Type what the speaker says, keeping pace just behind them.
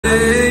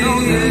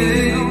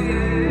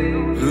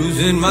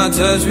my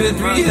touch with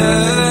reality.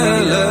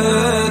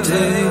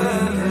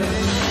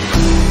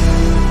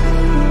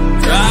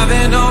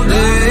 Driving all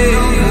day,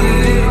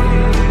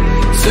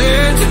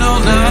 searching all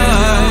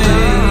night.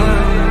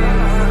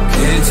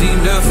 Can't seem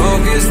to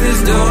focus this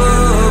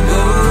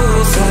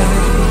double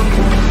sight.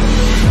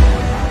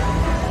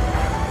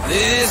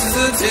 This is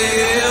a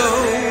tale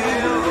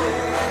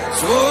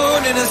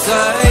sworn in a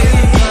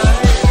sight.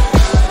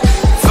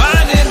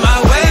 Finding my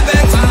way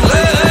back to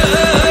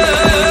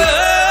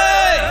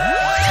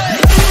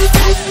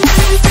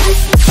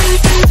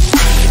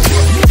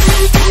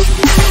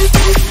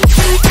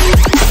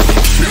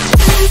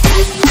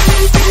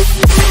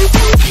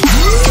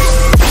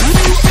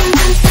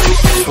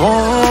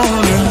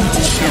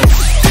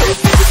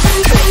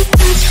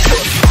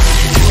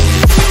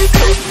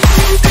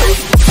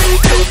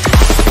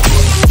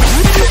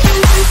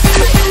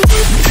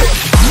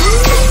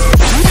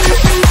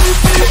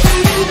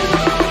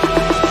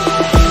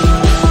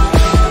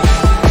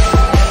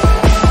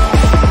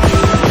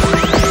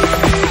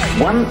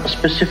one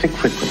specific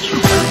frequency.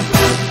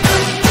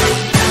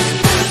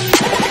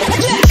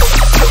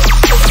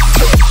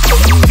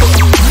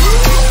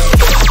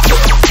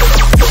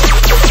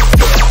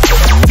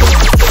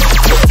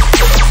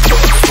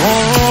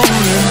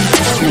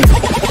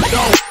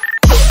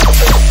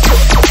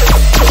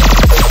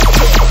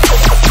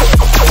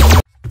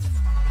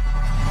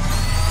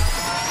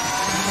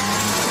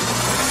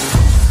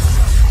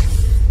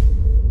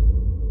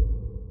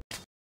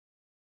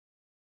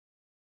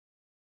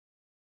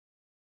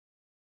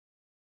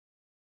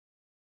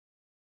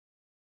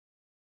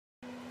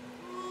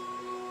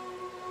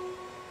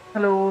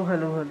 Hello.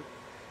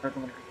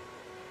 Welcome.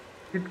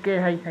 K,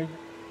 hi.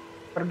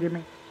 Forgive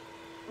me.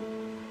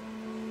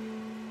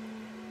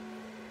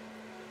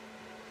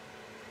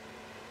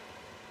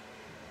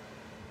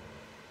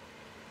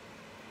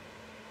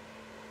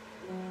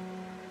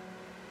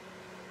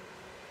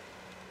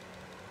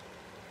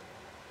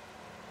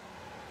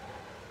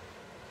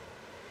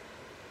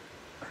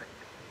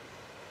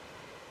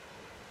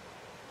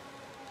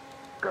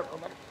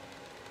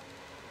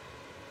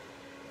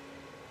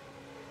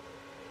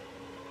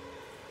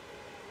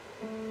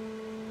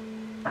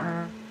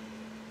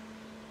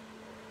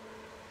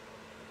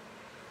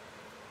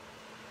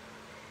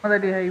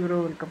 Moderators, hi bro,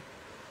 welcome.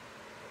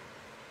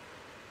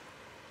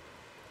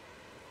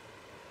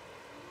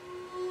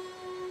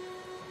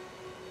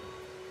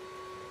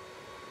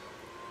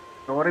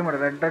 Story mode,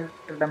 Red Dead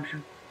Redemption.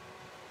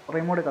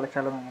 Story mode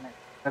കളിച്ചാലോ അങ്ങനെ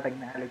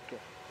ആലോചിക്കുക.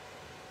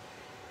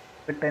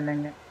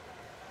 പിന്നെ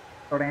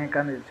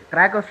തുടങ്ങിയേക്കാന്ന് ചോദിച്ചു.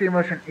 Crack of steam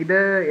version. ഇത്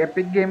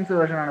EPIC games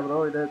version ആണ് bro.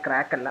 ഇത്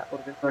crack അല്ല,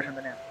 original version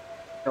തന്നെയാണ്.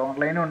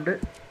 ഓൺലൈനും ഉണ്ട്.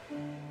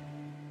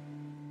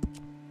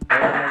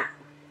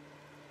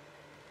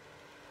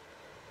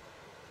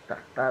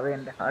 കർത്താവ്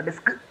എൻ്റെ ഹാർഡ്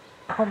ഡിസ്ക്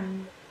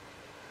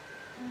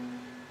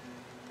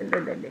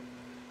ഇല്ലല്ലേ.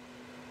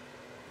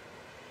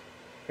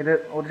 ഇത്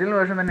ഒറിജിനൽ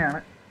വേർഷൻ തന്നെയാണ്.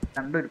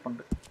 രണ്ടും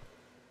ഇരിപ്പുണ്ട്.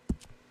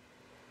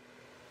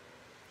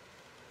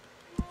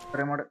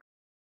 Mode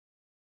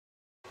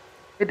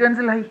it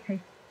high.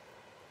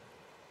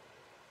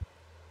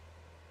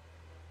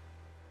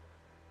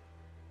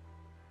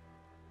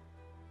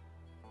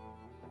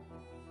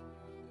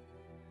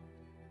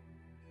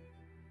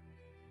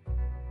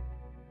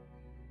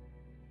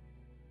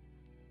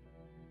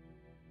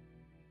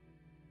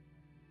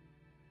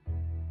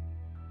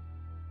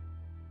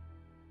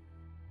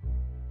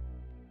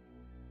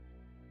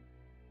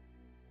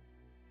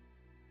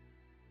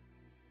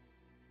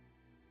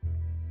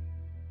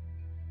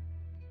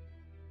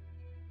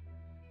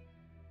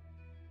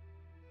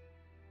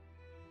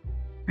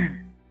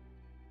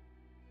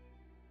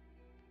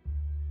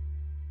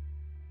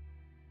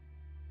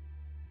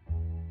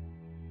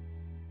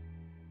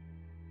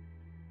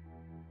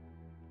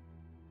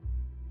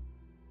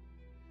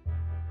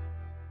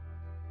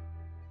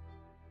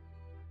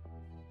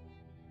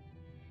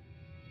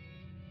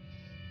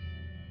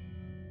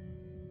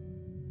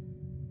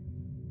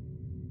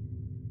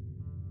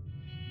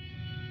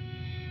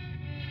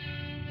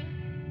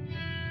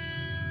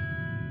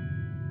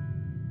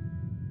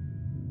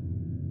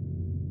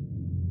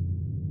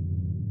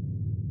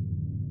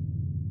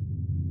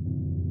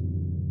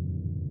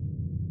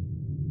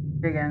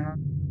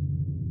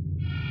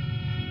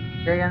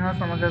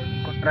 ഗ്യാങ്ങോസ് നമുക്ക്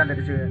കൊണ്ടുവരാൻ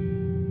തിരിച്ചു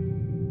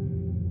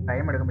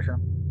ടൈം എടുക്കും. പക്ഷെ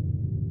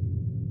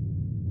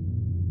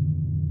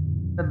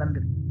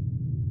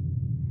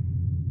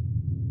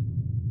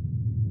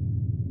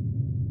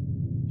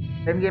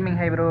gaming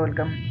hi bro,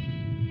 welcome.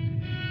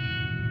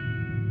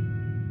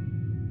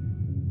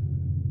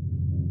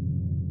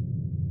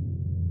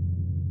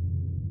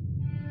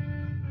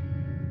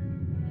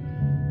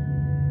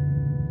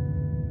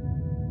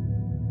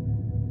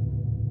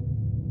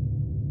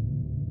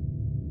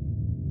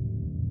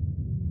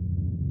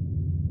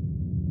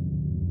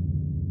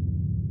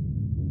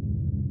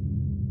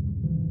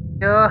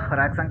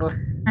 Rax uncle.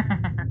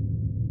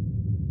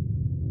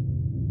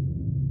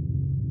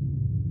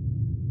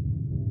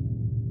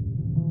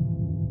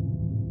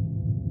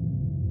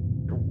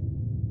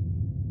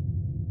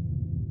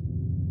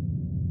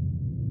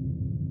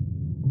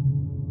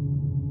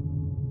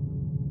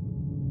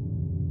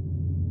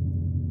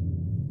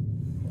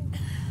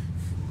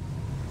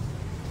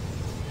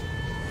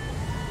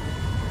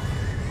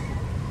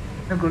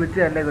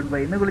 കുളിച്ചല്ലേ good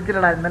bye. ഇന്ന്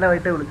കുളിച്ചില്ലടാ, ഇന്നലെ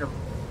വൈകിട്ട് കുളിച്ചോ.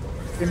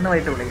 ഇന്ന്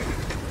വൈകിട്ട് കുളിക്കാം.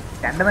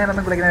 2 നേരം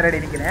ഒന്നും കുളിക്കുന്നവരായിട്ട്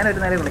എനിക്ക്. ഞാൻ 1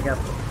 നേരം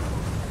കുളിക്കാറുള്ളൂ.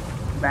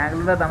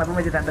 ബാംഗ്ലൂരിലെ തണുപ്പും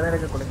വെച്ച് 2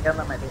 നേരമൊക്കെ കുളിക്കാൻ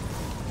തന്നെ.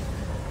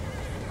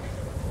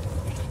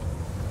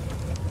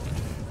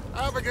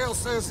 Abigail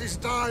says he's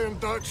dying,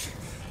 Dutch.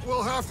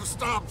 We'll have to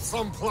stop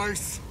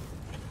someplace.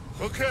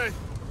 Okay.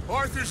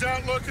 Arthur's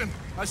out looking.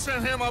 I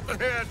sent him up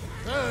ahead.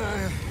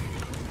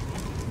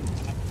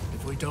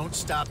 If we don't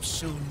stop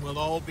soon,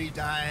 we'll all be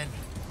dying.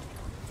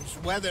 This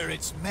weather,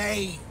 it's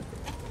May.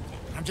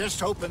 I'm just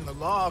hoping the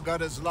law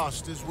got as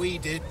lost as we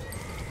did.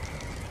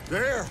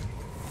 There.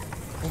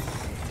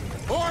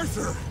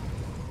 Arthur!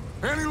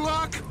 Any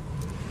luck?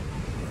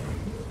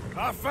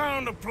 I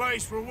found a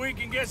place where we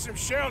can get some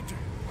shelter.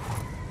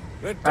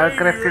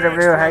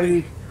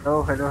 Hi.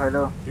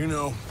 Hello. You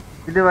know.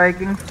 This is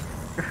Vikings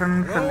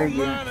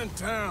reference.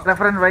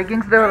 Reference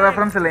Vikings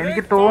reference.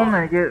 എനിക്ക് തോന്നുന്നു,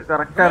 എനിക്ക്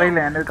correct അറിയില്ല,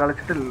 ഞാനത്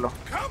കളിച്ചിട്ടില്ലല്ലോ.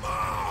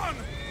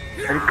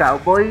 ഒരു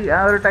cowboy ആ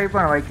ഒരു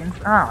ടൈപ്പാണ്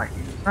Vikings.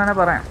 Vikings ആണ്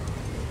പറയാം.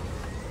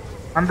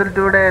 മന്തിൽ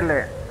 2 ഡേ അല്ലേ?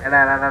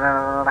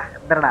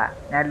 എന്തരടാ,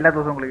 ഞാൻ എല്ലാ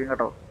ദിവസവും കുളിക്കും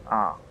കേട്ടോ.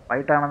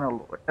 വൈകിട്ടാണെന്നേ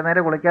ഉള്ളൂ. 1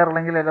 നേരം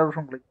കുളിക്കാറുള്ളെങ്കിൽ എല്ലാ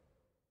ദിവസവും കുളിക്കും.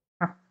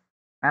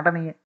 വേണ്ട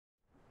നീ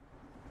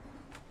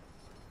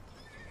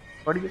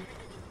പഠിക്കും.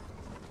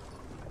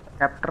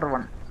 Chapter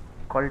 1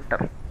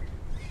 Colter.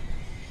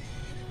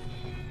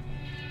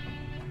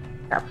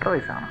 ചാപ്റ്റർ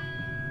വൈസ് ആണ്.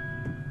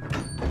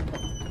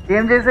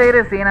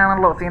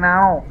 സീനാണല്ലോ.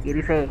 സീനാണോ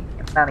ഇരിസേ?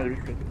 എന്താണ്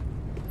ഇരിസേ?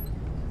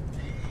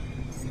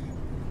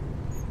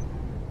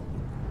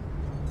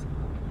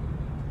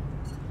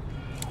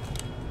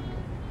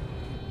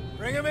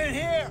 Bring him in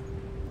here.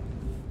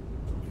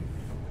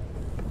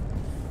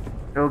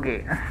 Okay.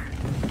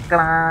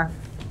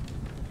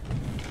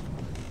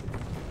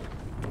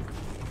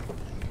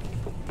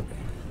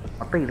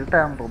 അപ്പം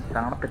ഇരുട്ടാകും തോന്നും,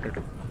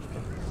 കാണത്തിട്ടിട്ട്.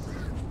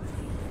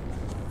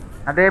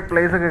 അതേ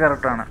പ്ലേസ് ഒക്കെ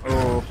കറക്റ്റാണ്.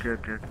 ഓക്കെ.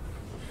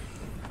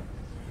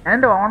 ഞാൻ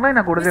എൻ്റെ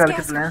ഓൺലൈനാണ് കൂടുതൽ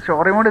കളിച്ചിട്ടില്ല. ഞാൻ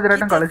സ്റ്റോറി മോഡ്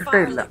ഇതിലായിട്ടും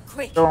കളിച്ചിട്ടേ ഇല്ല.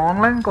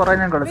 ഓൺലൈൻ കുറെ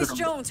ഞാൻ കളിച്ചിട്ടുണ്ട്.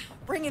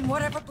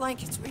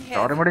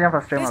 സ്റ്റോറി മോഡ് ഞാൻ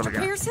ഫസ്റ്റ് ടൈം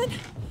കളിക്കാം.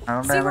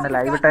 അതുകൊണ്ട് ഞാൻ പിന്നെ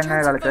ലൈവ് ടൈം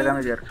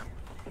കളിച്ചേക്കാന്ന് വിചാരിച്ചു.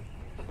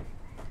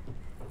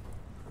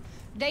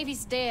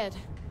 Davy's dead.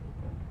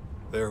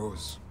 There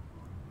was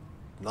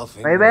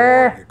nothing. Baby,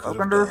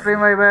 welcome to the stream,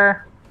 baby.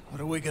 What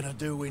are we gonna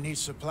do? We need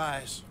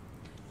supplies.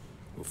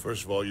 Well,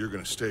 first of all, you're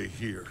gonna stay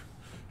here,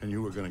 and you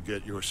are gonna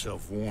get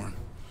yourself warm.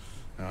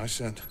 Now, I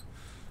sent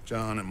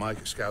John and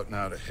Mike scouting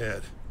out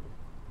ahead.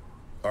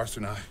 Arthur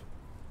and I,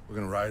 we're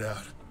gonna ride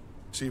out,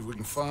 see if we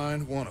can find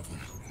one of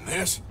them. And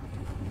this,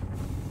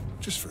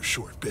 just for a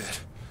short bit.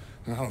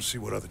 And I don't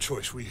see what other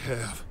choice we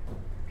have.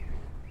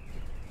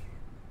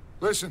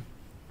 Listen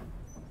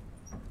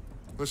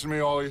to me,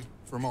 all of you,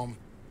 for a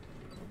moment.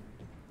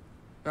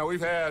 Now,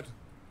 we've had,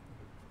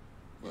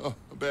 well,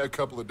 a bad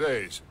couple of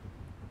days.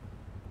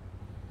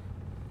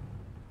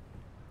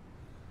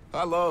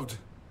 I loved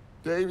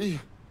Davy,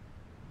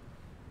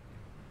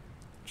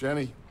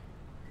 Jenny,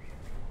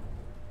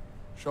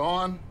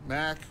 Sean,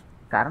 Mac.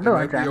 Current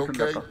പോകാൻ chance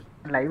ഉണ്ട് കേട്ടോ.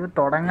 Live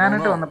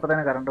തുടങ്ങാനായിട്ട് വന്നപ്പോൾ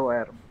തന്നെ current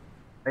പോയായിരുന്നു.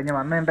 കഴിഞ്ഞ്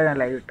വന്നു കഴിഞ്ഞാൽ ഞാൻ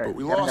ലൈവ് ഇട്ടായി.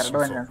 കറണ്ട്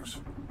പോകാൻ chance.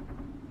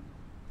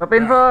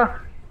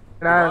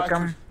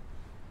 Welcome.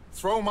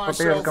 Throw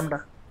myself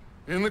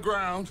in the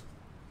ground,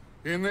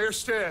 in their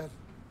stead.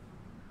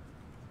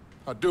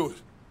 I'd do it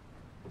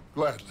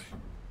gladly.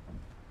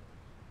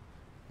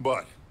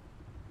 But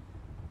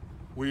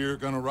we're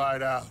gonna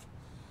ride out,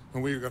 and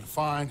we're gonna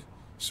find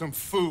some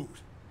food.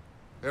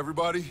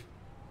 Everybody,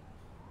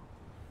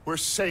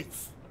 we're safe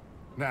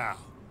now.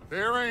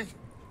 There ain't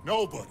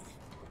nobody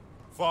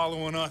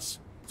following us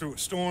through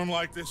a storm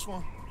like this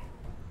one.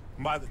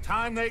 And by the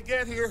time they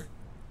get here,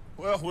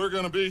 well, we're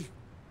gonna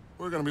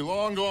be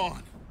long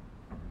gone.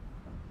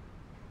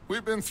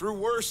 We've been through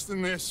worse than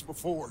this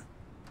before.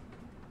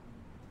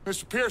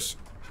 Mr. Pearson,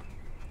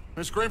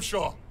 Miss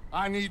Grimshaw,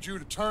 I need you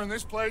to turn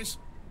this place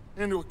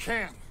into a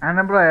camp.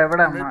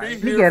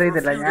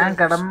 എനിക്കറിയത്തില്ല, ഞാൻ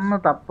കിടന്ന്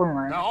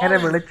തപ്പുന്നു. എന്നെ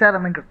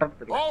വിളിച്ചാലൊന്നും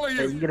കിട്ടത്തില്ല.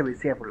 ഭയങ്കര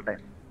ബിസിയാ full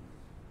time.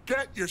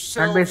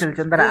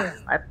 Chandra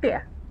അത്യ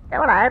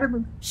എവിടായിരുന്നു?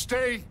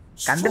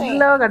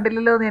 കണ്ടില്ലല്ലോ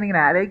എന്ന്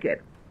ഞാനിങ്ങനെ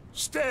ആലോചിക്കായിരുന്നു.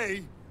 Stay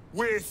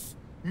with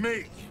me.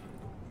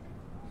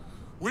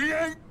 We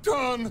ain't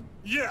done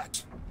yet.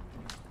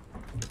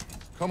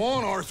 Come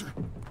on, Arthur.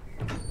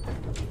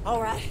 All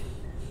right.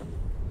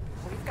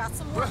 We've got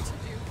some work to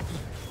do.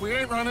 We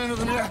ain't run into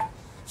them yet,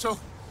 so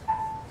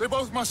they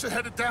both must have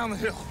headed down the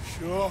hill.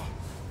 Sure.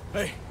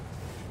 Hey,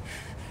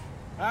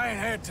 I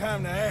ain't had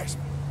time to ask.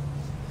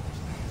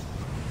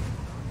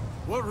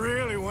 What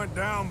really went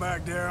down back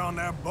there on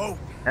that boat?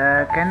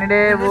 Canada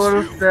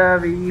Wolf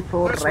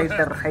V4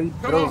 Writer. Hi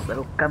bro,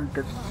 welcome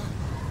to.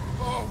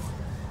 Oh.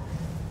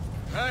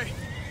 Hey,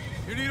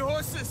 you need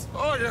horses?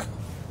 Oh yeah.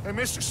 Hey,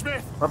 Mr.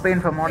 Smith. Open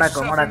for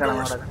Modaka. You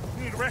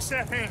need to rest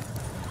that hand.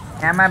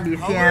 I'm a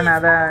busy and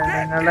other.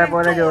 നിങ്ങളെ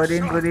പോലെ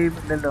ജോലിയും കൂലിയും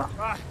ഇല്ലല്ലോ.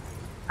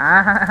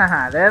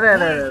 അതെ.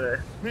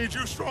 Need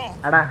you strong.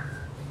 അടാ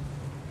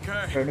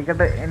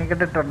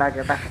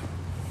എനിക്കിട്ടുണ്ടാക്കട്ടാ.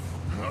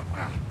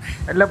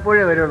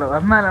 വല്ലപ്പോഴേ വരുള്ളൂ.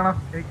 വന്നാലാണോ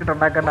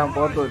എനിക്കിട്ടുണ്ടാക്കണ്ടാവും.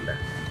 പോകത്തുമില്ല.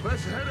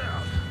 Let's head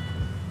out.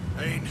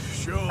 Ain't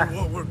sure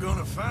what we're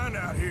gonna find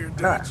out here,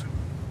 Dutch.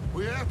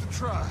 We have to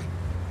try.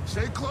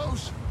 Stay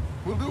close.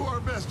 We'll do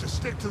our best to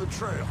stick to the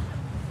trail.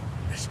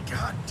 This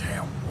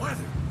goddamn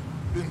weather.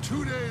 Been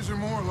 2 days or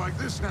more like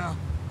this now.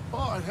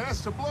 Oh, it has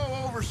to blow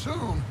over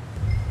soon.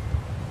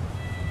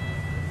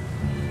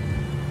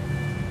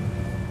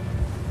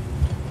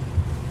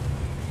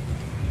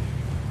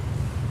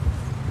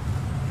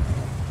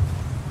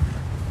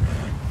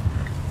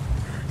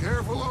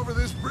 Careful over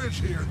this bridge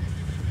here.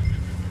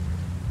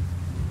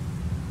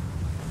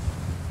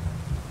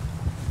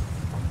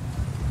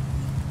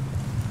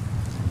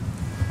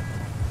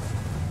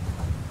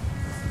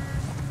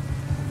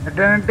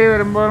 Eternity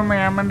വരുമ്പോൾ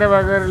മാമന്റെ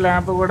വക ഒരു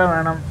lap കൂടെ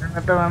വേണം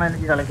എന്നിട്ട് വേണം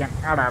എനിക്ക് കളിക്കാൻ.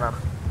 ആടാ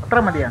അത്ര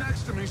മതിയാ.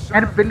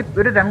 ഞാൻ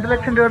ഒരു 2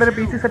 ലക്ഷം രൂപയുടെ ഒരു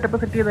PC സെറ്റപ്പ്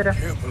സെറ്റ് ചെയ്ത് തരാം.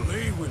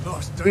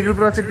 Eagle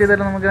Pro സെറ്റ് ചെയ്ത്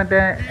തരാം നമുക്ക്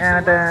മറ്റേ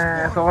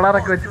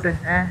സോളാറൊക്കെ വെച്ചിട്ട്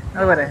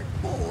അതുപോലെ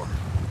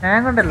ഞാൻ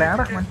കൊണ്ടല്ലേ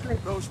ആടാ മനസ്സിലായി.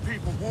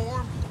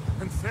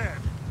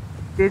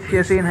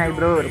 Hi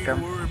bro,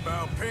 welcome.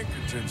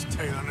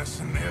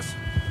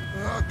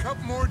 A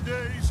couple more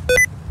days,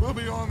 we'll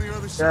be on the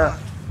other side.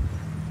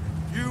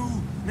 You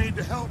need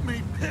to help me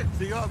pick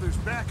the others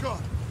back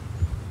up.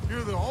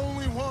 You're the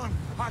only one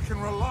I can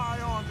rely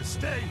on to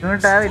stay.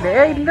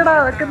 ഇല്ലടാ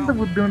അതൊക്കെ എന്ത്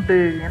ബുദ്ധിമുട്ട്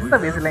എന്താ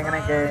ബേസിൽ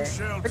എങ്ങനെയൊക്കെ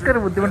ഇതൊക്കെ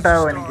ഒരു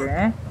ബുദ്ധിമുട്ടാവോ എനിക്ക്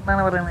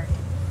എന്താണ് പറയുന്നത്?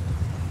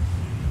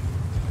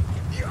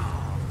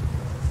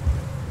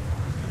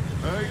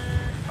 Hey,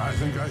 I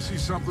think I see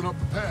something up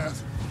the path.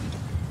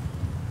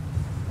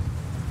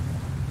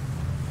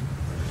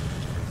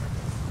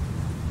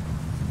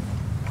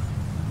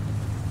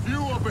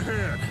 You up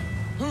ahead.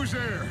 Who's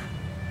there?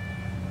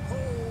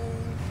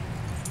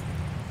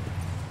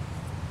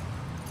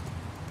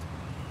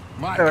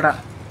 എവിടാ?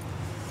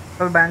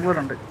 ബാംഗ്ലൂർ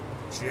ഉണ്ട്.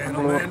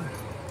 Gentlemen,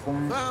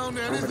 found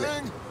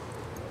anything?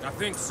 I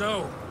think so.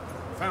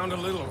 Found a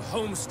little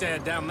homestead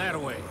down that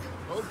way.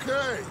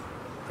 Okay.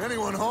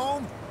 Anyone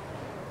home?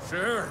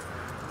 Sure.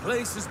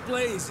 Place is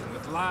blazing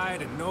with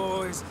light and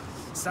noise.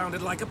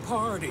 Sounded like a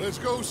party.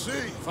 Let's go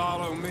see.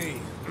 Follow me.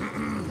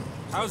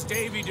 How's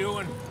Davy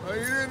doing?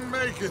 He didn't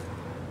make it.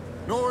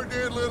 Nor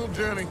did little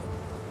Jenny.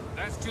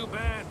 That's too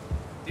bad.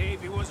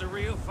 Davy was a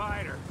real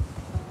fighter.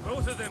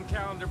 Both of them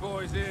calendar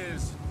boys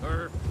is, or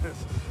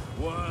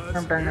was.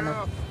 Yeah.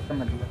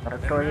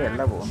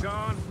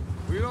 Sean,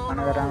 We don't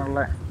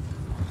know.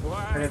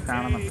 quite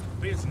a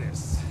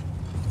business.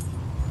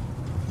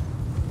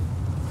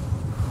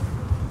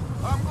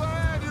 I'm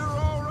glad you're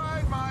all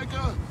right,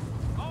 Micah.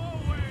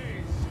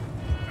 Always.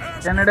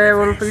 ഞാനിടെ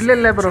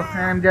ഇല്ലല്ലേ bro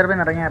ഞാൻ MGR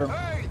ഇറങ്ങിയായിരുന്നു.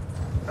 Hey,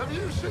 have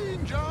you seen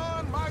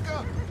John,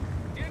 Micah?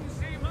 Didn't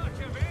see much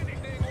of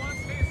anything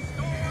once this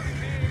storm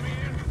came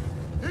in.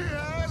 He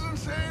hasn't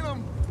seen him.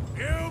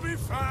 He'll be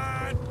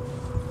fine.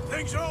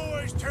 Things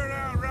always turn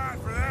out right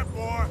for that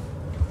boy.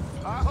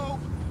 I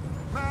hope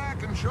Mac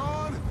and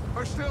Sean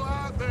are still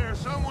out there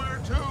somewhere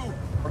too.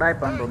 Hey,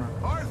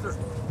 Arthur,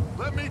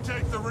 let me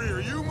take the rear.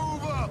 You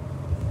move up.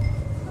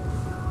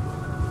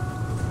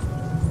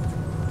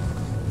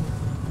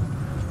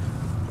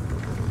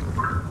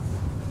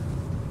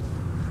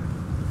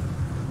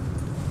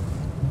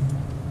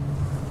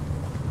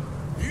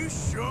 You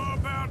sure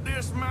about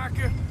this,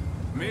 Micah?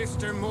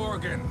 Mr.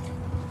 Morgan,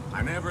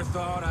 I never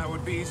thought I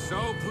would be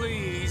so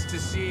pleased to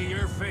see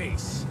your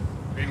face.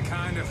 Been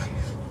kind of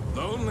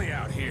lonely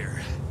out here.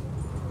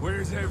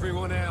 Where's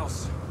everyone else?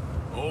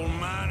 Old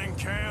mining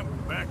camp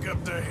back up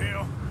the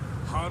hill.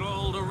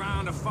 Huddled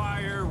around a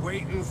fire,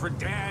 waiting for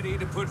Daddy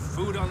to put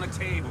food on the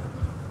table.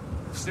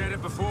 Said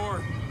it before,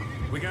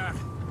 we got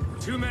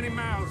too many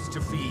mouths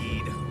to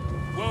feed.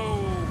 Whoa!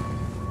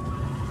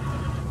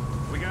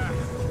 We got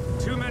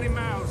too many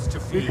mouths to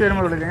feed.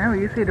 Well,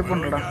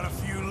 we got a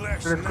few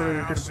left now, so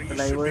you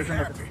should be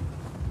happy.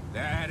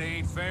 That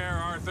ain't fair,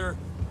 Arthur.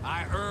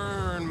 I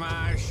earn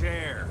my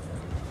share.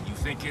 You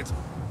think it's...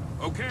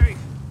 Okay,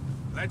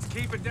 let's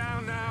keep it down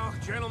now,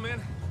 gentlemen.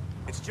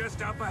 It's just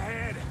up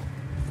ahead.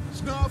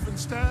 Snuff and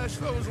stash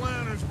those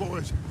lanterns,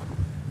 boys.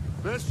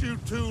 Best you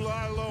two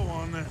lie low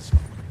on this.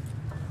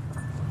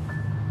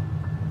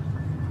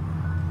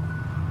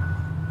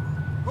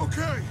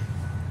 Okay,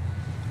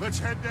 let's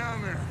head down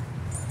there.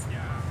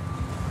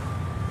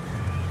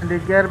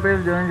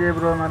 Join ചെയ്യ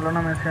bro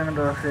നല്ലോണം message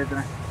ചെയ്യുന്നുണ്ട്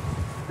ദിവസത്തിന്.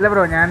 ഇല്ല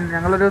bro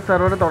ഞങ്ങളൊരു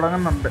server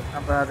തുടങ്ങുന്നുണ്ട്.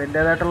 അപ്പോൾ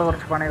അതിൻ്റേതായിട്ടുള്ള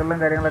കുറച്ച് പണികളിലും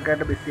കാര്യങ്ങളൊക്കെ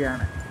ആയിട്ട്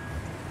ബിസിയാണ്.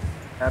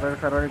 വേറൊരു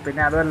സെർവർ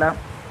പിന്നെ അതുമല്ല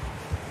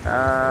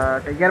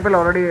ടിക്കാർപ്പിൽ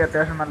ഓൾറെഡി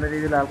അത്യാവശ്യം നല്ല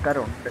രീതിയിൽ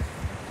ആൾക്കാരുണ്ട്.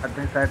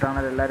 അഡ്മിൻസ്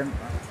ആയിട്ടാണ് എല്ലാവരും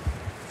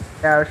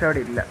ആവശ്യം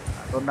അവിടെ ഇല്ല.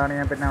 അതുകൊണ്ടാണ്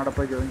ഞാൻ പിന്നെ അവിടെ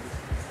പോയി ജോയിൻ ചെയ്തത്.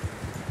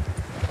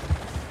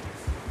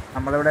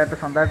 നമ്മളിവിടെ ആയിട്ട്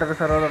സ്വന്തമായിട്ടൊരു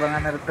സെർവർ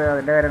തുടങ്ങാൻ നേരത്ത്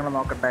അതിൻ്റെ കാര്യങ്ങൾ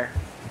നോക്കട്ടെ.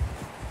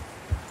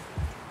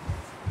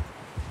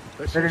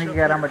 എനിക്ക്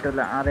കയറാൻ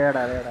പറ്റില്ല.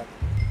 അറിയാടാ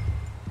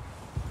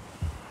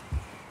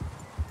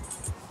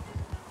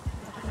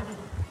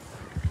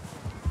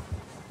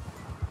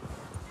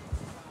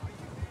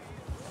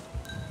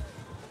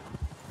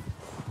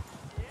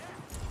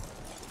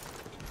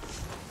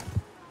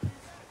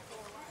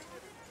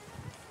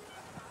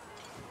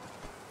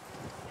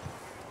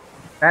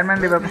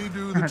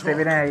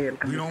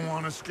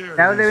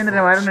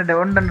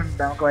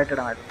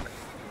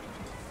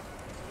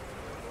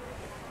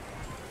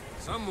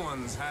Some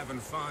Someone's having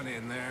fun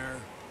in there.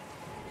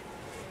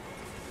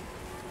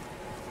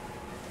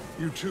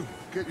 You two,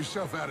 get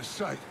yourself out of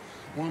sight.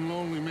 One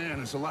lonely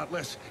man is a lot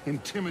less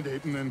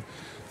intimidating than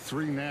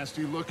 3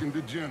 nasty-looking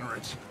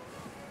degenerates.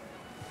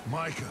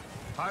 Micah,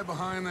 hide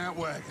behind that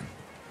wagon.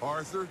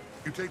 Arthur,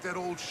 you take that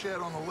old shed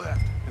on the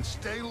left, and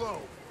stay low,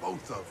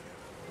 both of you.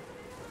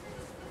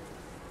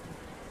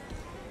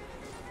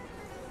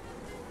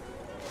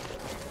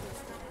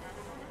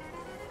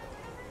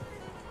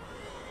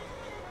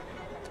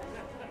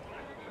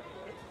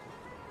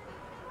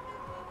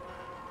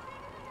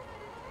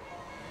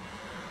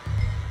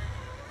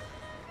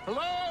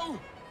 Hello?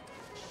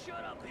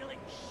 Shut up, Billy.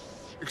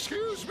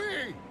 Excuse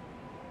me?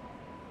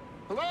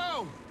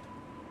 Hello?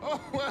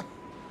 Oh, well,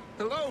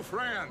 hello,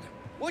 friend.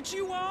 What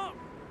you want?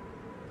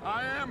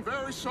 I am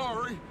very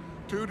sorry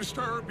to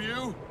disturb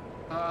you.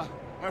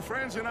 My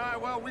friends and I,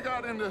 well, we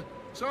got into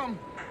some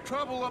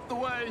trouble up the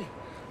way,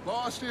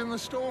 lost in the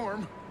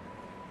storm.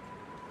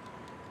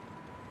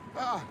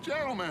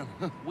 Gentlemen.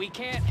 We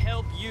can't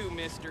help you,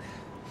 mister.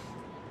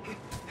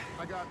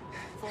 I got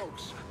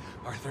folks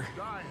Arthur.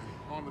 dying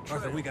on the trail.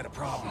 Arthur, we got a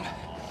problem.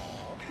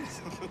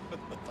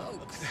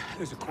 Folks.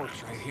 There's a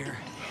corpse right here.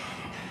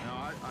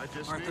 Now, I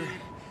just Arthur, need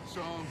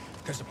some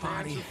there's a cans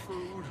body of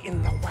food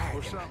in the or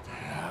wagon. something.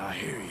 I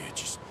hear you.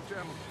 Just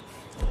Gentlemen,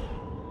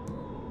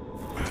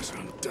 pass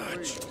on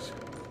Dutch. please.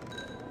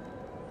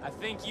 I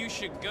think you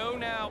should go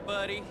now,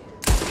 buddy.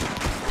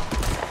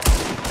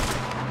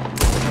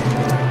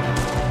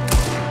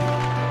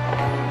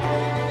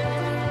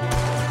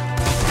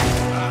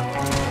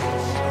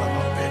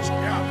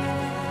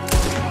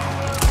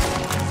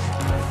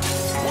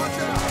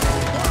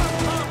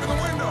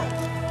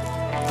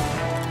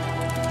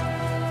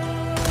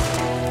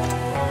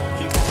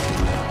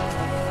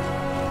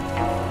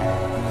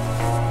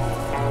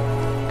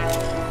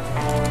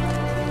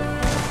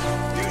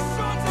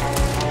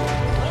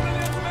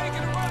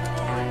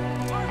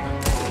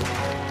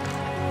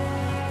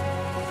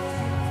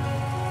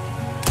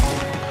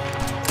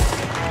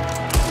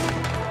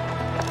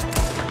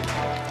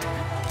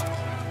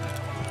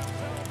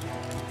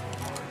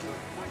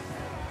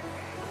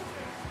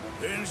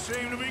 Didn't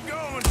seem to be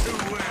going too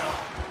well.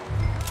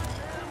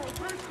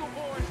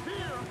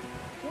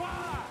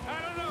 Why? I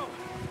don't know.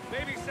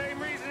 Maybe same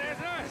reason as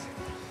us.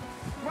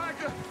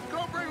 Micah, go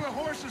bring the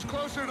horses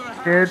closer to the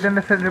house.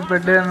 ചേട്ടന്റെ set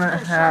പെഡ്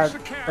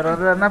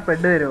പറഞ്ഞാ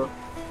പെഡ് തരുമോ?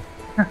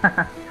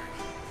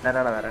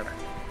 തരാടാ തരാടാ.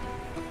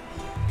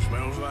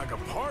 Smells like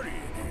a party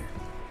in here.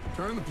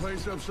 Turn the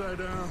place upside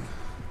down.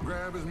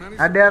 Grab as many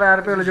അടിയാറ്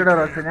ആർപ്പി വിളിച്ചോടാ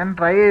rose. ഞാൻ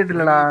try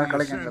ചെയ്തിട്ടില്ലടാ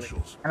കളിക്കാൻ കളി.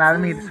 ഞാൻ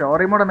ആദ്യം ഈ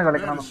story mode ഒന്ന്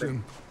കളിക്കണം.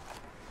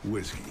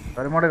 whiskey.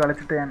 സ്റ്റോറി മോഡ്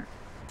കളിച്ചിട്ട് ഞാൻ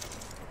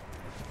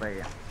ട്രൈ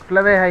ചെയ്യാം.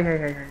 ഫ്ലവേ high high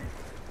high high.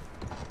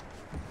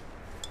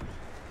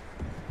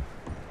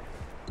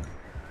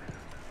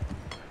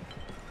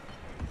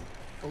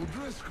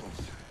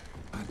 O'Driscoll's.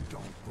 I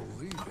don't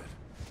believe it.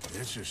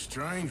 It's a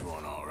strange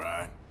one, all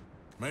right.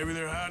 Maybe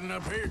they're hiding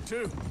up here,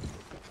 too.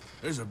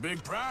 There's a big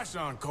price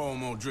on Colm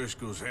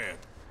O'Driscoll's head.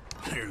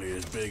 Nearly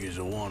as big as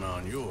the one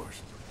on yours.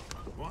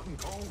 Wanting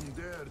Colm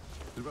dead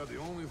is about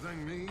the only thing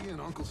me and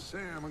Uncle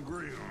Sam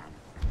agree on.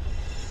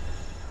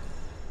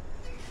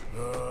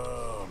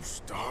 Oh, I'm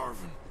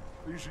starving.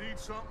 You should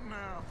eat something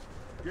now.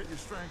 Get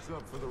your strength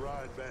up for the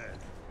ride back.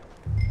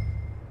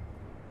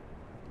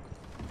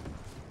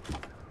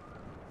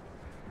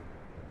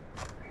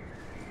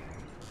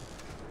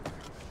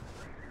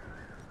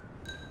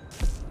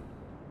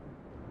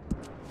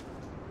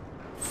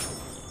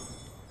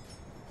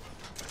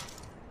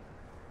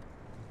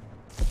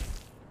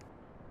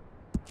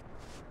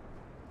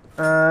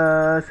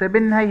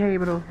 Sebin hi hi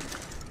bro.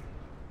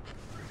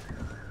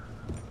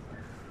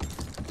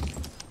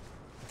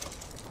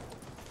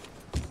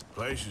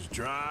 Place is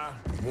dry,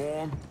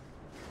 warm.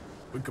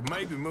 We could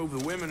maybe move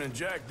the women and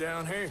Jack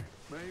down here.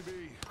 Maybe.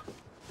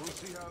 We'll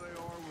see how they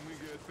are when we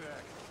get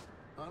back.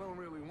 I don't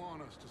really want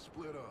us to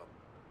split up.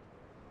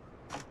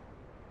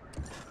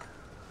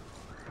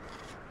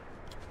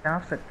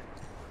 Offset.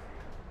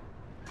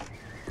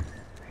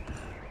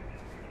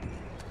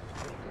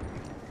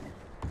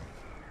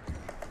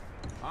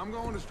 I'm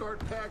going to start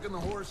packing the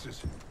horses.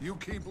 You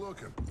keep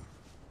looking.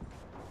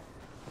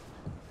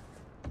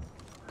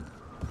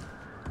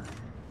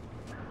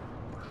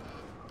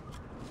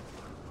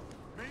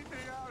 Meet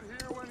me out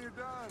here when you're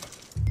done.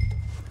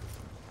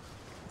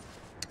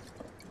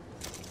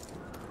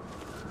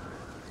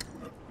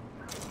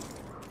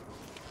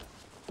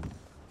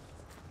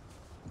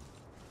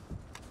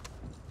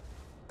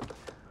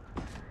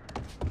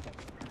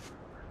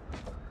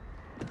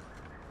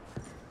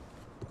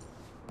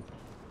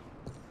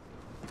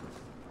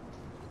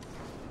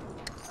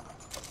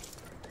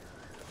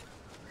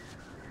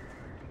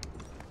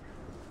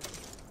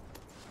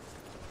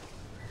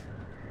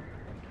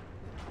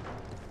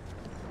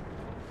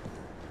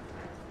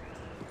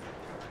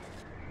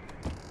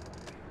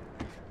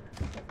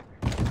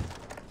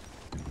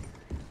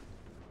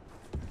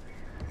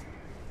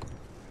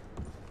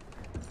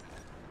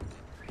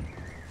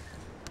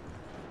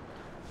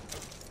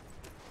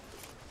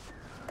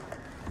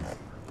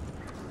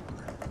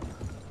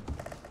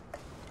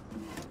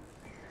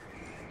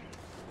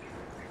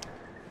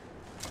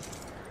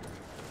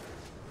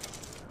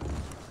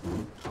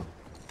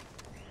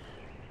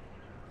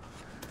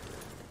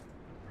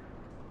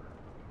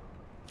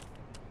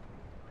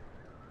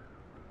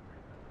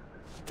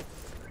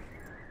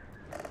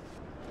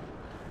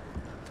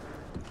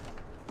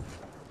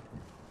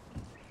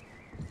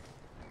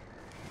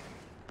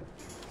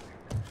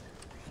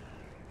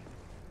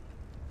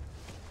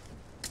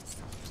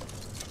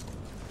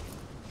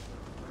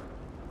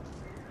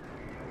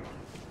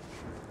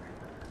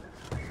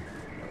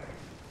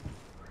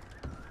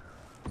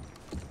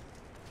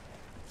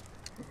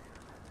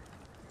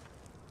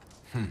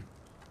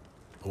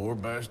 Poor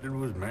bastard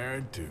was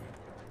married too.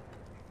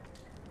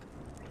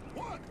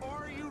 What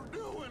are you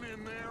doing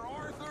in there,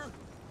 Arthur?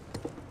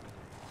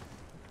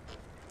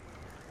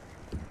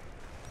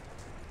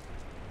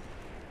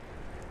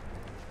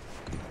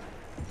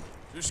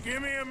 Just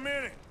give me a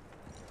minute.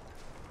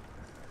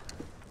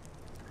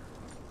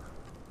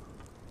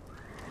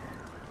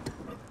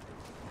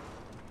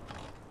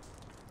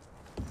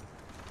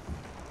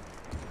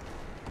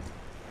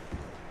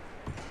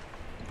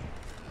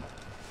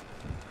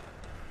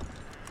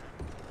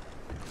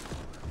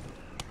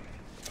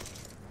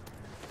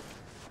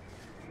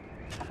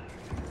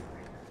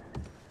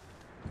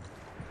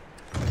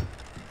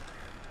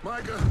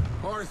 Micah,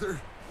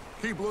 Arthur,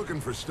 keep looking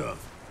for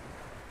stuff.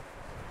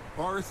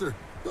 Arthur,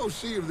 go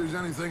see if there's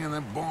anything in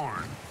that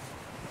barn.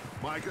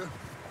 Micah,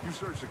 you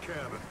search the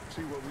cabin,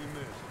 see what we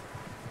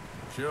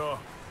missed. Sure.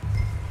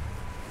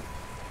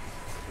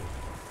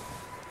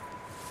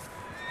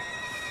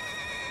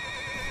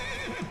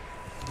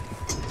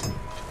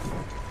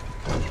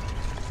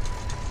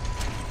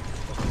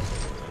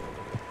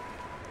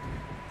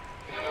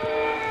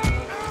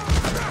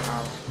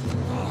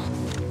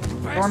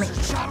 Tony.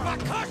 Shot my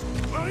cut!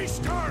 Well, he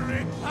started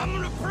it. I'm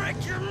gonna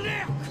break your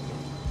neck!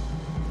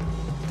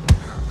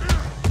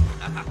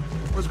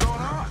 What's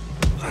going on?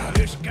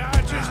 This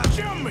guy just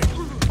jumped me!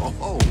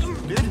 Oh,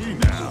 did he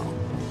now?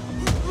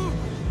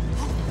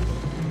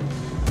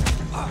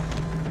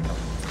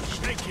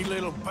 Sneaky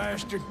little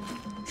bastard.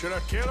 Should I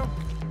kill him?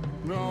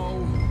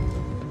 No.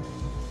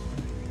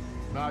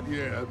 Not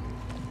yet.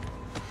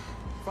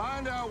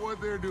 Find out what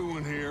they're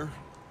doing here,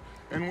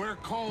 and where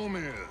Colm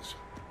is.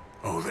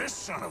 Oh, this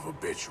son of a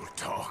bitch will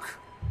talk.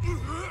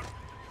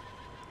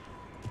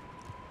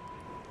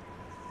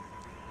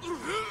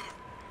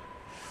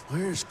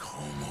 Where's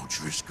Colm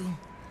O'Driscoll?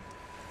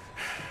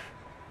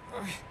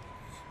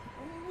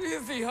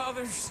 With the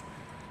others.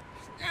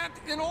 At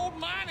an old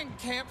mining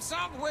camp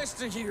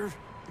southwest of here.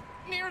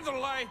 Near the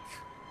lake.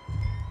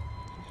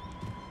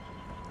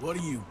 What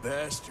are you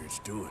bastards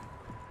doing?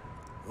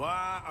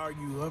 Why are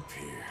you up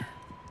here?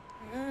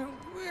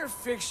 We're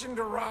fixing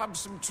to rob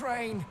some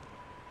train.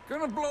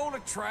 Gonna blow the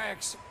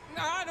tracks.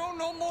 I don't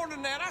know more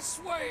than that, I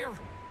swear.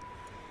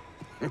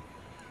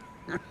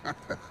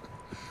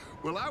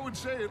 Well, I would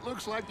say it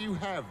looks like you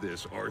have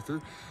this,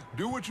 Arthur.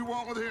 Do what you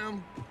want with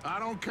him. I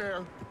don't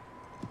care.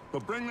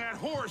 But bring that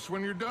horse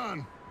when you're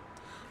done.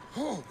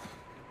 Oh.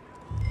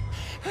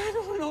 I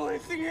don't know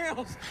anything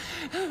else.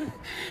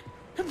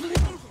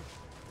 Please.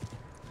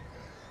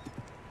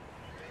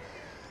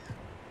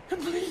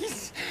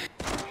 Please.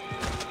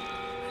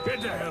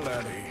 Get the hell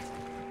out of here.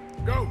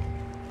 Go.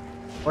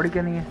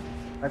 ഓടിക്കാൻ നീ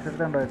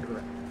അച്ഛടുത്തുണ്ടോ എത്തുക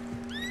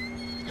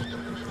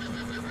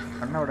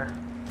അണ്ണവിടെ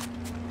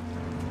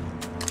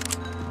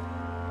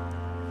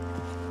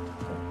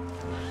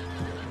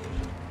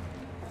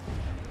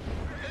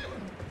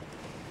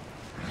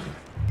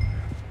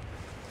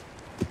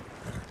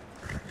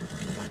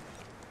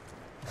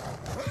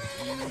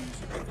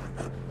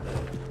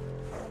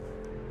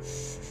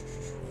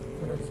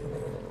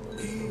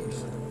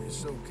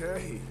It's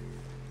okay.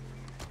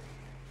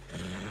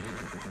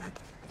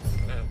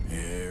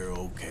 You're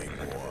okay,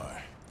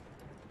 boy.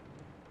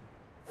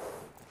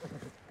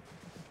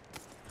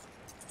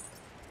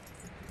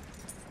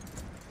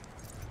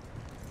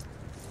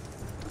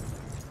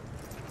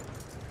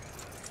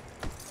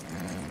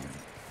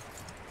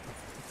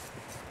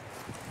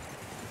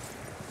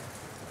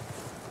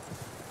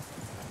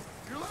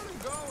 You let him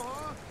go,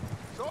 huh?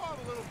 Saw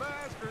the little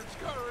bastard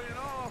scurrying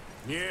off.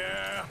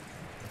 Yeah.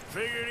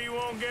 Figured he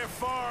won't get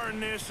far in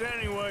this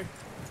anyway.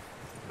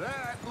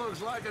 That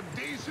looks like a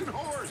decent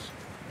horse.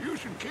 You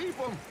should keep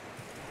him.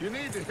 You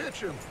need to hitch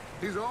him.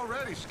 He's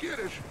already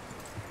skittish.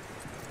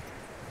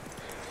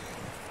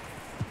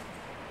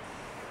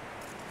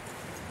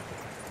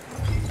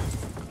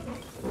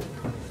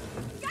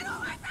 Get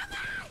away from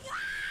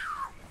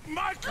me!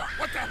 Micah,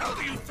 what the hell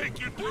do you think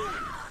you're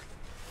doing?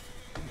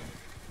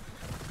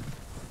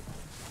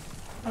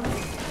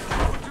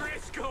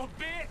 Driscoll,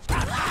 bitch!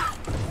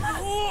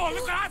 Oh,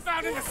 look what I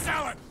found in the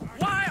cellar!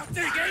 Wild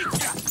thing, ain't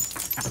ya?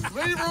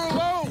 Leave her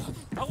alone!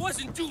 I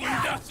wasn't doing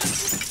nothing.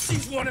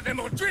 She's one of them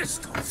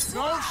O'Driscolls.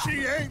 No,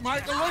 she ain't,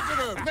 Micah. Look at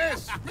her.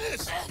 Miss,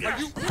 are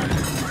you...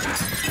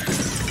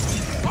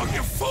 Oh,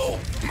 you fool!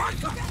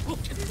 Micah!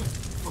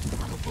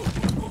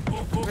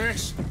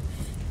 Miss,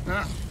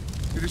 now,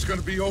 it is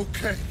gonna be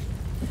okay.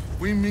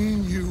 We mean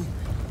you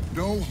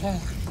no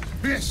harm.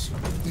 Miss.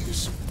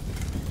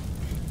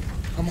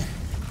 Come on.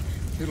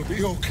 It'll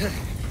be okay.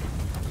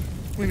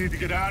 We need to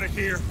get out of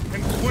here,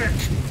 and quick.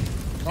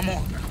 Come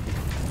on now.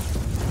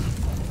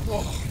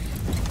 Oh.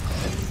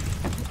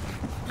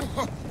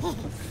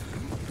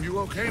 You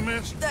okay,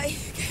 miss? They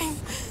came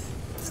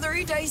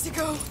 3 days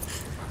ago.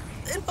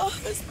 And my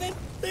husband,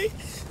 Okay.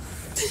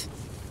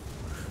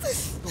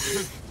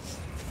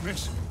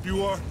 Miss,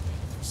 you are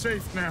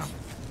safe now.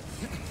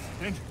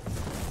 And you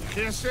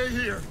can't stay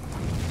here.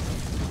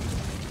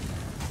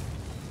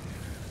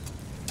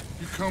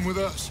 You come with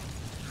us.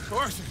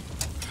 Arthur.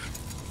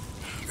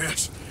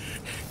 Miss,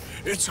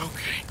 it's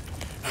okay.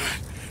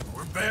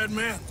 We're bad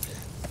men.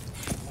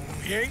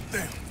 We ain't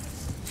them.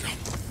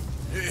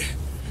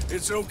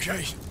 It's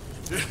okay.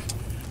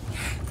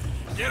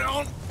 Get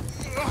on.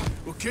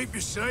 We'll keep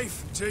you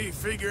safe until you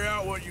figure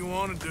out what you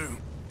want to do.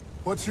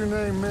 What's your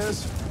name,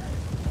 miss?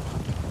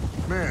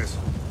 Miss?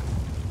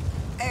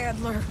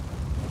 Adler.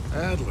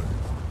 Adler.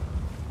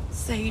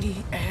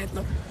 Sadie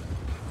Adler.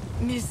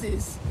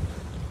 Mrs.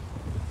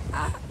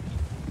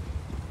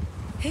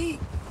 He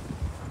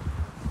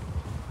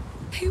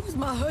was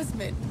my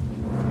husband.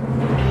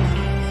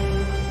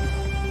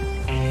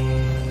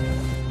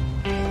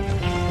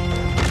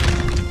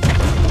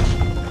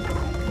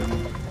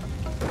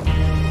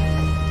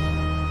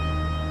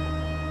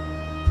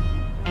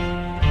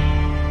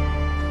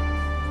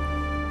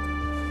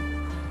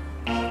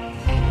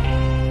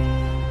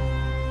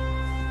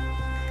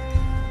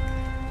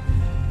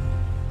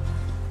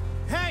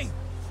 Hey!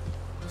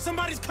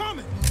 Somebody's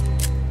coming!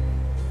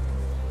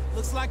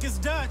 Looks like it's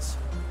Dutch.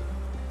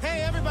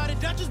 Hey, everybody,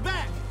 Dutch is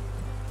back!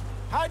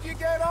 How'd you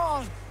get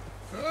on?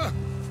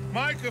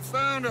 Micah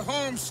found a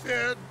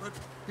homestead, but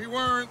he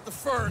weren't the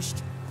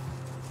first.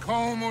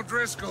 Colm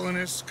O'Driscoll and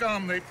his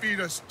scum, they beat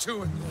us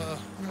to it.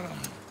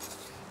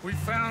 We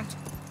found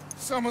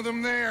some of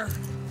them there,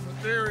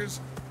 but there is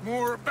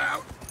more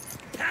about,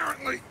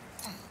 apparently.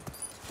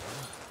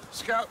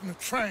 Scouting the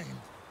train.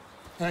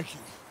 Thank you.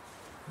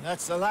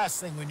 That's the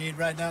last thing we need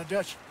right now,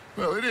 Dutch.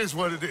 Well, it is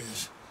what it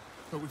is.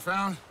 But we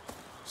found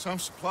some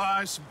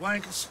supplies, some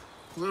blankets,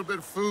 a little bit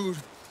of food,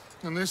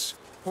 and this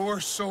poor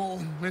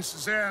soul,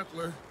 Mrs.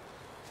 Adler,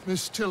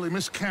 Miss Tilly,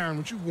 Miss Karen,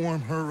 would you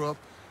warm her up?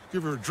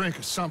 Give her a drink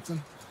or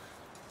something?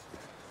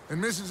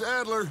 And Mrs.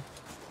 Adler,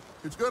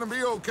 it's gonna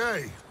be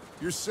okay.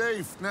 You're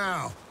safe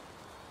now.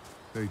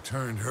 They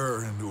turned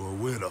her into a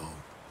widow.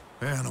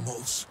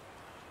 Animals.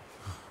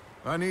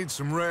 I need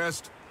some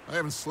rest. I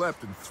haven't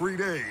slept in 3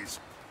 days.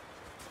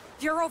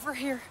 You're over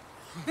here.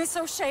 Miss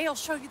O'Shea will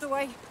show you the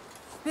way.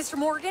 Mr.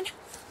 Morgan,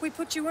 we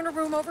put you in a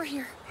room over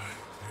here.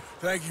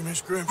 Thank you,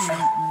 Miss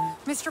Grimshaw.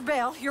 Mr.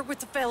 Bell, you're with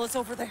the fellas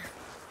over there.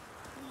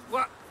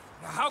 What?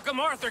 How come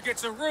Arthur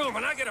gets a room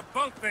and I get a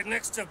bunk bed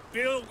next to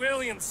Bill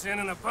Williamson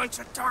and a bunch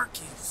of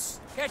darkies?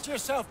 Get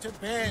yourself to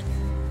bed.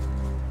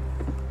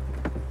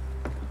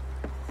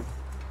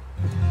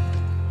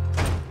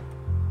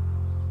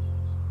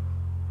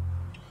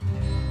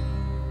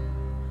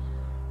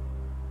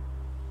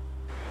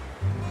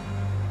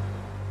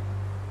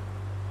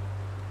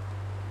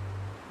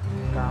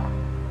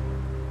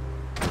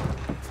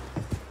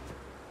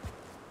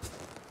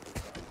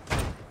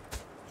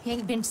 He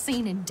ain't been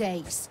seen in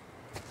days.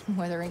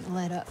 Weather ain't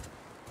let up.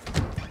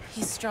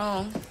 He's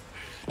strong,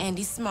 and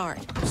he's smart.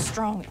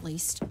 Strong, at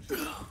least.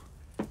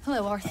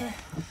 Hello, Arthur.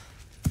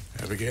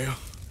 Abigail?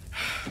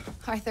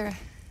 Arthur,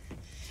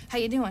 how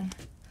you doing?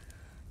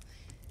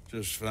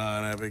 Just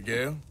fine,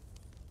 Abigail.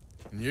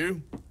 And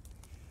you?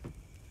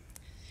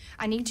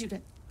 I need you to...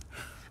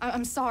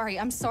 I'm sorry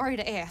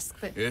to ask,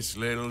 but... It's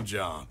little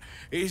John.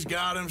 He's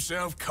got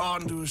himself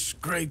caught into a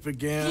scrape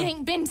again. He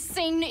ain't been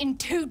seen in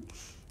 2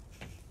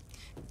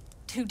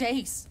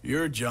 days.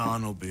 Your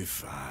John will be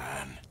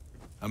fine.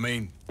 I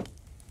mean,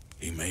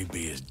 he may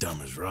be as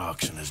dumb as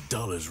rocks and as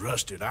dull as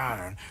rusted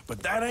iron,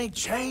 but that ain't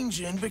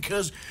changing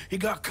because he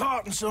got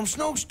caught in some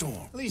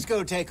snowstorm. Please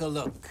go take a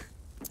look.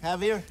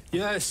 Javier?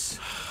 Yes.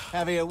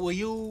 Javier, will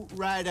you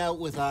ride out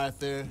with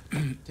Arthur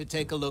to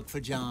take a look for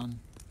John?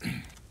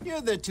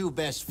 You're the 2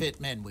 best fit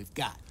men we've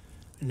got.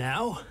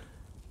 Now?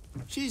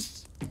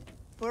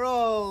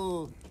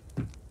 We're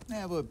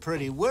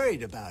pretty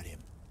worried about him.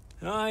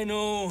 I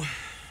know.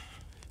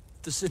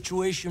 The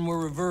situation were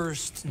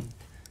reversed.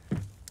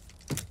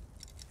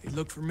 He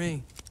looked for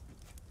me.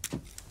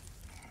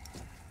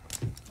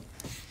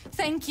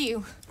 Thank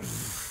you.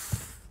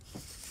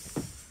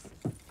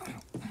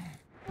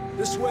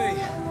 This way.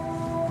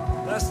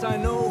 Last I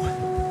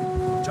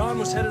know, John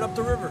was headed up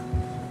the river.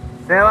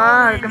 Deva,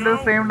 welcome to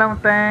the same damn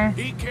thing.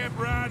 He kept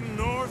riding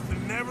north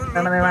and never looked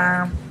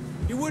back.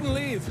 He wouldn't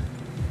leave.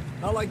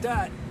 Not like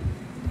that.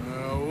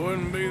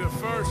 Wouldn't be the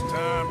first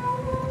time.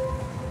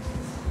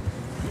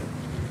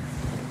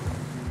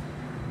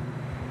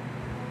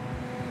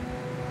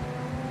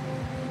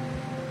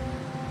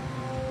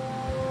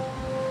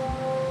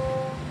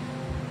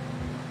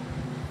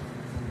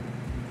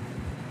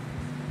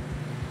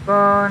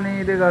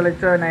 Need to go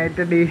night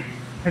to D.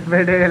 It's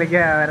better to go.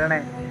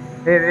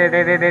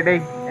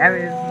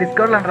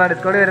 Discord landra.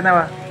 Discord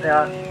വരുന്നവാ.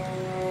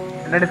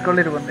 എന്റെ Discord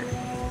ഇരിപ്പുണ്ട്.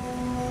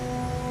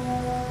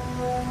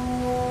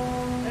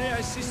 Hey,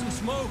 I see some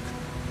smoke.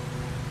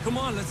 Come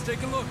on, let's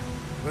take a look.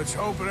 Let's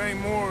hope it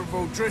ain't more of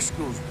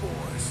O'Driscoll's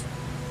boys.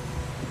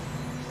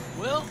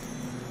 Well,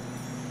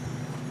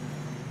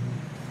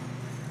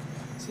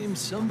 Seems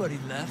somebody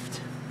left.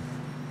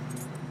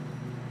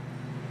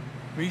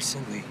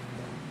 Recently.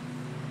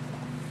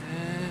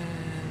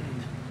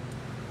 And...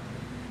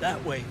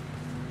 that way.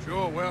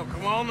 Sure, well,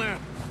 come on then.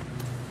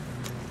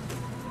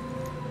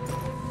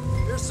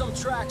 Here's some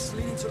tracks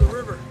leading to the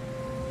river.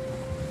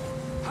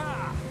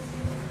 Ha!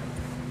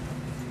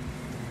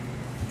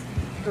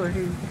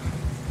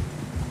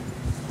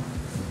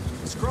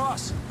 Let's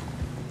cross.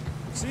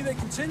 See, they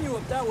continue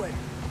up that way.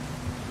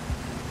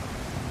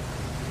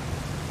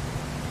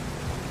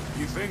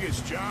 You think it's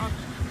John?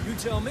 You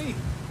tell me.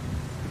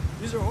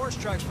 These are horse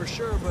tracks for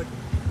sure, but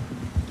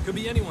could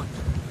be anyone.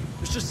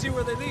 Let's just see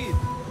where they lead.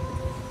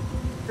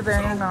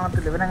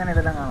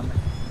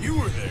 You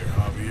were there,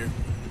 Javier.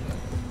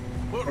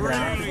 What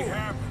really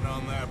happened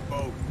on that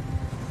boat?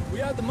 We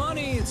had the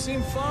money, it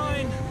seemed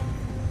fine.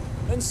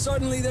 Then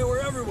suddenly they were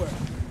everywhere.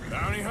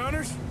 Bounty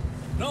hunters?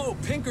 No,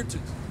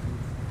 Pinkertons.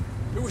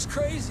 It was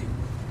crazy.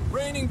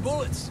 Raining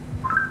bullets.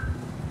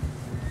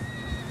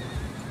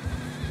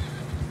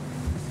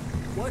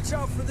 Watch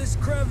out for this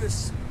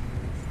crevice.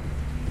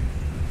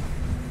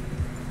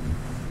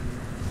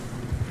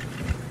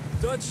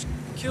 Dutch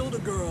killed a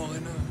girl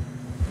in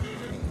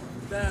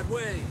a bad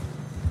way.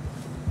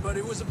 But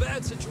it was a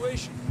bad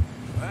situation.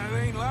 That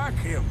ain't like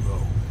him,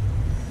 though.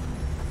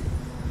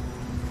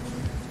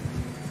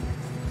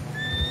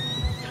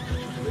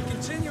 We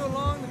continue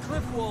along the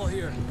cliff wall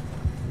here.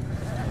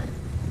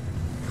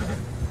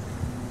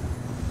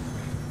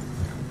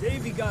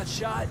 Davey got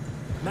shot.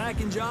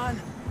 Mac and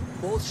John,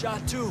 both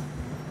shot too.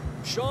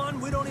 Sean,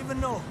 we don't even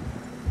know.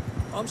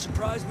 I'm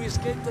surprised we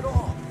escaped at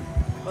all.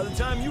 By the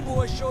time you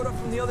boys showed up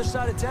from the other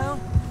side of town,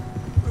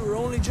 we were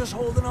only just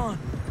holding on.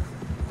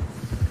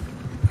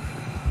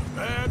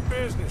 Bad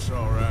business,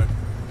 all right.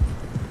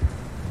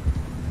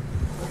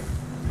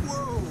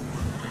 Whoa!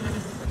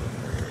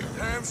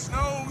 Damn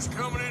snow's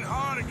coming in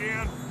hard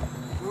again.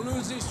 We'll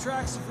lose these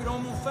tracks if we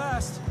don't move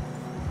fast.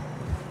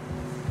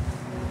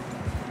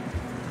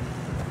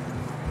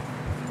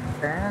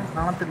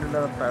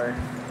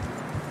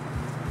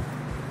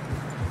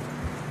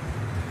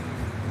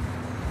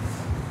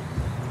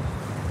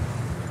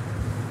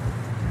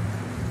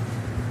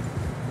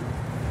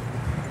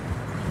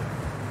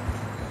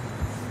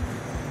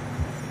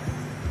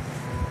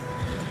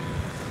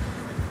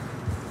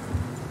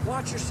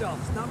 Watch yourself.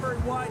 It's not very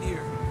wide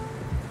here.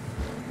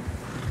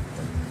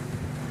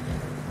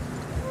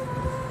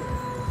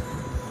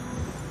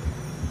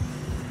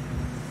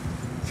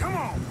 Come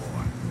on,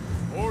 boy.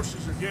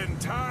 Horses are getting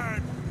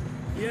tired.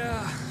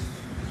 Yeah,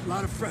 a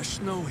lot of fresh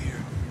snow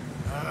here.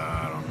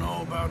 I don't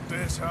know about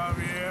this,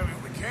 Javier. I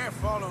mean, we can't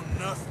follow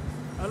nothing.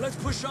 Let's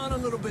push on a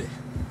little bit.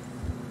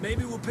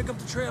 Maybe we'll pick up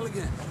the trail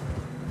again.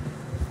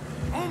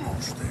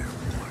 Almost there,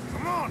 boy.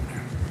 Come on now.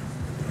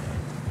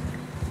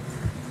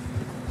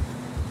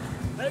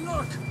 Hey,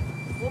 look!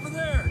 Over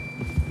there!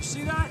 You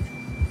see that?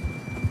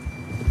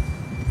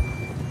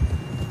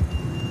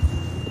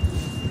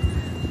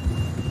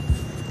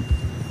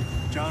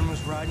 John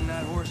was riding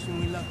that horse when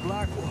we left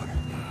Blackwater.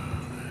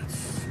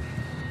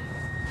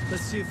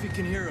 Let's see if he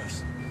can hear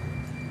us.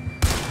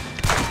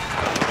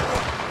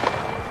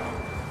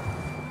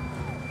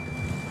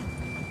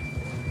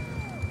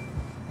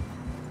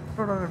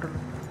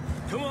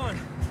 Come on!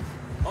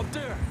 Up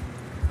there!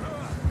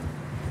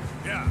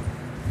 Yeah.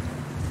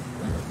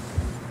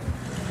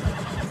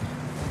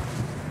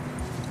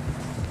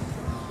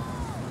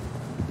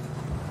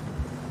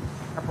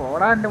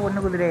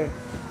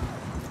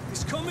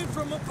 He's coming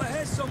from up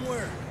ahead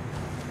somewhere.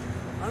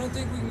 I don't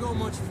think we can go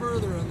much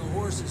further on the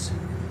horses.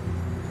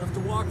 We'll have to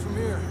walk from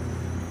here.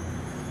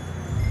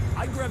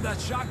 I'd grab that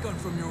shotgun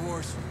from your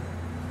horse.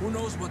 Who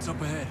knows what's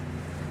up ahead?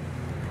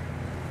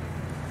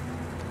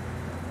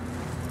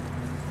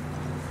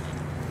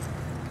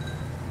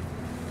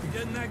 You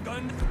getting that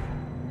gun?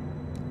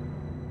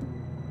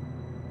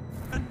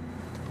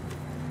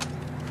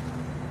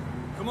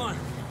 Come on.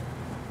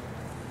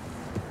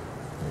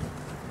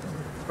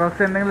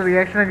 Roxy എന്തെങ്കിലും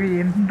reaction ഒക്കെ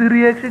എന്ത്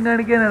reaction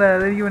കാണിക്കാനാണ്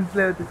അതെനിക്ക്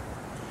മനസ്സിലാവത്ത്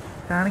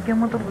കാണിക്കാൻ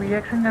മാത്രം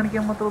reaction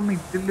കാണിക്കാൻ മാത്രം ഒന്നും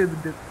ഇട്ടില്ല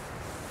ഇതിൻ്റെ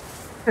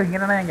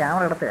ഇങ്ങനെയാണ് ഞാൻ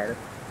ക്യാമറ എടുത്തത്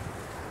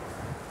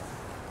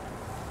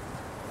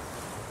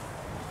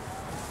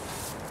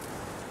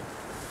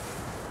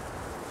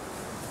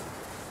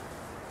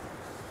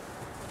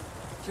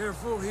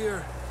Careful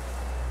here.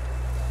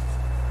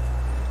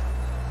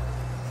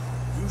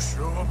 You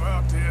sure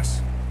about this?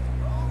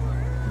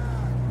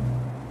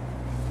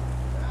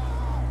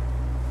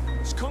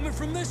 It's coming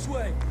from this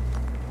way.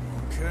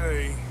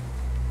 Okay.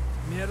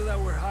 Mierda,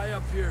 we're high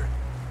up here.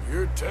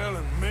 You're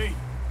telling me.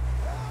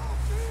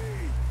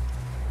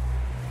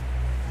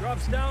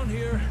 Drops down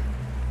here.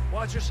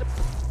 Watch yourself.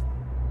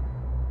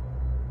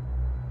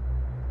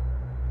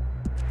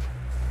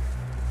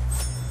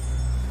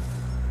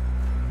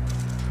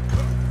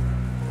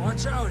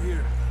 Watch out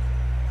here.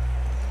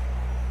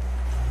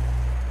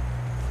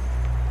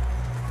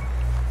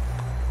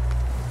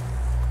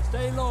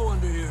 Stay low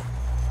under here.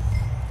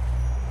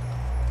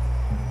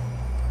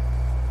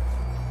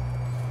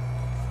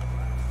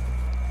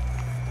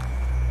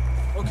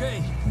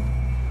 Okay,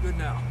 good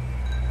now.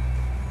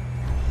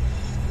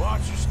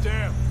 Watch your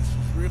step. This is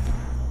really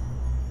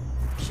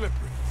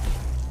slippery.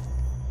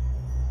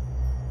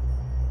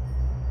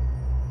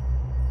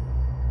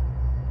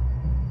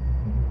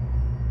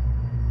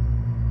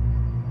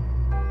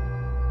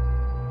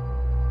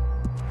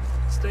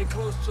 Stay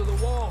close to the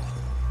wall.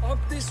 Up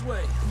this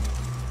way.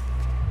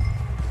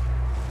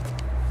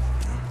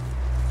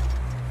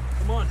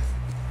 Come on.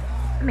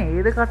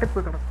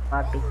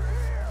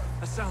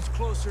 That sounds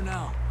closer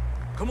now.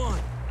 Come on.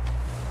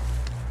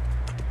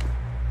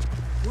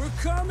 We're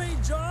coming,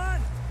 John!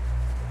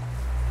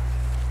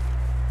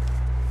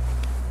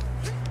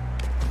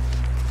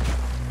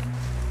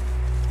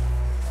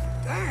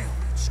 Damn,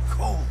 it's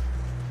cold.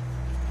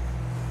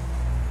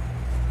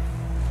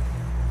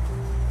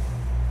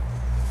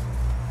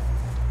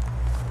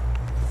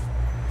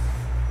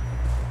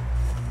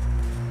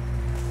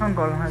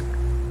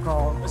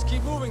 Let's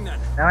keep moving then.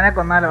 അവനെ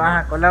കൊന്നാലോ ആ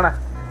കൊല്ലടാ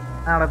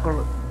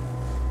നടക്കുള്ളൂ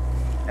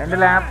എന്റെ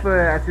lap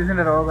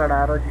അസൂസിന്റെ റോഗാടാ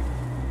ROG.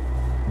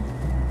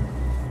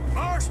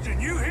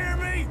 Marston, you hear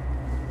me?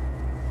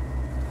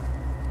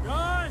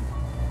 John!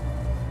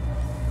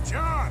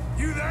 John,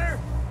 you there?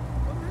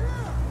 I'm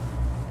here!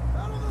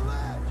 Out on the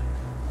ledge!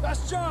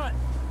 That's John!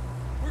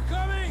 We're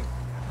coming!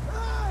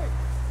 Hey!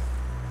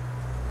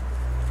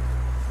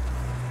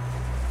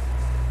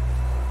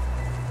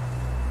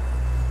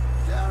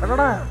 Down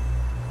here!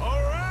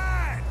 All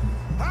right!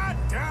 Hot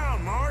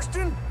down,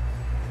 Marston!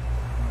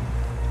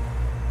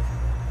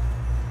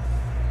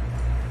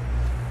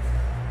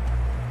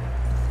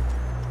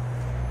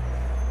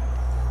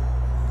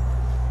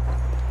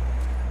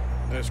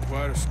 That's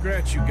quite a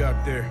scratch you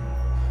got there.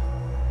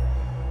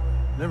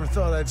 Never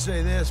thought I'd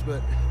say this,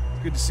 but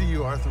it's good to see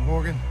you, Arthur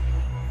Morgan.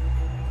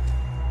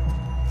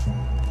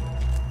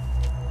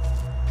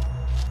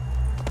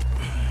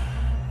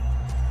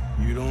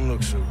 You don't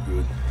look so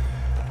good.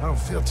 I don't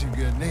feel too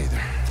good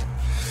neither.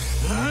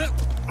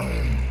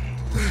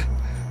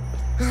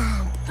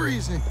 I'm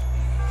freezing.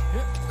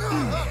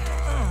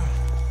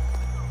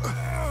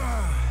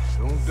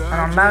 Don't die.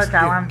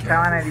 ഉണ്ടാവും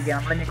ചാവാനായിരിക്കും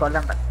നമ്മളിനി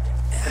കൊല്ലണ്ട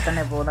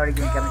തന്നെ പോകുന്ന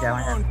വഴിക്ക് നിൽക്കാൻ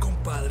ചാവാൻ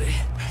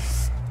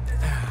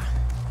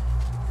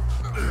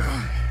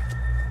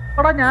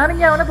എടാ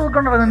ഞാനിങ്ങനെ അവനെ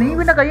തൂക്കൊണ്ടിരുന്നു നീ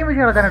പിന്നെ കൈ വീശി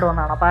കിടക്കാനായിട്ട്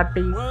വന്നാണോ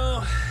പാട്ടി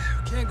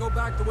Can't go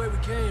back the way we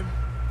came.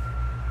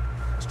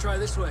 Let's try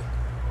this way.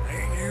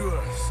 Ain't you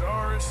a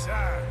sorry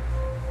sight?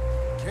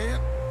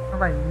 Can't.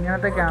 എടാ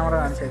ഇങ്ങനത്തെ ക്യാമറ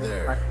കാണിച്ചത്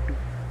പട്ടി.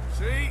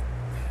 See?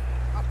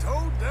 I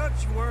told Dutch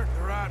you weren't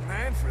the right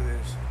man for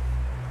this.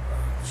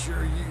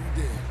 Sure you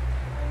did.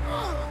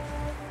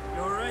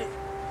 You alright?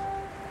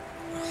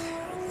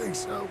 I think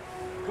so.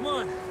 Come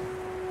on.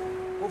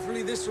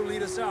 Hopefully this will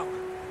lead us out.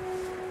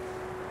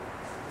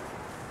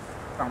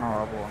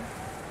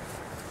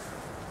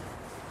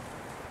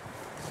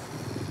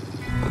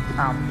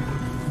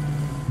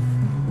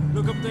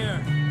 Look up there.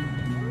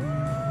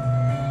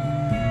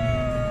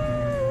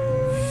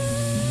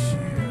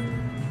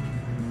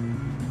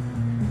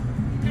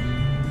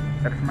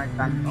 That's my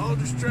son. I'll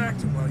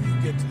distract him while you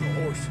get to the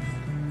horses.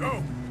 Go.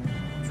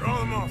 Draw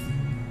them off.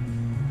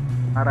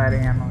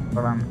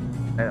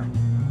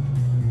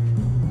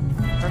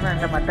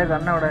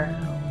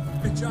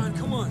 Hey John,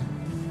 come on.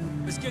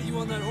 Let's get you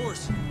on that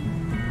horse.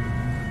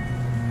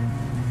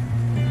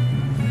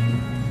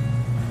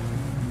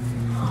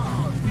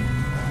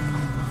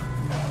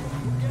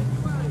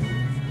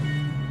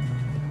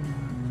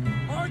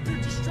 Arthur,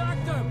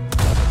 distract them.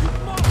 Keep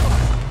them off us.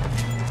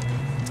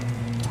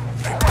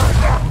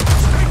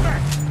 Stay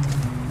back.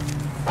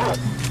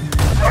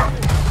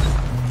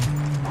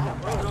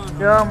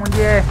 Yo,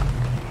 munye.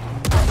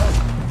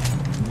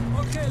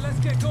 Okay, let's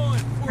get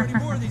going before any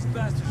more of these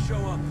bastards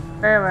show up.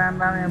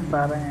 വേണ്ട ഞാൻ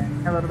പറയാം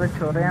ഞാൻ വെറുതെ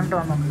ചൊറിയാണ്ട്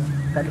വന്നു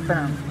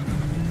കലിപ്പനാണ്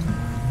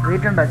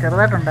വീട്ടുണ്ടോ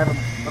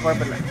ചെറുതായിട്ടുണ്ടായിരുന്നു അപ്പോൾ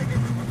കുഴപ്പമില്ല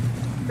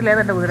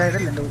ഇതിലേതെൻ്റെ കുതിര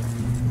ഇതല്ല എൻ്റെ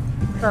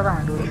കുതിര അതാണ്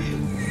എൻ്റെ കുതിര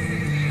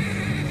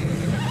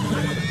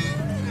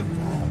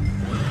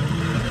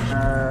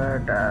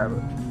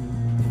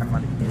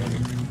മതി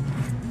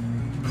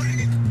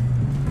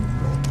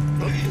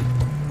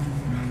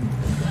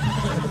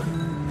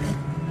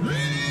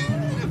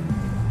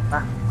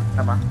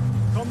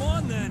Come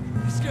on then.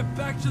 Let's get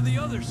back to the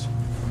others.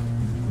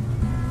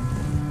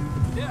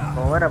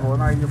 ഓര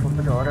പോകുന്ന വഴിക്ക്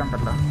ഫുഡ് ചോര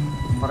ഉണ്ടല്ലോ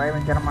കുറേ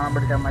മിക്കറും മണം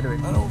പിടിച്ചന്മാർ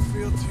വരും I don't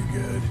feel too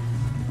good.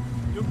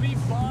 You'll be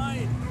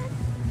fine.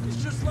 It's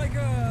just like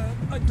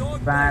a dog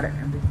bite.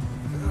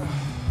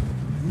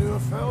 Knew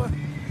a fella?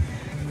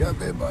 Got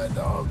bit by a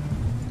dog.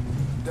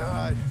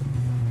 Died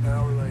an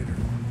hour later.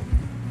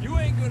 You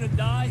ain't gonna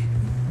die.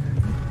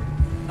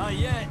 Not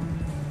yet.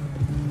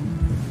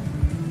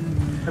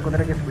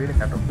 കുതിരയ്ക്ക് speed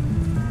കേട്ടോ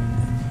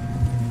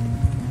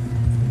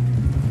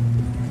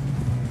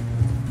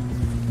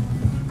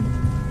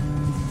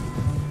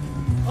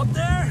Up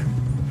there?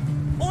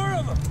 More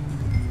of them!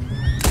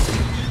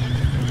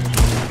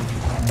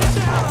 Get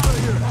out of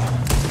here!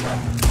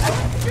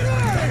 Get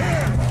out of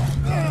here!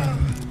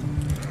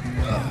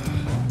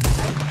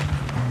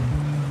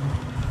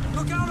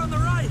 Look out on the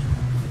right!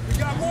 We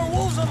got more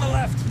wolves on the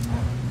left!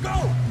 Go!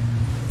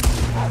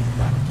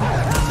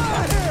 Get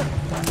out of here!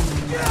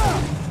 Get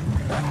out!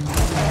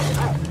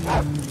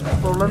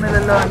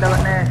 കൊള്ളുന്നില്ലല്ലോ എൻ്റെ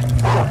തന്നെ.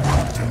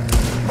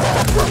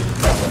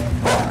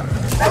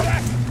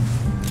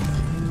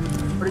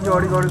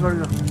 ഓടിക്കോ.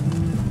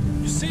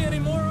 You see any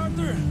more,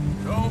 Arthur?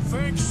 Don't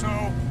think so.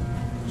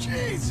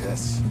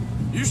 Jesus.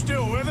 You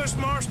still with us,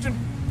 Marston?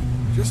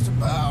 Just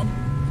about.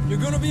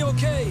 You're gonna be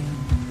okay.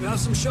 We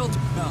have some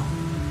shelter now.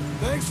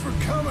 Thanks for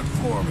coming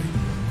for me.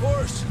 Of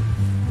course.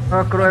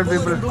 Oh, cruel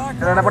people.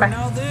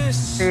 Now this.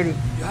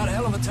 You had a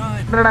hell of a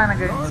time.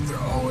 Arthur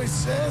always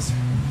says.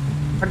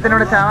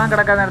 അടുത്തിനോട് ചാവാൻ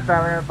കിടക്കാൻ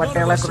നിർത്താം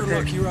പട്ടികളെ കുറിച്ച്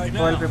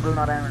cruel people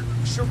എന്ന് പറയാൻ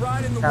വേണ്ടി. Should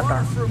ride in the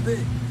water for a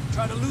bit.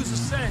 Try to lose the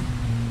scent.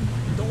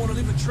 Don't want to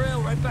leave a trail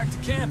right back to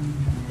camp.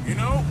 You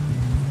know,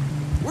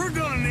 we're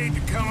gonna need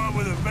to come up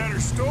with a better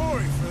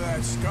story for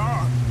that scar.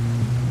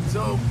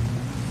 So,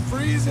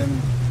 freezing,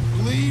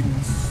 bleeding,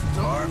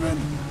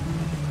 starving,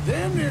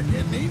 damn near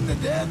getting eaten to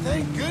death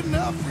ain't good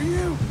enough for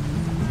you.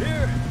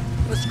 Here,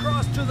 let's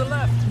cross to the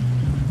left.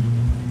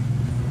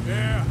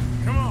 Yeah,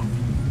 come on.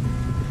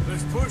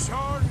 Let's push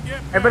hard and get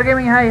back. Hyper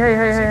Gaming, hi,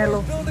 hello.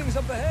 Buildings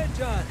up ahead,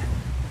 John.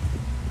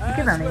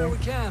 That's where we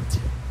camped.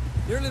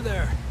 Nearly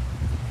there.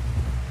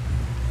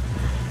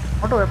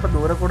 അങ്ങോട്ട് പോയപ്പോൾ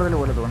ദൂരെ കൂടുതൽ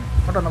പോലെ തോന്നി.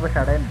 അങ്ങോട്ട് വന്നപ്പോൾ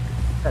ഷടയൻ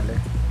അല്ലേ?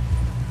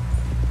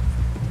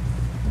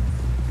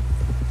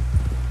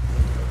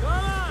 Come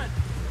on!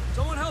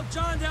 Someone help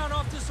John down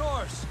off this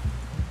horse.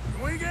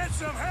 Can we get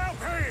some help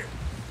here?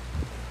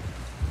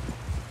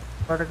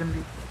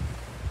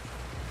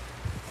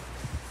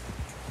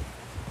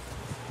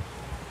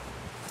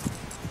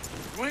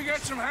 Can we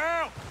get some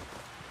help?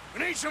 We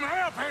need some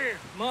help here.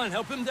 Come on,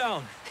 help him down.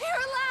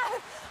 You're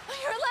alive!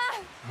 You're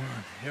alive!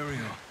 Here we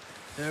go.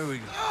 There we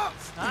go.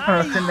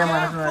 It's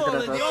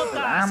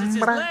his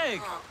leg.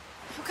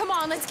 Come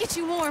on, let's get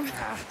you warm.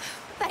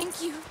 Thank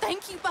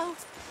you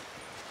both.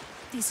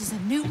 This is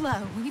a new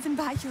low, even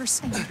by your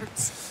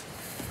standards.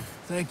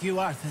 Thank you,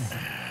 Arthur.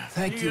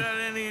 Thank you. You got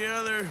any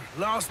other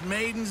lost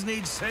maidens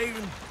need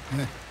saving?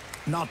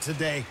 Not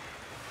today.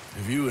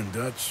 Have you and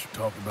Dutch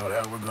talked about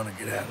how we're gonna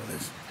get out of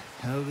this?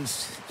 I was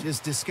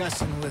just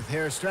discussing with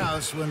Herr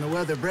Strauss when the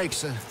weather breaks.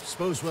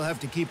 Suppose we'll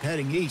have to keep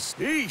heading east.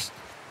 East?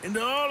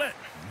 Into all that...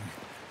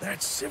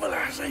 That's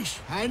civilization.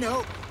 I know.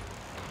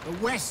 The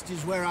west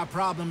is where our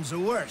problems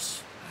are worse.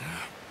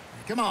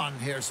 Come on,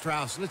 Herr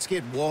Strauss. Let's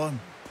get warm.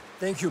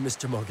 Thank you,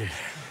 Mr. Morgan.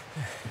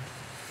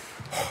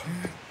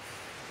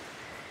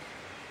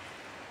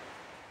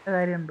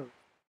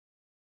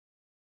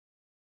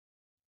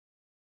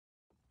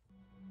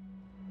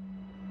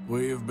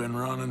 We have been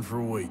running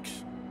for weeks.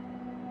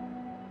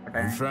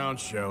 We found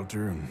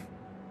shelter and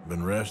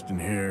been resting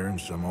here in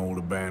some old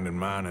abandoned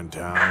mining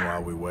town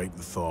while we wait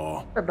the thaw.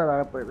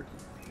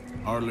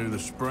 Hardly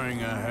the spring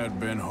I had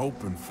been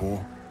hoping for.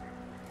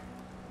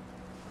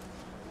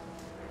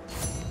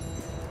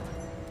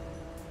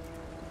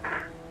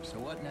 So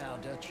what now,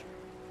 Dutch?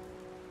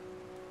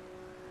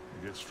 We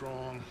get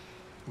strong,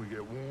 we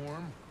get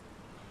warm,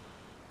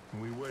 and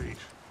we wait.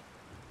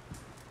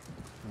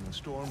 When the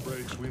storm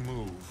breaks, we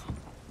move.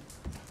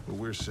 But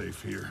we're safe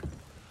here.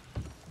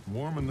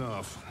 Warm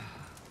enough.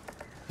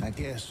 I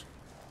guess.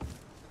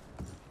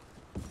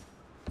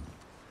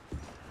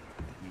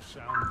 You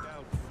sound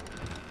doubtful.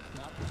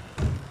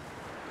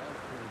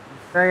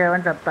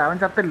 അവൻ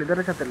ചത്തില്ല,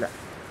 ഇതുവരെ ചത്തില്ല.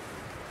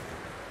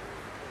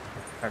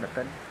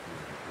 അടുത്തൻ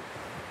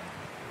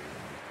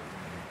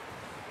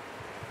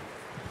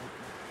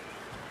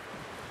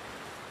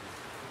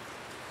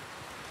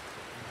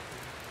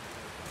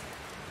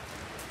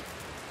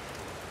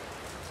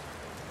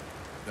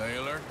Stay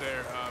alert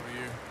there,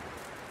 Javier.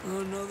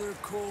 Another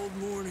cold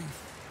morning.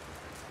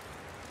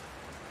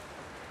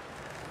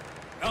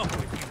 Up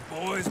with you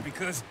boys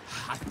because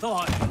I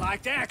thought you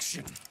liked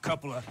action.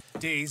 Couple of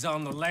days on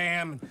the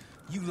lam, and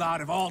you lot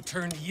have all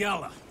turned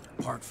yellow.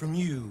 Apart from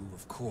you,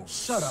 of course.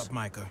 Shut up,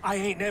 Micah. I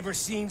ain't never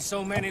seen so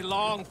many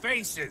long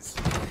faces.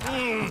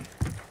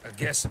 I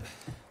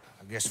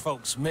guess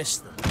folks miss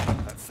them.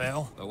 I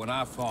fell, but when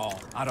I fall,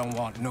 I don't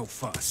want no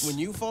fuss. When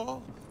you fall,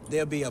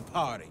 there'll be a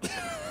party.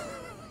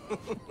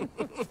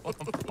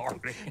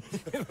 Party?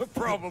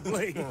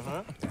 Probably.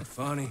 That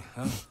funny,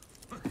 huh?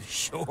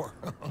 Sure.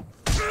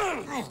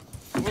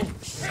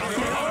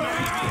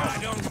 I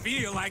don't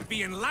feel like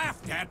being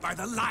laughed at by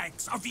the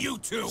likes of you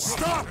two.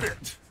 Stop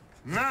it!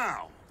 Now!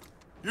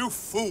 You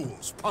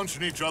fools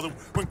punching each other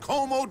when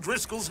Como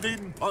Driscoll's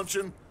needing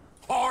punching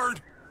hard.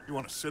 You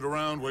want to sit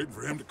around waiting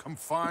for him to come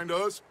find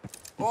us?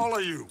 All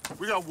of you,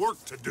 we got work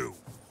to do.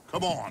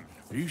 Come on.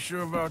 Are you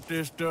sure about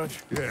this, Dutch?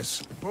 Yes.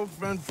 Folks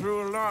been through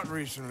a lot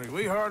recently.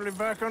 We hardly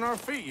back on our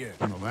feet yet.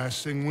 And the last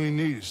thing we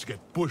need is to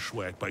get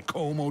bushwhacked by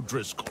Como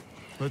Driscoll.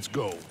 Let's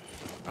go.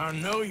 I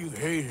know you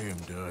hate him,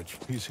 Dutch.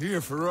 He's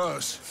here for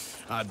us.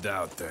 I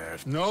doubt that.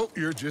 No,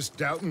 you're just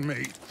doubting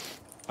me.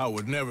 I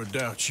would never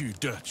doubt you,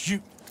 Dutch.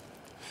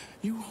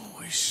 You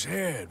always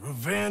said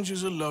revenge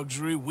is a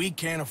luxury we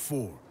can't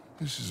afford.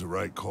 This is the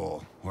right call,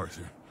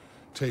 Arthur.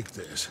 Take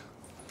this.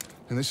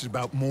 And this is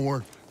about more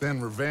than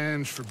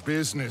revenge for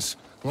business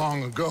long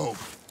ago.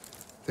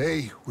 They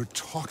were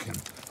talking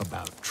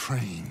about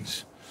trains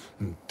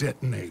and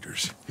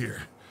detonators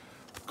here.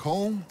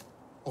 Colm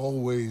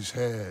always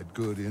had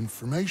good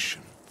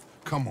information.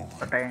 Come on.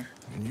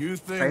 And you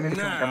think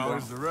now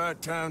is the right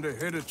time to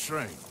hit a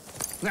train?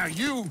 Now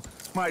you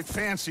might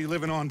fancy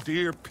living on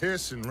deer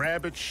piss and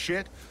rabbit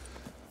shit.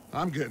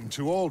 I'm getting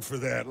too old for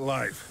that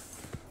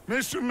life.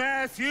 Mr.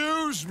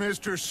 Matthews,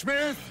 Mr.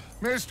 Smith,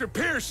 Mr.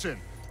 Pearson,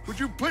 would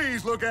you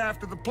please look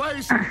after the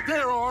place?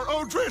 There are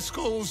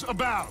O'Driscolls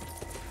about.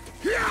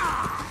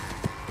 Yeah!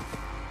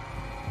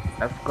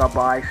 Let's go,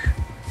 boys.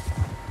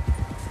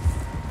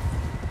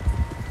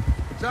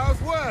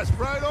 Southwest,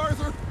 right,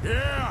 Arthur?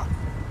 Yeah.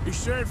 He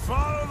said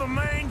follow the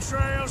main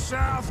trail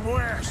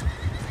southwest.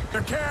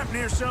 They're camped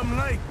near some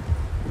lake.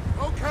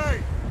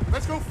 Okay,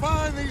 let's go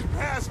find these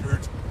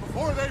bastards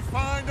before they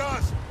find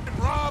us and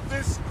rob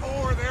this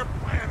core they're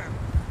planning.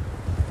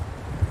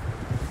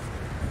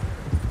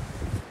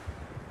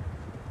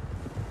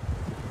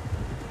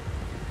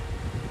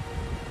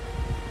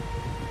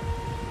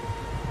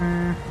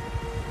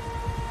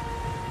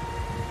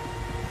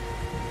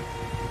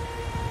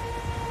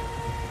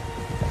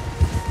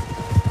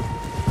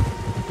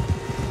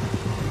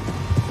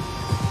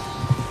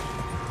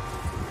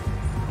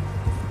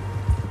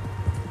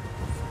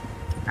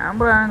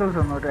 Camera angles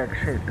are not that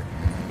shit.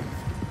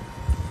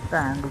 The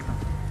angles.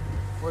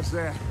 What's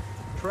that?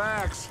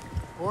 Tracks.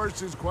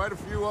 Horses, quite a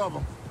few of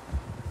them.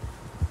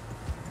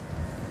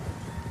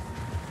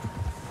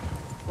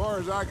 As far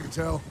as I can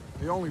tell,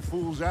 the only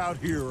fools out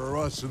here are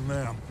us and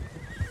them.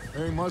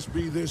 They must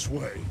be this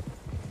way.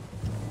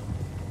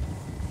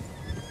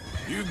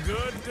 You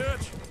good,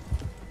 Dutch?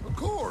 Of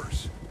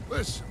course.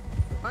 Listen,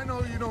 I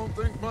know you don't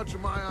think much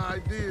of my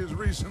ideas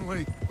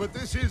recently, but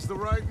this is the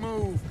right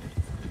move.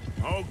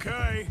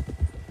 Okay.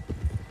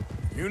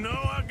 You know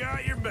I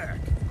got your back.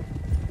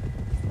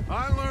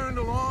 I learned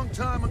a long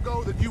time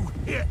ago that you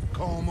hit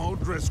Colm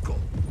O'Driscoll.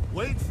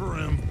 Wait for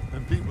him,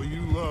 and people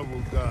you love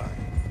will die.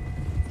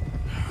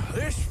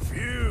 This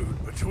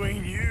feud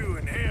between you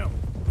and him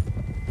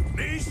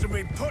needs to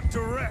be put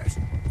to rest,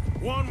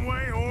 one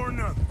way or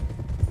another.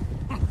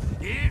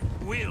 It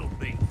will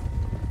be.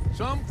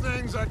 Some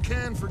things I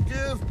can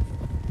forgive,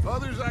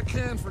 others I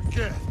can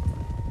forget.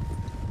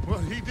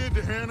 What he did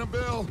to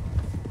Annabelle...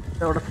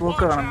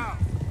 Smoke. I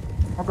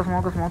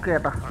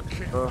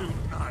can't do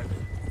neither.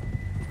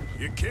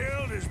 You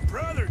killed his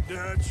brother,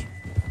 Dutch.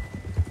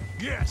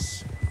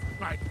 Yes,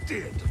 I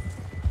did.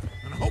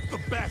 And I hope the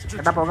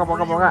bastards Poga.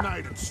 will be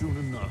reunited soon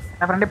enough.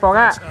 Friend, poga.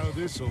 That's how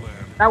this'll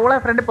end.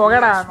 Friend,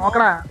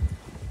 poga.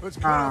 Let's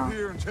get up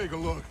here and take a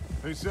look.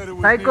 They said it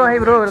was Psycho, hey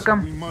bro,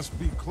 welcome. We must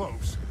be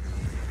close.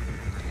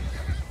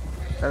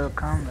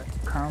 Welcome.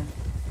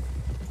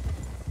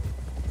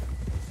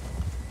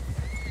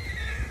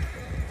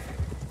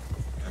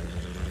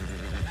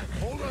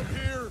 Hold up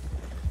here.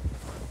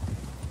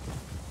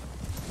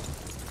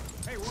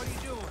 Hey, what are you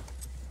doing?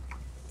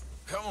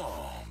 Come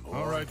on, boy.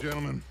 All right,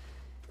 gentlemen.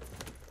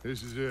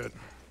 This is it.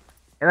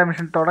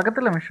 Mission.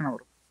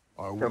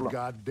 Are we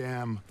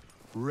goddamn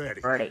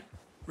ready?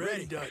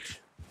 Ready, Dutch.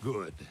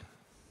 Good.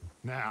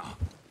 Now,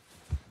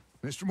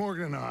 Mr.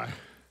 Morgan and I,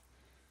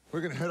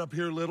 we're gonna head up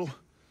here a little,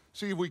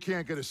 see if we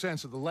can't get a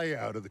sense of the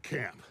layout of the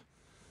camp.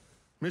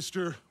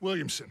 Mr.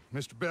 Williamson,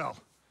 Mr. Bell,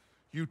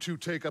 you two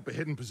take up a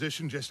hidden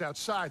position just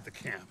outside the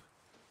camp.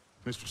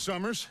 Mr.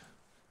 Summers,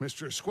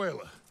 Mr.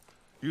 Escuela,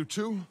 you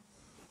two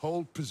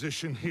hold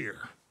position here.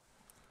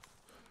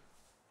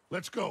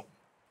 Let's go.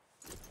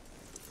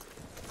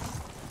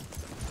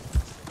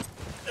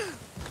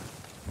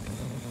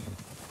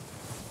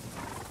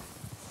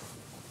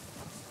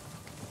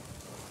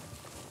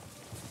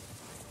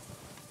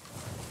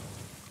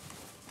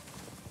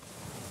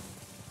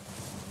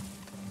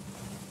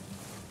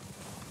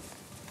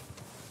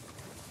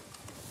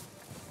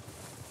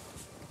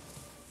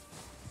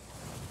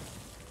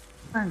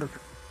 Angles.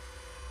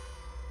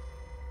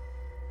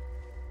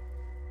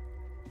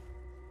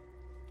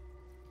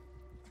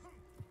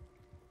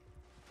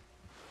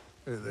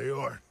 There they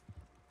are.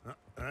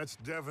 That's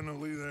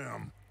definitely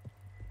them.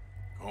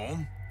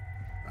 Home?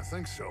 I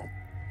think so.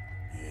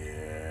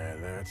 Yeah,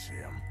 that's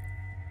him.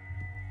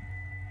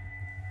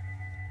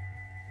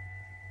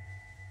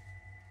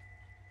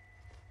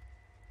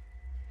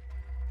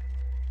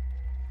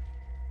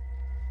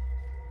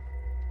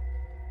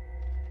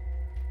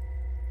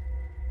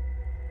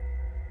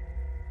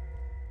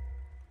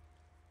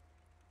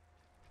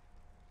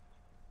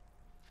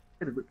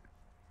 Very good.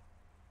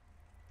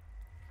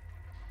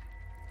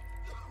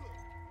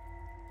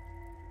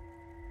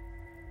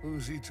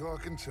 Who's he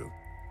talking to?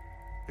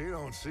 He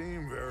don't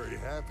seem very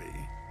happy.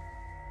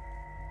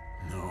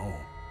 No.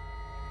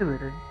 Very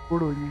good.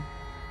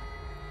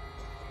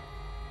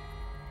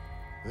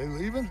 They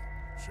leaving?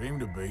 Seem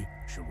to be.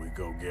 Should we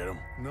go get them?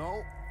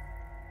 No.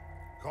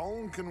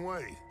 Colm can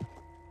wait.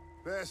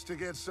 Best to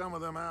get some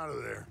of them out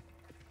of there.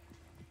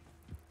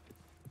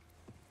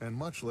 And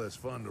much less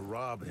fun to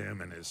rob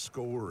him and his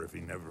score if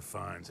he never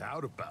finds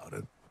out about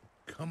it.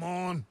 Come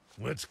on,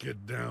 let's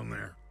get down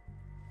there.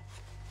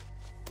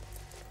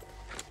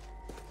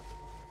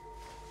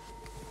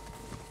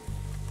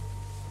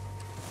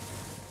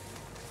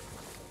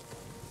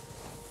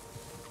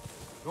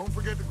 Don't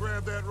forget to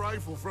grab that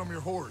rifle from your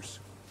horse.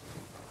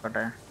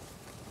 Okay.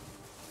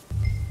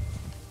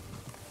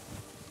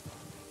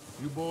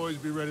 You boys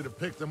be ready to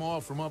pick them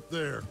off from up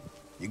there.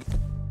 You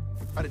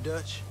got it,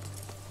 Dutch?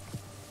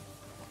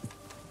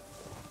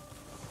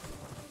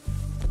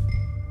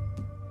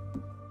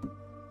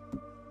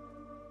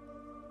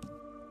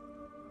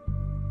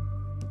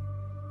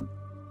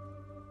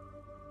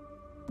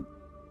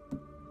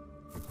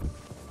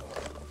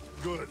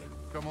 Good.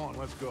 Come on,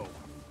 let's go.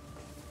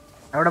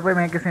 അവിടെ പോയി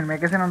make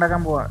scene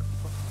ഉണ്ടാക്കാൻ പോവാ.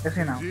 It's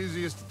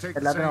easiest to take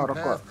the same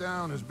path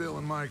down as Bill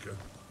and Micah.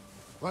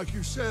 Like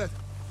you said,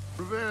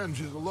 revenge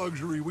is a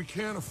luxury we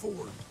can't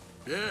afford.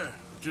 Yeah,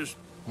 just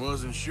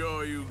wasn't sure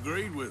you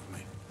agreed with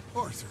me.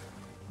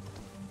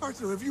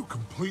 Arthur, have you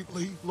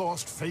completely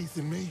lost faith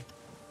in me?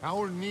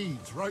 Our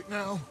needs right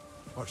now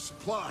are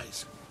supplies,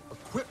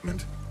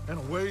 equipment, and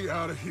a way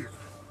out of here.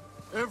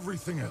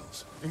 Everything else,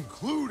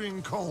 including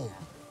Colm,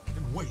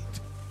 can wait.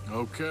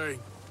 Okay.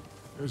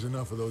 There's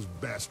enough of those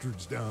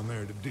bastards down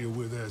there to deal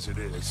with as it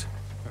is.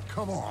 Now,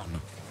 come on.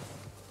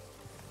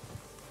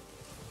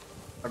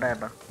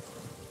 Whatever.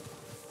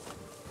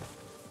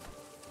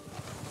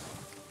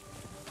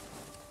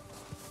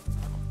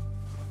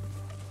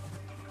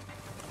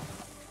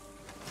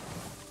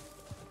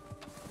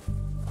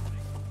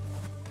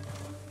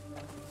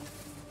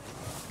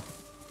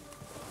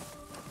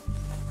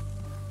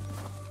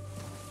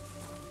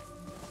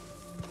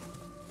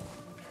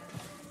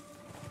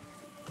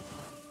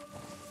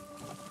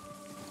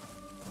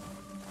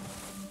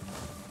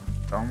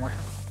 Almost.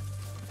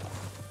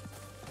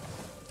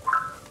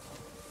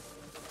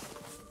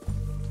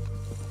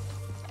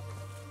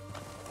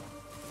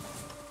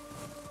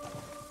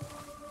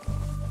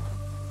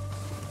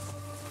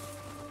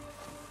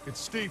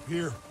 It's steep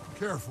here.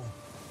 Careful.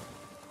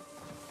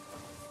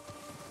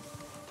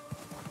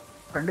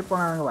 ഫ്രണ്ടിൽ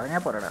പോകാൻ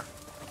പറഞ്ഞാൽ പോരടാ.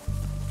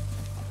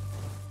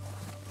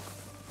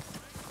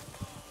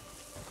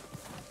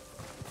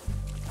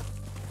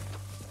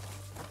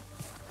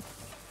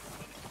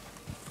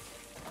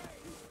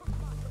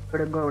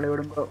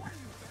 Go.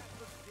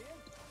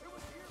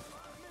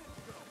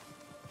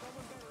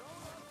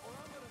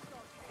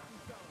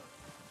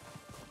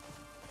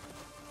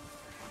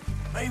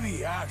 Maybe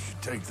I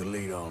should take the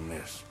lead on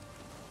this.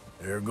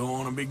 They're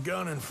going to be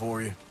gunning for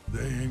you.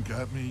 They ain't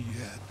got me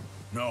yet.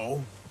 No,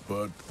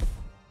 but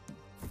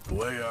the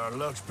way our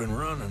luck's been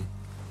running.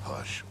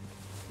 Hush.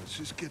 Let's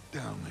just get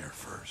down there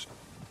first.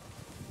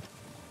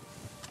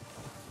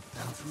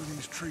 Down through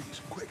these trees,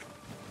 quick.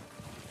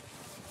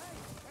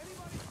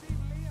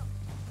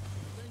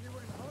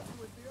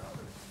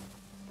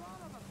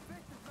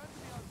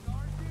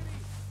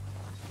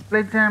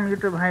 Playtime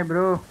YouTube, hi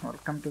bro,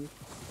 welcome to.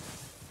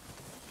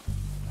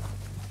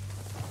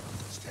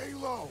 Stay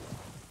low.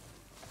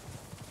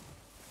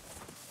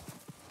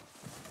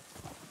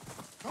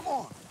 Come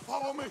on,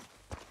 follow me.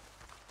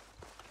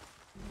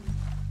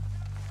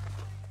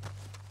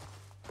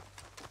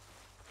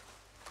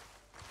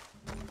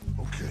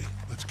 Okay,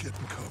 let's get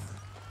in cover.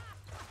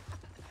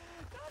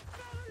 That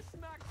fella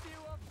smacked you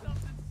up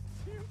something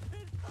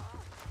stupid, huh?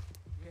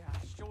 Yeah,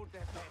 I showed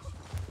that bitch.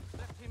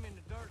 Left him in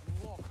the dirt and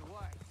walked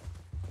away.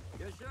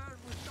 Yes, sir,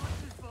 it was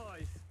Dutch's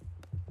voice.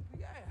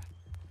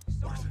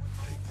 Yeah. Arthur,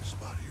 take this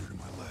spot here to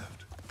my left.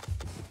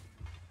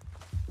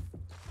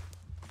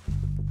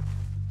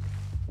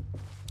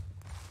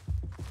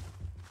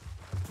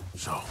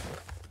 So,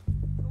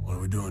 what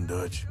are we doing,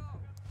 Dutch?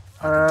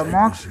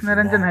 Mox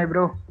Niranjan, hi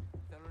bro.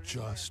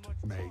 Just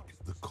make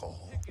the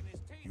call.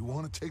 You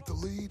want to take the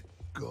lead?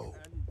 Go.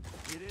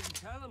 You didn't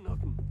tell him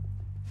nothing.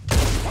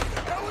 What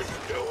the hell are you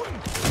doing?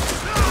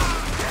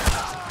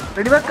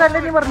 Ready back kalle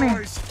ni barne.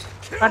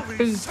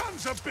 Patti.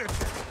 Sons of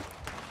bitches.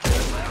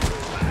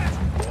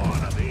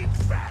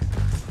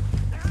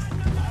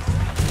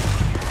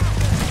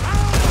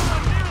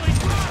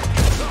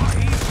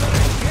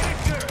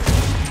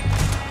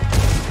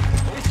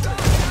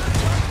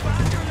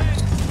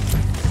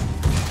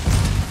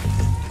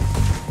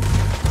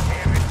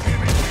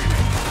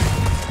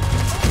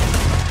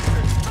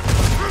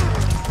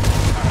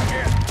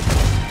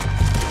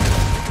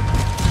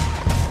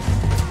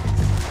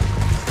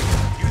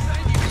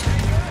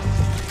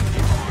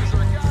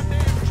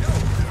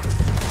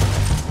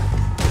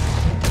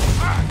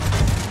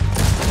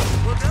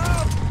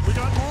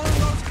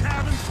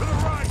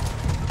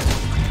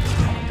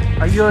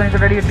 അയ്യോ എനിക്ക്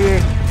ready കിട്ടിയേ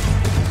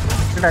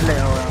ഇതല്ലേ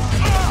അവിടെ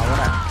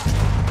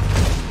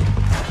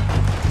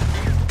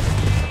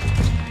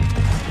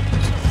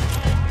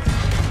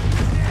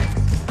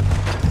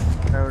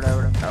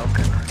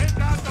okay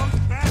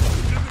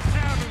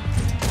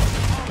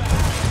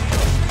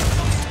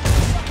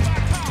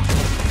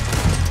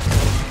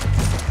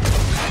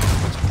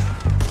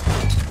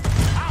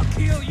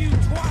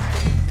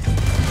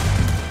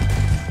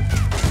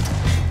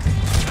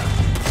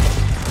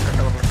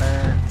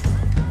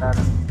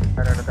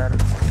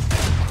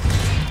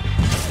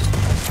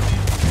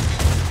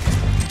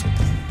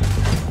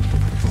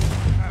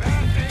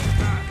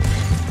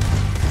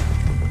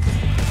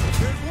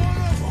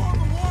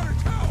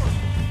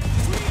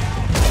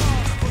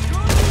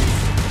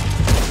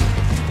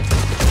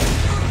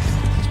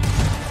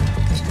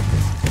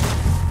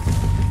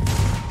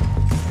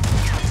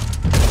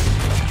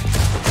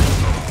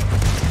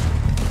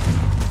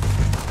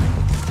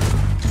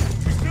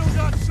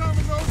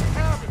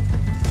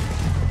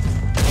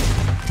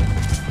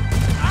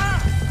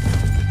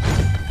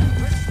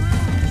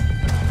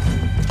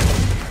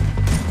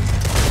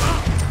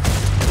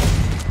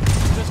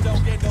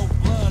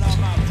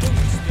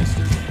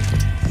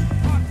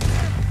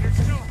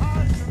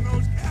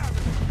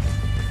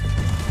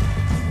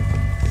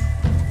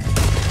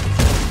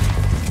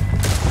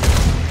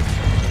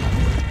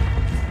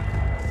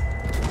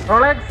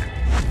Rolex.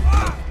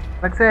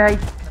 Let's say hi.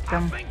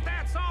 Come. I think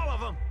that's all of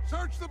them.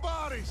 Search the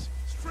bodies.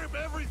 Strip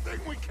everything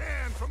we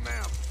can from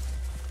them.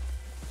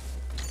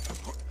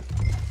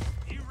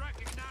 You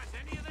recognize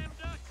any of them,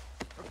 Dutch?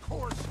 Of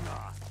course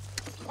not.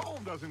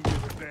 Holmes doesn't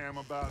give a damn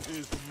about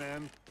his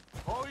men.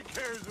 All he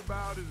cares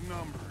about is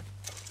numbers.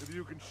 If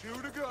you can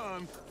shoot a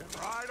gun and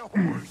ride a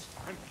horse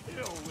and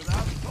kill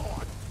without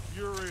thought,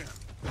 you're in.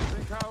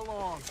 Think how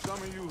long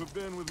some of you have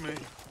been with me.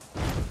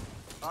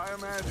 I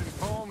imagine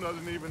Holmes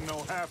doesn't even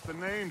know half the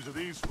names of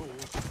these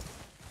fools.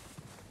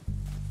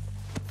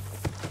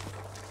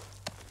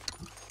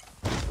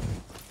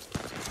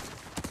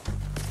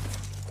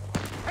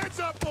 Heads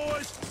up,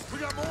 boys! We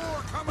got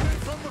more coming in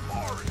from the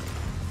forest!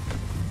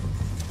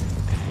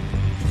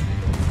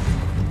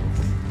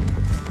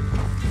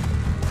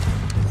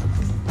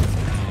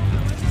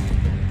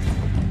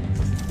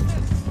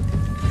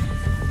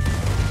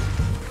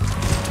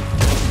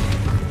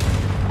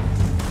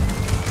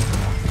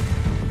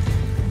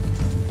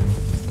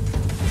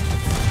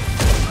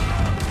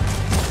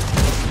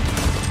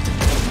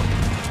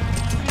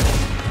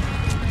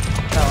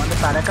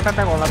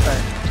 തലക്കെട്ടെ കൊള്ളട്ടെ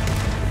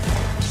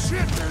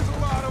Shit, there's a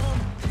lot of them.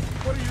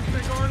 What do you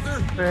think, Arthur?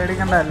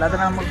 പേടിക്കണ്ട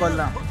എല്ലാത്തിനും നമുക്ക്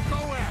കൊല്ലാം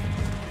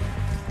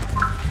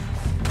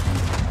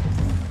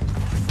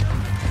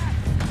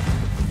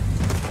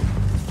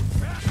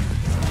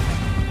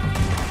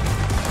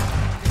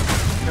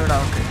ഇവിടെ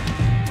okay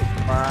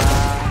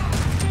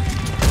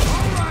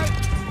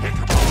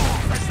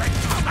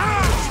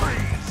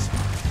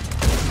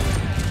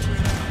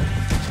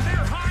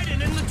They're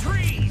hiding in the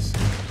trees.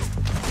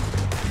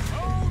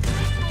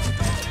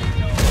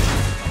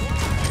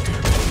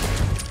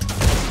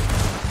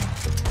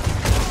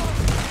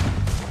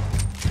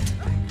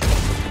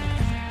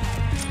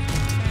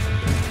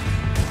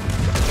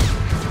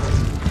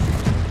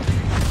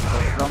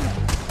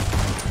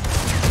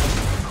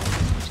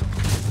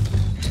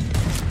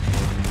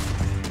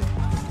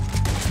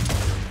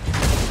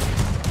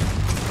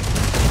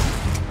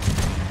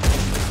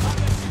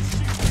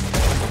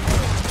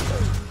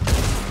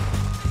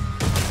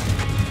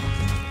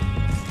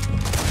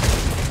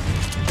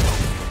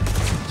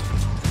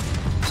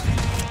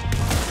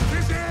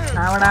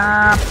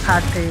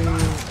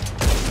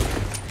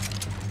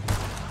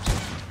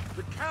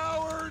 The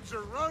cowards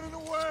are running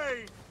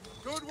away.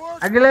 Good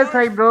work. Aguilas,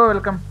 hi bro,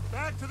 welcome.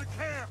 Back to the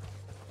camp.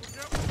 We'll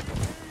get what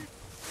we need.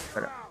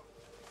 We're out.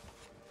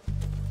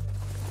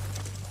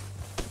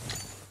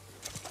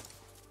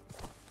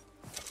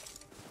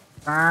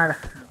 God.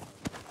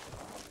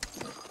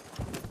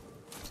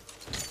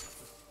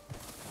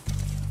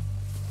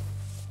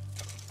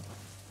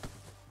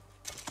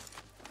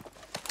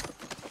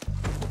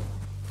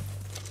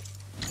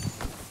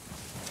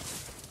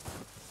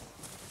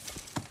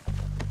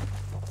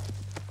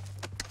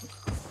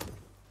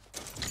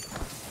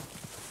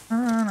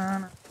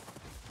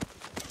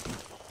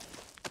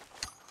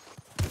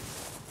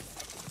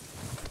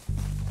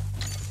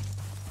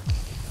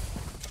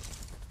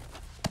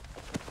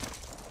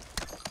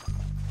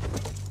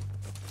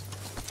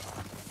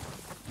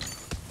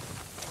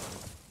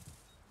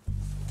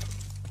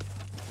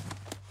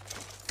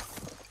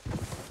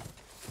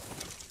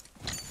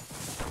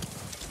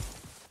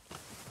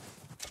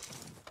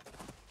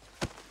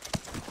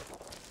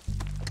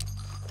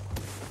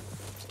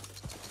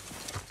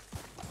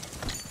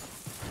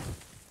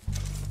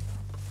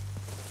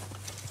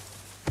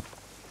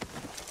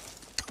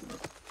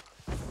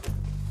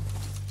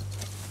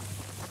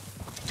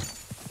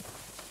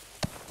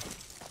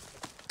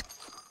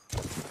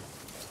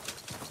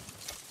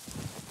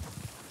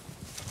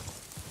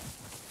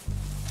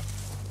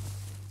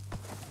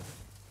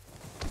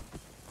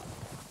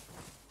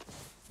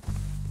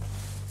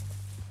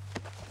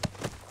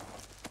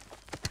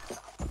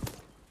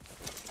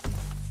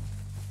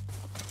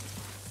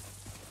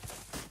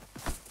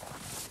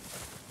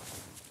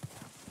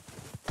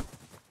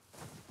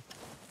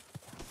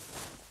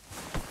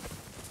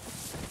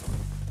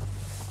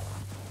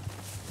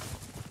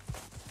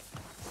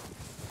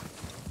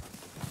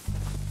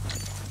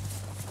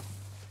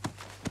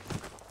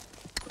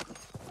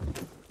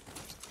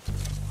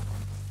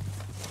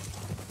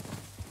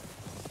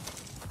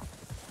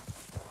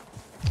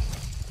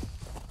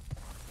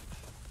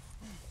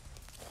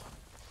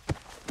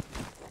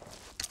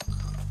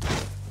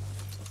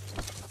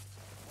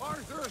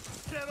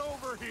 Get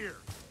over here.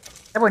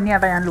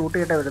 പൊന്നിയാട്ടാ ഞാൻ loot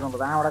ചെയ്തിട്ടേ വരുന്നുള്ളൂ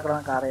താൻ അവിടെ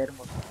കിടന്ന് കാറിയാലും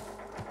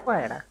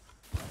പോയടാ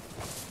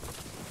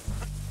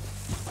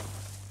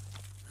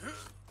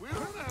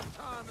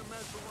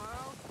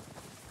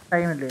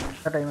ടൈമില്ലേ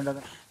ഇത്ര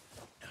ടൈമില്ലാതെ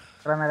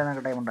ഇത്ര നേരം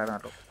നമുക്ക് ടൈം ഉണ്ടായിരുന്നു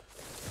കേട്ടോ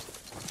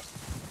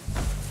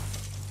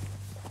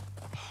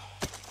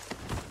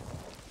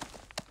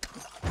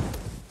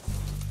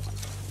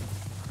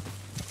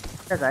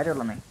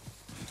കാര്യമുള്ളന്നേ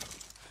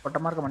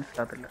പൊട്ടന്മാർക്ക്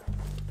മനസ്സിലാകത്തില്ല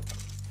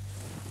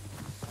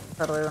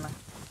സർവൈവണ്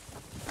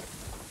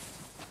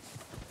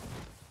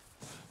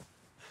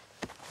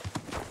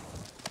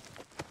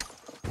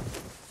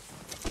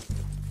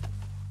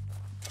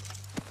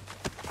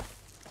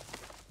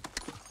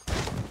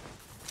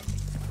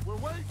We're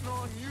waiting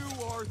on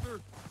you, Arthur.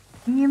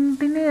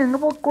 എന്തിന് അങ്ങ്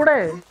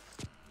പോക്കൂടെ?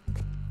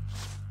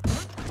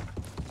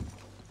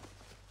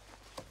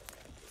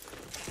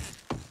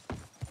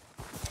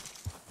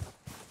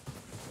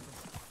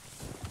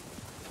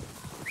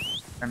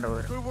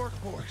 Good work,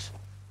 boys.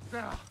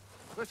 Now,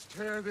 let's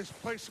tear this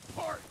place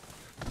apart.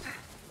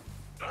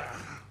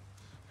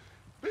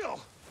 Bill,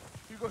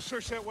 you go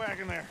search that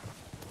wagon there.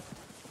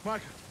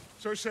 Mike,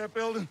 search that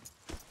building.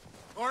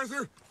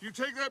 Arthur, you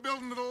take that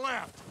building to the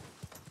left.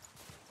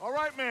 All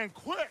right, man,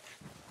 quick.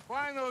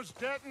 Find those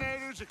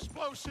detonators,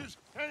 explosives,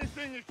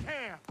 anything you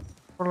can.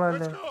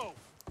 Let's go.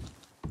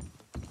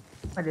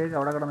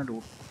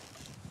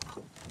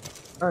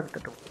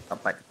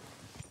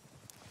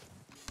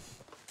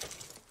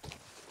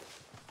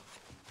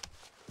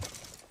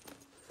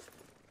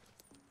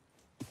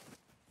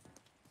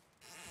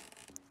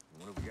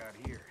 What do we got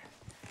here?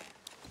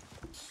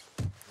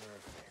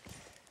 Perfect.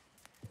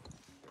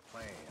 The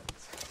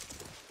plans.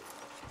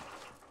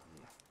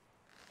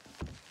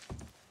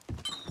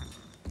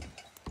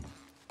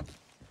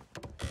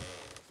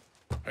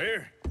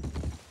 Here.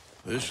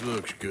 This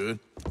looks good.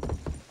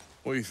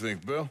 What do you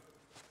think, Bill?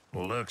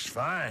 Looks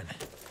fine.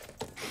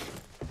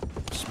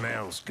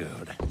 Smells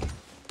good.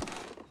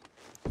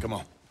 Come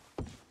on.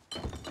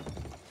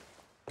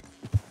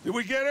 Did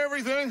we get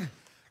everything?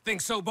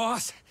 Think so,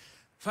 boss.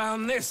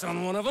 Found this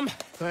on one of them.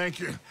 Thank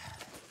you.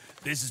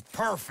 This is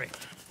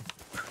perfect.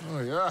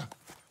 Oh, yeah?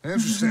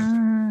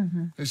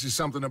 Interesting. This is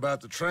something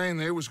about the train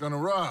they was gonna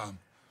rob.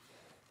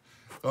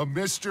 A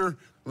Mr.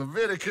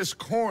 Leviticus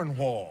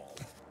Cornwall.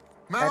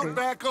 Mount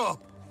back up.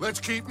 Let's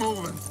keep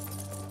moving.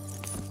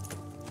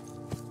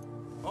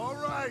 All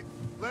right,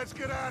 let's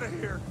get out of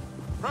here.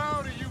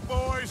 Proud of you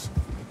boys.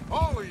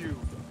 All of you.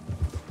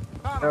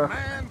 Not a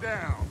man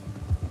down.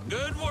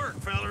 Good work,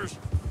 fellers.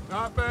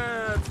 Not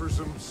bad for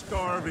some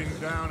starving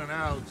down and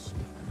outs.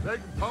 They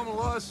can pummel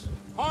us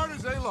hard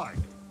as they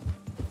like.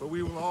 But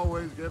we will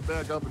always get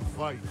back up and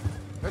fight.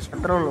 That's who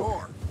we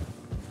are.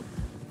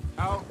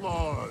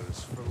 Outlaws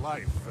for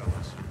life,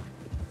 fellas.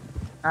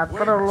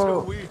 Wait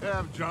until we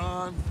have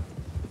John,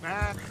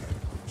 Mac,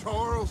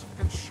 Charles,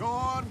 and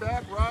Sean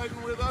back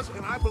riding with us,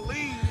 and I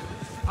believe,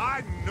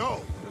 I know,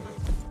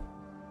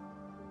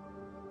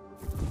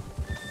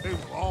 they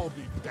will all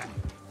be back.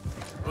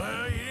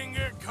 Well, you didn't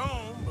get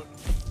Combe, but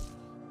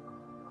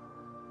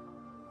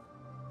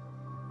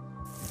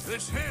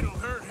this hit'll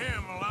hurt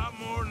him a lot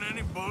more than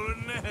any bullet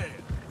in the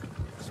head.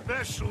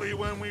 Especially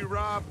when we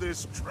rob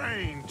this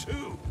train,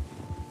 too.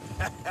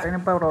 Yeah,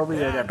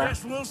 I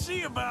guess we'll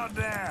see about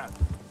that.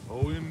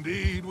 Oh,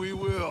 indeed we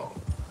will.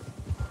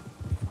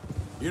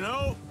 You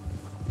know,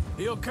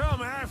 he'll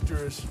come after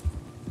us.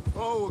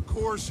 Oh, of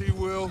course he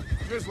will,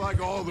 just like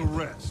all the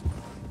rest.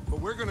 But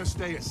we're gonna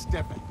stay a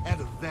step ahead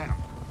of them.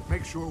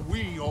 Make sure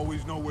we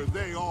always know where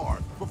they are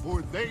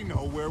before they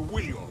know where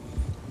we are.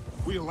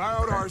 We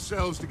allowed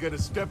ourselves to get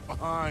a step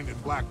behind in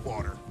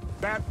Blackwater.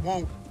 That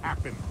won't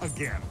happen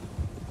again.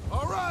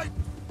 All right,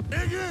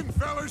 dig in,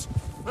 fellas.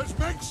 Let's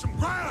make some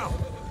ground.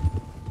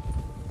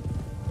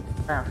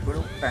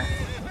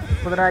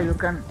 Kudra, you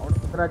can.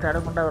 Kudra,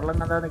 chadukunda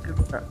verlangada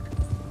nikkuta.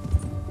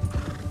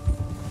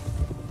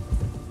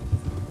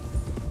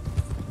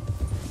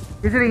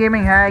 Easy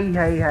Gaming, hi,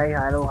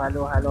 hello,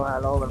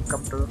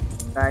 welcome to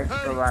guys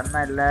to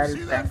Varna Larry.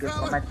 Thank you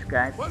so much,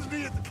 guys. Wasn't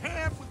he at the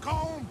camp with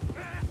Colm?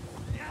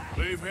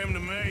 Leave him to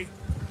me.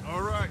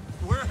 All right,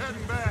 we're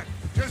heading back.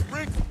 Just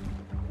bring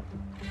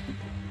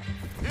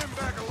him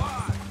back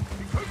alive.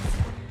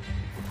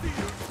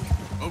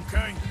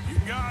 Okay, you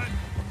got it.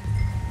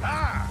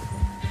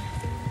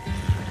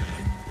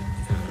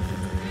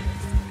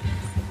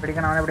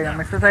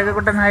 Mr. Cycle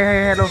Cotton, hi,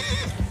 hello.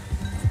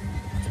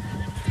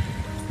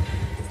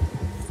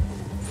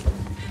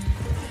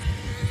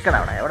 Get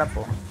out, what up?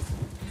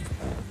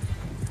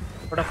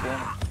 What up?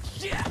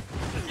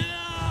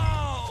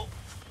 No!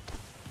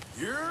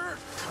 You're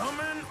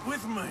coming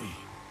with me.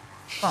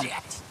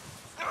 Shit.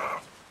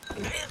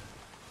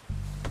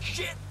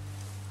 Shit.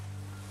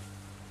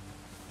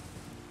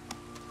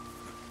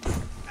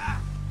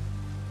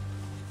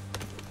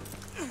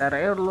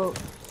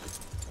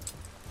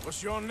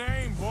 What's your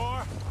name,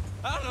 boy?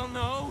 I don't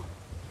know.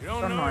 You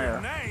don't know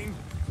your name?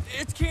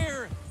 It's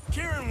Kieran.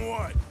 Kieran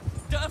what?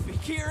 Duffy.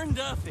 Kieran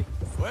Duffy.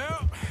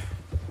 Well,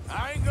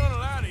 I ain't gonna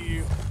lie to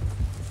you.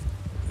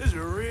 This is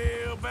a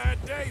real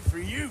bad day for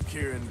you,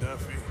 Kieran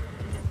Duffy.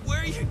 Where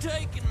are you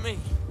taking me?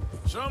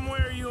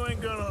 Somewhere you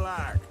ain't gonna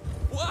like.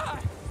 Why?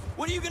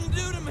 What are you gonna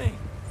do to me?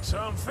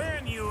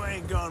 Something you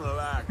ain't gonna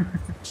like.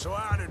 So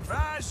I'd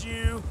advise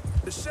you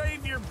to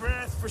save your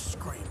breath for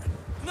screaming.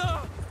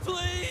 No,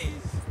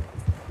 please.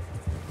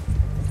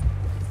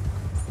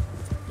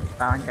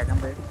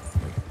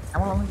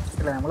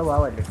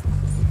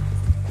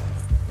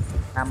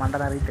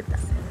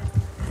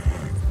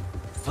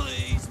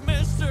 Please,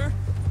 mister.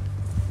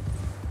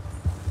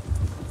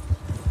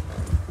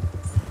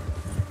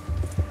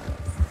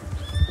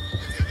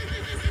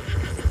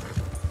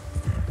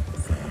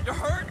 You're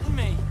hurting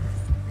me.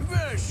 You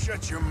better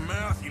shut your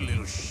mouth, you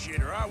little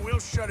shit, or I will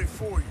shut it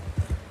for you.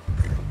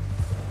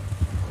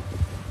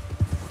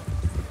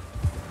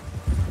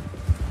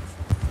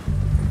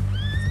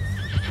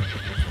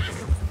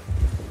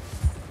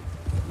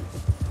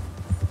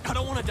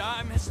 don't want to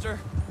die, mister.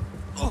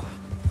 Oh,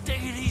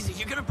 take it easy.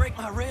 You're gonna break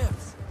my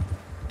ribs.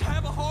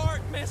 Have a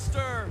heart,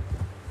 mister.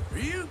 Are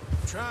you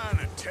trying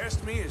to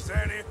test me? Is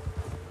that it?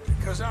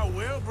 Because I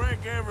will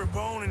break every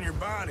bone in your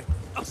body.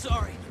 I'm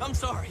sorry. I'm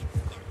sorry.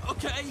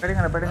 Okay?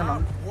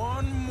 Not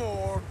one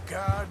more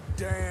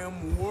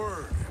goddamn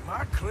word. Am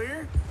I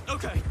clear?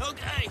 Okay,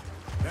 okay.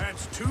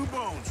 That's 2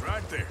 bones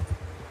right there.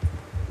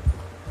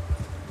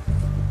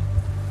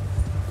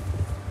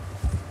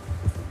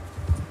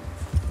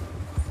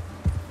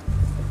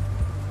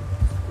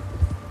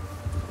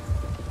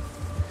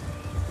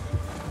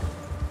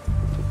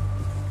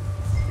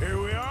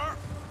 Here we are,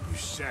 you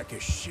sack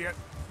of shit.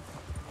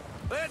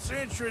 Let's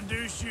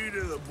introduce you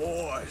to the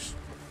boys.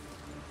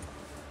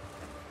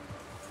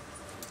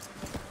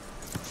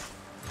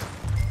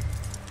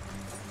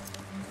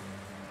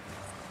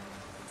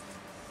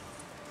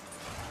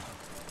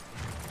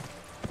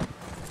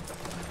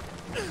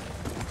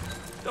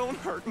 Don't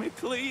hurt me,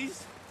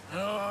 please.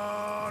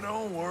 Oh,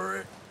 don't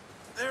worry.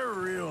 They're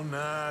real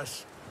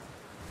nice.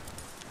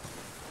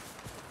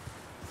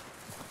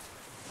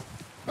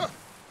 Huh.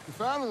 You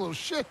found a little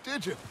shit,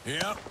 did you?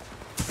 Yep.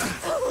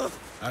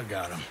 I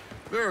got him.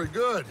 Very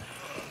good.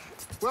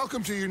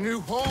 Welcome to your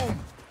new home.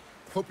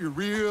 Hope you're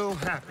real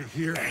happy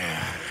here.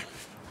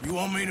 You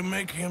want me to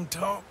make him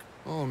talk?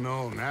 Oh,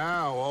 no.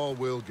 Now all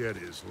we'll get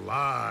is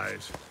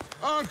lies.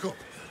 Uncle,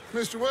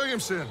 Mr.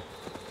 Williamson,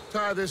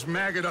 tie this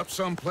maggot up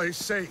someplace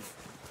safe.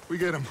 We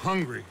get him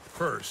hungry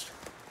first.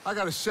 I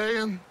got a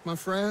saying, my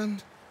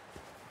friend.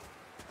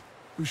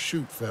 We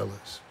shoot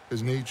fellas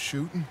as need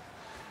shooting,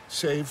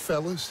 save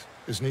fellas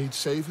as need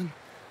saving,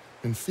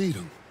 and feed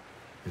them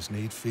as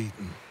need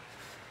feeding.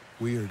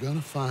 We are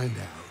gonna find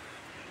out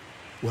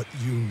what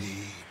you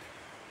need.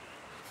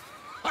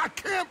 I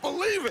can't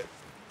believe it!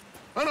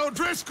 An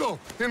O'Driscoll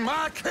in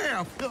my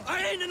camp!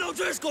 I ain't an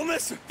O'Driscoll,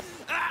 mister!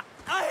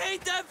 I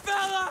hate that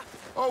fella!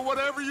 Oh,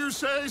 whatever you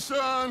say,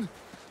 son.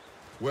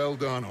 Well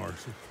done,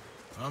 Arthur.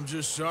 I'm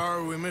just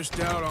sorry we missed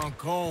out on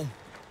Colm.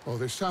 Oh,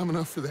 there's time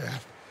enough for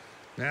that.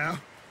 Now,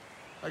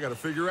 I gotta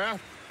figure out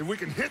if we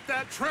can hit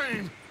that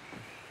train.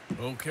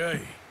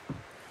 Okay.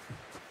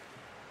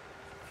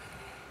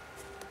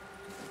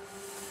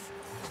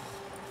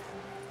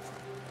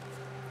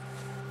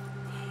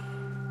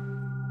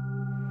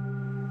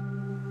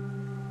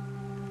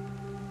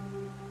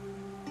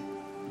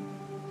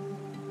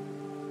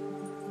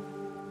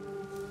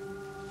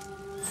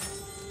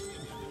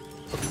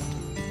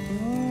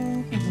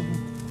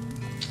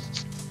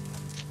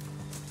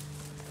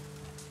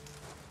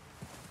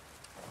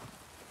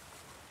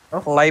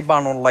 Live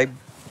on live.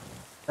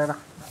 Hello.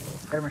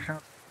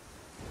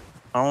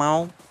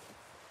 Hello.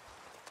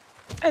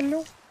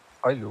 Hello.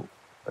 Hello.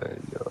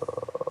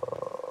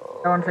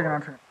 One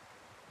second.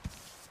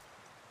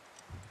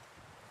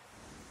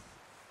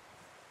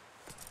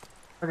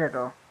 Okay,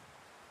 go.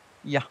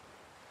 Yeah.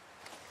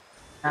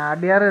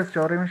 DR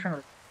story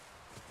mission.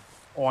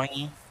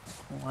 Oing.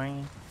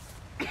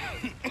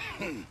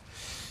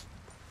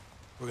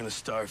 We're gonna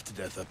starve to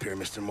death up here,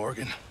 Mr.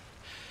 Morgan.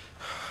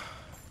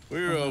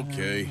 We're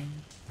okay.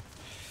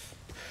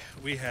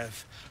 We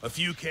have a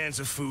few cans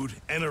of food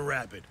and a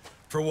rabbit.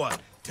 For what,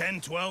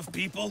 10, 12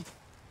 people?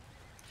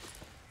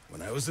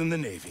 When I was in the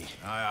Navy...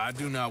 I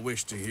do not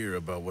wish to hear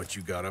about what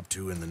you got up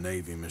to in the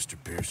Navy, Mr.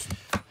 Pearson.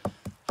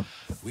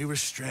 We were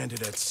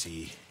stranded at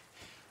sea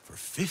for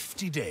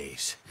 50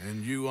 days.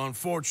 And you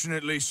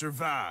unfortunately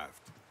survived.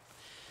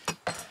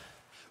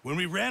 When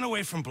we ran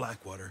away from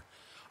Blackwater,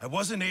 I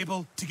wasn't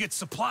able to get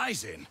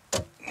supplies in.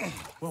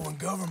 Well, when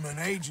government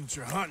agents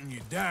are hunting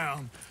you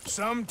down,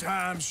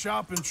 sometimes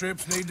shopping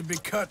trips need to be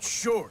cut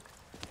short.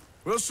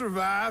 We'll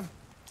survive.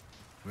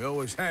 We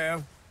always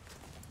have.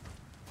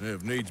 And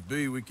if needs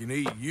be, we can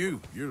eat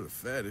you. You're the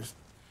fattest.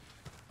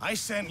 I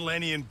sent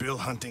Lenny and Bill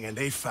hunting, and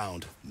they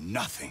found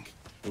nothing.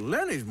 Well,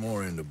 Lenny's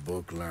more into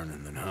book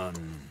learning than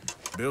hunting.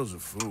 Bill's a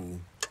fool.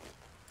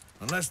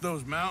 Unless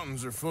those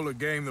mountains are full of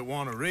game that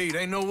want to read,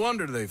 ain't no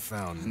wonder they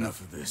found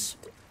Enough of this.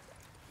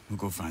 We'll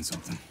go find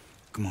something.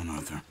 Come on,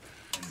 Arthur.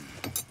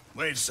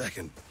 Wait a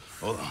second.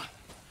 Hold on.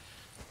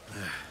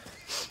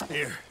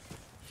 Here.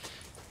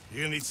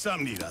 You're gonna need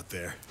something to eat out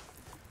there.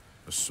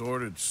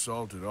 Assorted,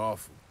 salted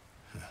offal.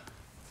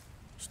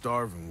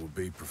 Starving will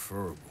be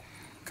preferable.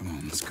 Come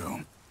on, let's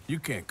go. You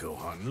can't go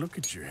hunting. Look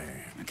at your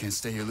hand. I can't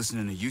stay here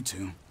listening to you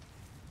two.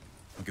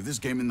 Look, if there's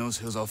game in those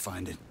hills, I'll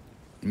find it.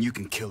 And you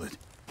can kill it.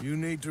 You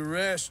need to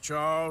rest,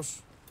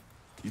 Charles.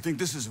 You think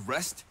this is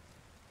rest?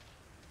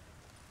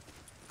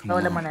 Come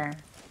Hola, on. mané.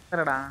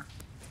 Tarada.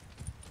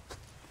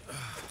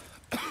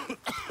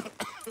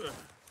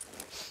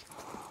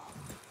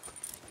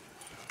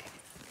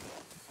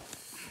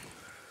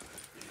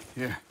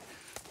 Here,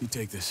 you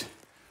take this.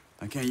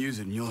 I can't use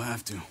it, and you'll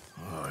have to.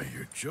 Oh,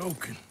 you're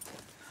joking.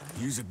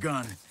 Use a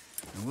gun,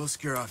 and we'll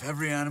scare off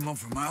every animal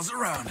for miles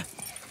around.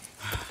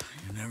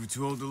 You're never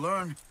too old to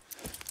learn,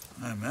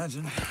 I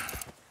imagine.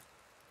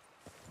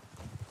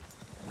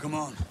 Come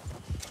on,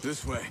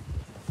 this way.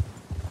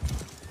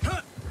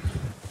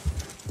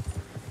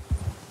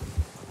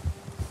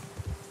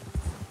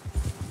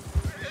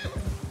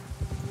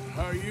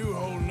 How are you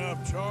holding up,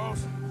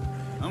 Charles?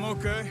 I'm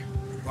okay,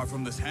 apart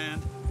from this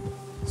hand.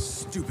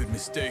 Stupid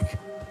mistake.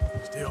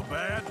 Still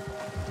bad?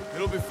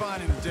 It'll be fine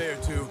in a day or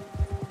two.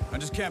 I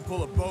just can't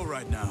pull a bow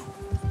right now.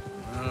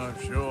 I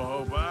sure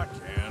hope I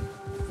can.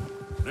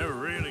 Never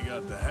really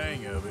got the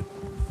hang of it.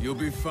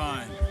 You'll be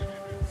fine.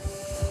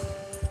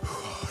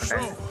 So,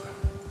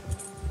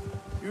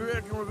 you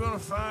reckon we're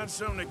gonna find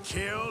something to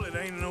kill that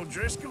ain't no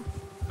Driscoll?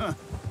 Huh.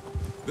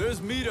 There's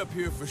meat up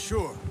here for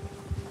sure.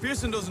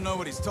 Pearson doesn't know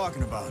what he's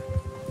talking about.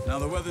 Now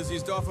the weather's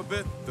eased off a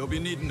bit, they'll be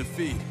needing to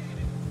feed.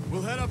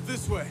 We'll head up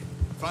this way,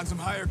 find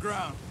some higher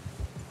ground.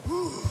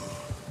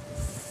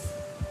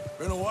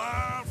 Been a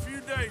wild few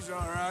days,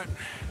 all right.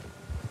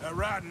 That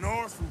ride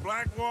north from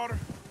Blackwater,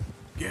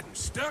 getting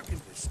stuck in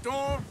the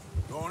storm,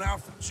 going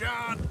out for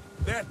John,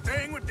 that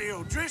thing with the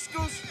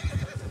O'Driscolls.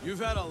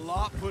 You've had a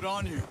lot put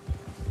on you.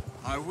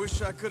 I wish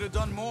I could have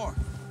done more.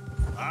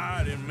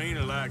 I didn't mean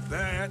it like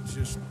that,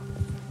 just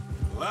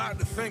a lot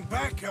to think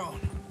back on.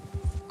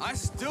 I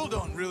still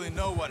don't really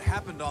know what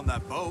happened on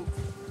that boat.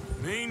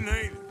 Me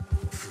neither.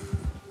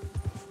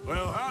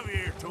 Well,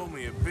 Javier told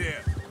me a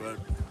bit, but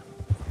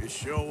it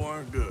sure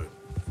weren't good.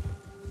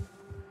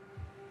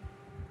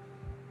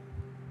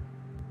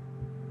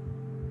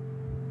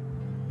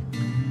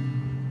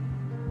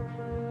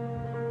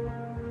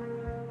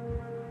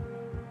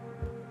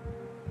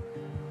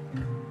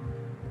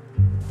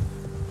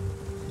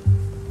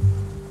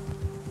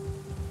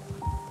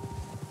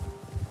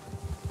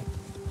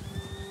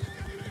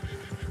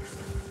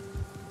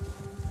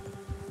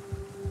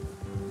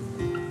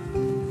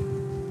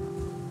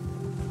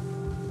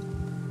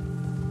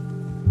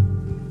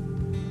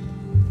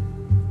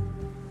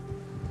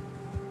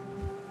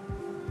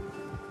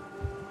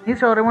 ഈ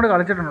story mode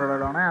കളിച്ചിട്ടുണ്ടോ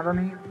ഡോണേ? അതോ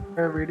നീ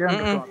video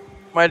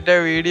മറ്റേ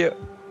video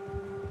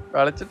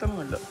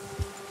കളിച്ചിട്ടൊന്നുമില്ല.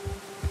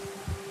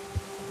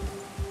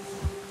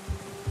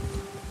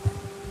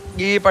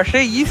 ഈ പക്ഷെ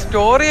ഈ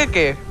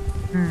സ്റ്റോറിയൊക്കെ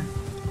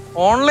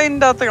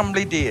ഓൺലൈനിന്റെ അകത്ത്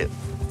complete ചെയ്യേ.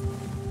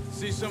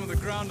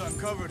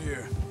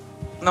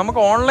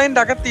 നമുക്ക്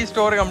ഓൺലൈനിന്റെ അകത്ത് ഈ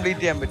സ്റ്റോറി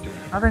കംപ്ലീറ്റ് ചെയ്യാൻ പറ്റും.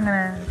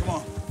 അതെങ്ങനെ?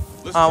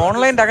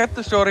 ഓൺലൈനിന്റെ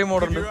അകത്ത് സ്റ്റോറി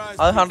മോഡ് ഉണ്ട്.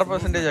 അത്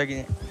 100% ആക്കി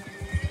ഞാൻ.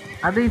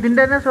 അത്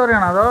ഇതിന്റെ തന്നെ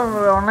സ്റ്റോറിയാണോ അതോ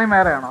ഓൺലൈൻ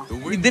വേറെ ആണോ?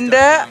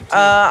 ഇതിന്റെ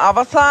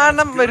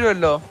അവസാനം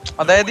വരുമല്ലോ.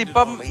 അതായത്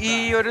ഇപ്പം ഈ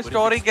ഒരു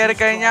സ്റ്റോറി കയറി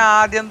കഴിഞ്ഞാൽ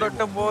ആദ്യം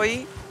തൊട്ട് പോയി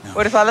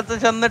ഒരു സ്ഥലത്ത്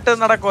ചെന്നിട്ട്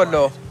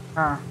നടക്കുമല്ലോ.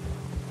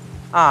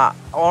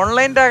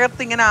 ഓൺലൈനിന്റെ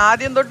അകത്ത് ഇങ്ങനെ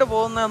ആദ്യം തൊട്ട്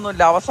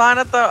പോകുന്നൊന്നുമില്ല.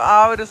 അവസാനത്തെ ആ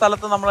ഒരു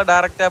സ്ഥലത്ത് നമ്മൾ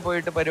ഡയറക്റ്റാ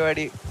പോയിട്ട്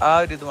പരിപാടി ആ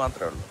ഒരു ഇത്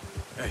മാത്രമേ ഉള്ളൂ.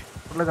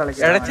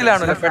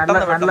 എഴച്ചിലാണല്ലോ.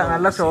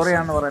 നല്ല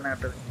സ്റ്റോറിയാണെന്ന്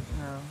പറയാനായിട്ട്.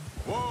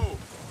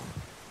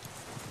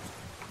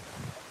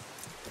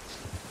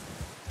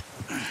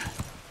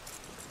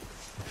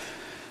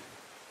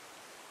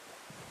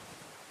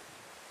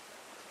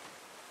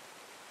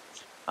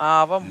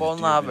 അവൻ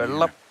പോകുന്ന ആ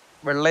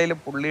വെള്ളയില്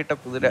പുള്ളിയിട്ട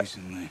കുതിര,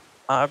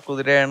 ആ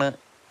കുതിരയാണ്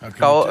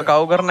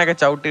കൗഗറിനൊക്കെ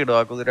ചവിട്ടിയിടും.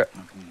 ആ കുതിര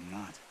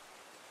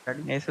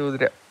നൈസ്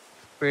കുതിര,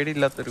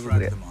 പേടിയില്ലാത്തൊരു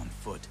കുതിര.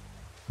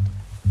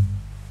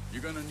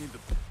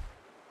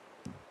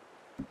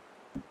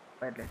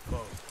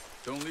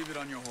 Don't leave it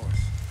on your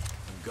horse.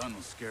 The gun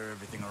will scare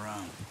everything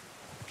around.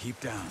 Keep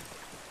down.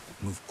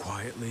 Move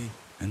quietly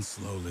and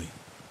slowly.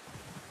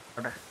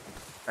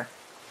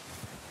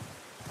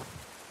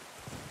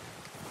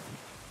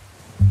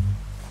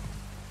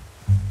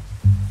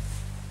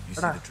 You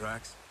see the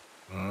tracks?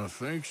 I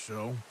think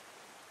so.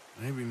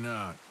 Maybe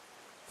not.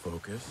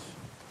 Focus.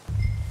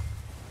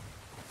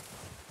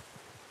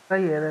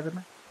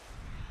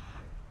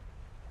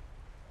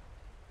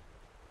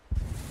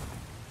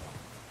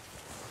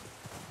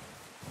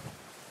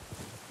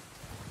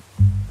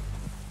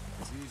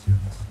 It's easier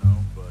in the snow,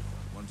 but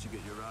once you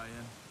get your eye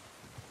in,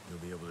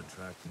 you'll be able to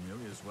track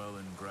nearly as well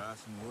in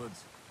grass and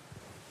woods.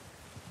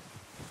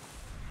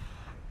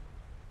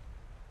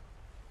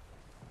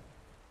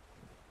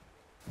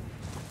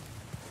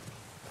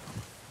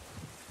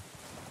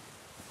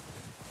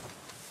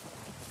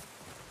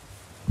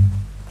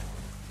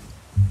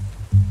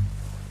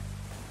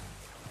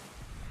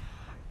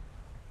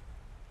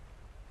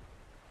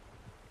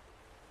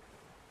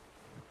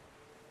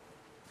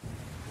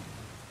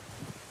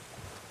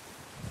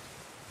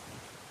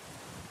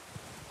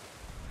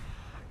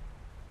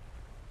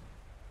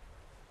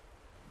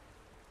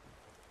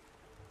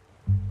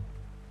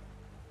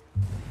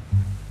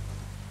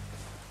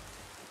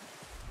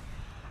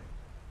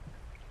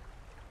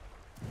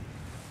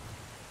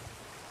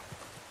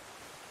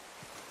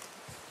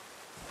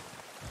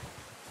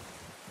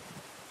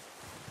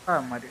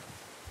 മതി.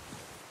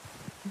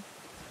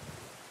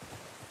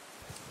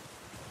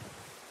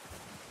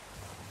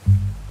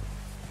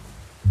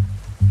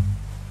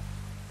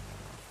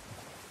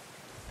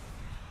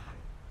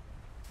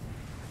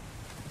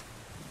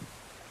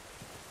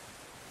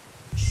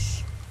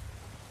 Shh.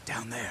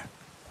 Down there.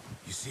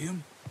 You see him?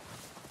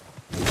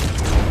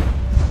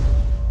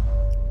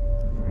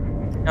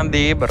 ഞാൻ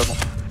ദേ പറഞ്ഞു.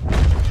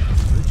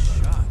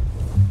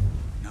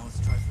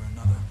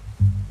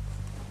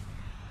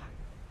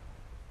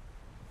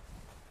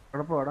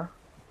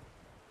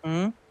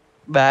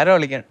 ബാര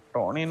കളിക്കാൻ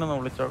ടോണിനൊന്ന്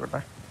വിളിച്ചോക്കട്ടെ.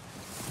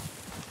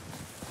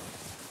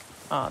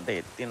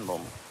 they tin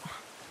bomb.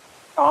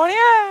 Oh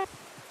yeah.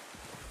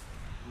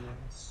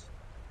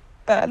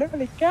 Hello,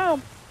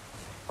 welcome.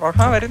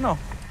 Roshan, where is no?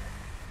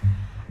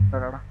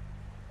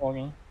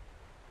 Okay.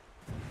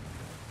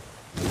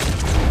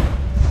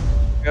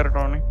 Here,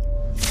 Tony.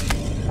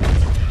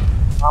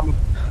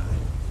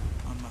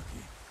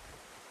 Unlucky.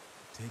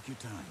 Take your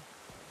time.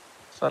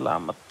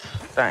 Salamat.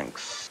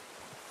 Thanks.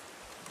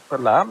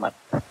 Salamat.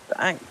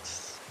 Thanks.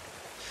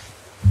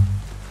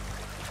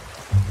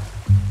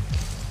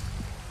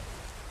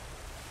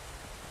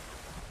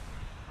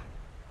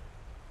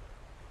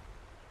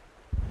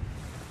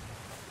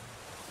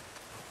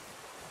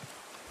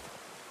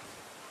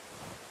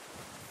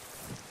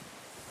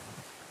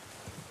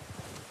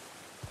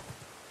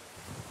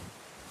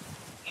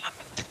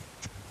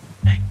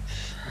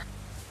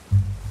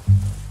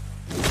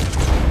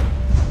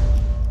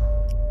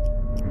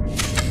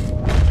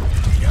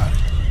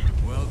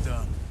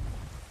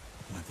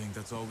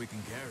 That's all we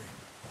can carry.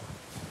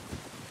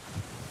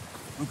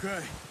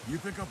 Okay, you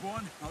pick up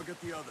one, I'll get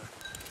the other.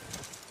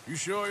 You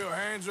sure your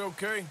hand's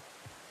okay?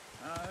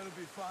 It'll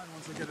be fine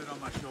once I get it on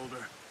my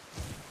shoulder.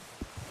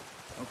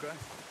 Okay,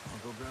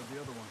 I'll go grab the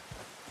other one.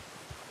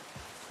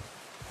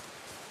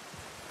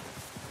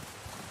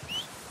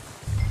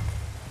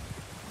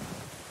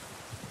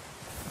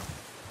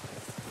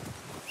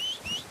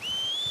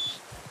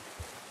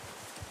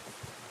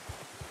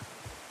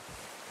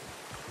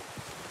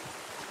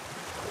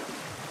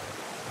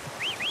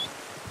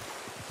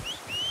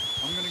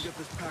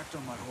 Packed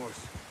on my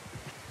horse.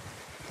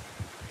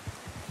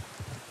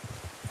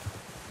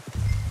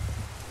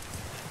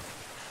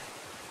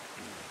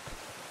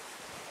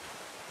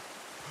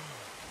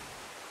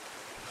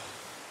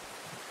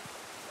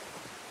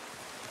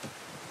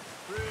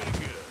 Pretty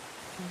good.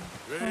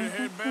 Ready to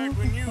head back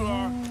when you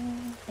are.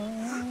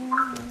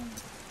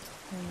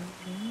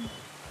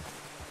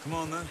 Come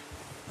on then,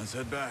 let's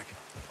head back.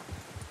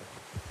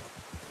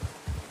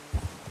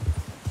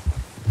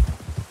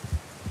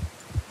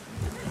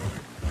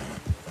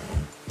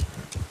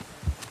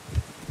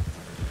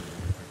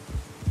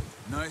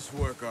 Nice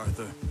work,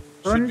 Arthur.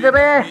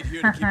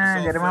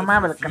 Jerry Mama,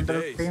 welcome to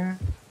the team.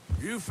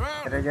 You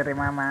found it. Jerry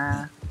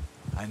Mama.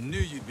 I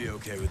knew you'd be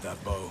okay with that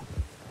bow.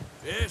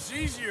 It's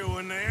easier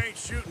when they ain't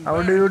shooting How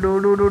back. do you do?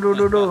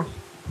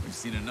 We've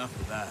seen enough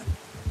of that.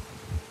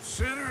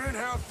 Considering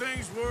how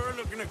things were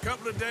looking a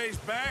couple of days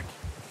back,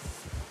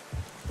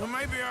 well,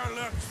 maybe our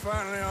luck's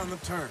finally on the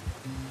turn.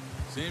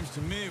 Seems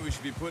to me we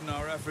should be putting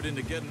our effort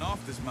into getting off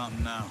this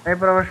mountain now. A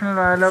professional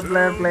royal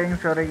player playing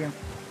story game.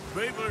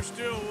 People are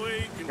still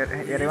weak and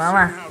Jerry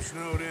Mama.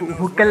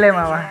 Hukkale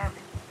Mama.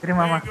 Jerry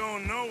Mama. ain't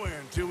going nowhere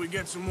until we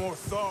get some more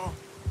thaw.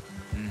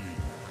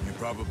 You're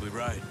probably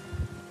right.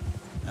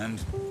 And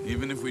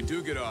even if we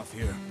do get off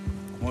here,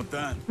 what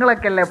then?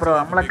 നിങ്ങളൊക്കെയല്ലേ bro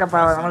നമ്മളൊക്കെ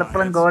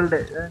നമ്മളിപ്പോഴും gold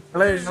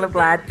നിങ്ങള്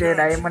flat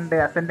diamond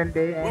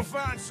ascendant We'll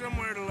find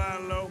somewhere to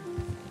lie low.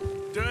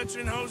 Dutch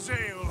and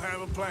Jose will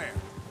have a plan.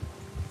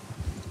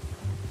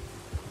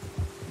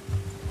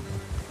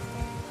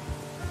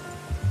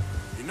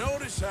 You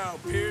notice how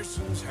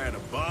Pearson's had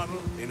a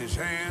bottle in his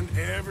hand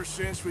ever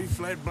since we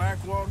fled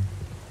Blackwater?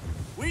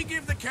 We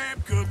give the camp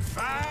cook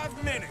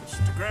 5 minutes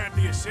to grab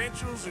the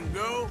essentials and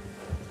go,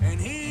 and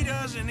he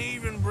doesn't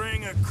even bring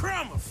a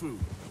crumb of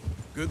food.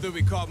 Good that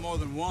we caught more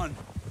than one.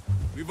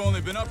 We've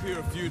only been up here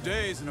a few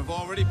days and have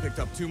already picked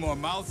up 2 more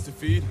mouths to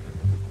feed.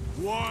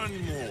 One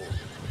more.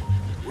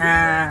 We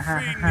ain't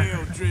feeding the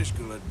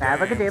O'Driscoll a damn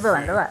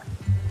thing.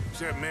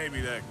 Except maybe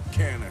that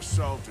can of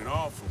salt and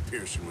offal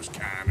Pearson was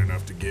kind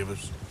enough to give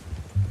us.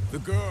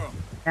 The girl.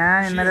 ഞാൻ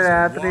ഇന്നലെ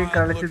രാത്രി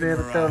കളിച്ച്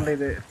തീർത്തുള്ളൂ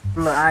ഇത്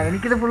full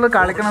എനിക്കിത് full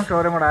കളിക്കണം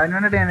story കൂടെ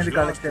അതിനുവേണ്ടിട്ട് ഞാനിത്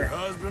കളിച്ചത്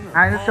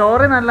അതിന്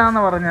സ്റ്റോറി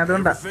നല്ലതാന്ന് പറഞ്ഞു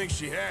അതുകൊണ്ടാ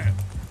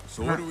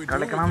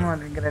കളിക്കണം എന്ന്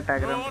ഭയങ്കരമായിട്ട്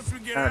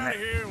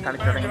ആഗ്രഹം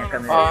കളിച്ചു തുടങ്ങിയൊക്കെ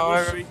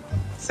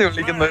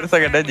വിളിക്കുന്നു ഒരു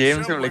സെക്കൻഡ്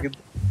ജെയിംസ് വിളിക്കുന്നു.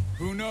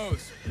 Who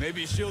knows?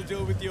 Maybe she'll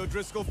deal with the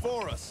O'Driscoll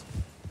for us.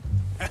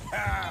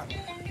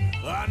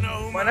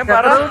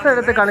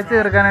 എടുത്ത് കളിച്ചു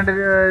തീർക്കാനായിട്ട്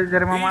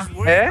ജെറിമാമ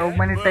how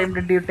many time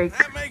did you take?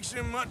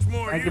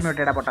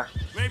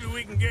 Maybe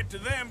we can get to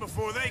them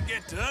before they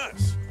get to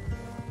us.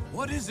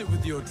 What is it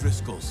with the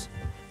O'Driscolls?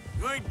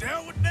 You ain't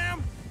dealt with them?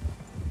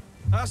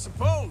 I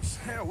suppose.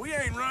 Hell, we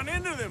ain't run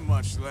into them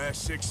much the last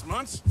 6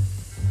 months.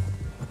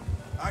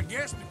 I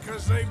guess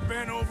because they've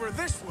been over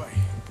this way.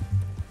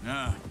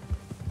 Yeah.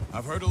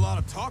 I've heard a lot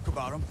of talk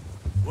about them.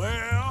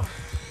 Well,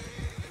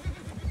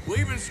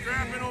 we've been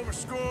scrapping over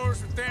scores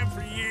with them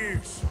for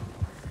years.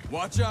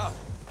 Watch out.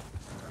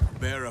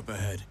 Bear up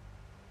ahead.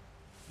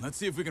 Let's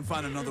see if we can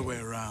find another way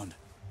around.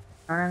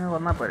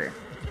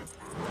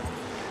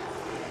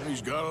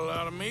 He's got a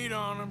lot of meat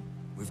on him.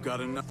 We've got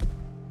enough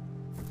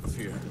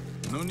here.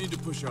 No need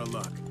to push our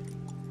luck.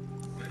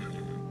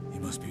 He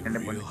must be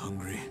real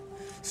hungry.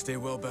 Stay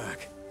well back.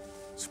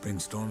 Spring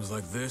storms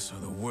like this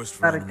are the worst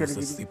for animals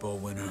that sleep all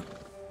winter.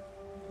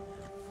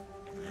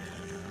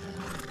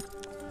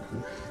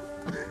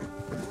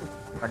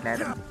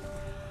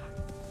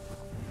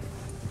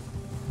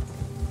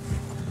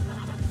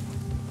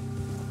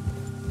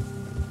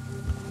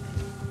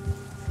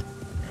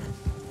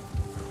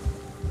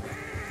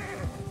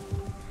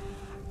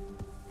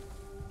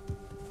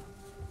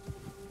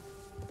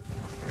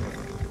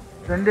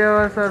 20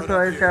 hours or so.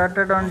 I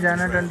started on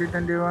January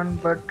 2021,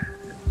 but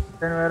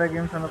then where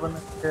games on open.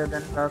 Then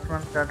last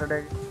month started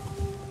again.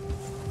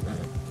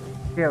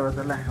 3 hours,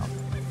 Allah.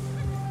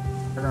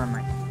 That's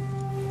nice.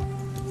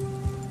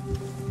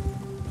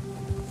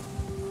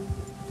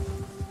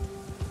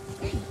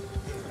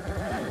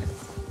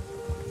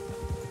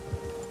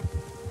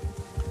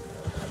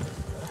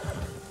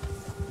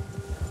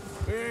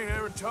 We ain't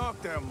ever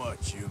talked that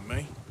much, you and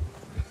me.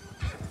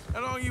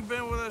 How long you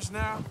been with us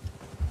now?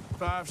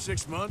 5,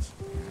 6 months?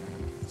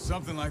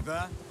 Something like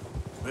that.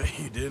 Bet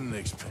you didn't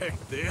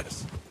expect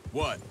this.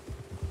 What?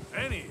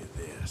 Any of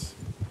this.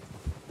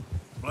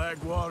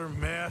 Blackwater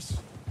mess.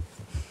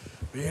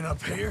 Being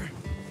up here?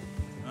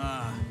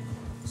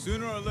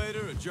 Sooner or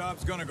later, a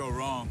job's gonna go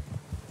wrong.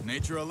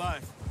 Nature of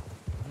life.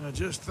 I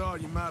just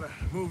thought you might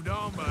have moved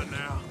on by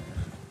now.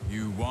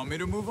 You want me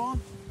to move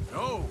on?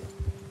 No.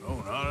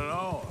 No, not at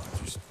all.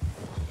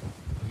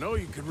 I know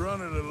you could run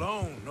it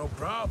alone, no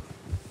problem.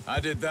 I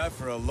did that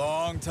for a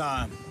long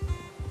time.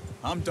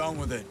 I'm done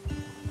with it.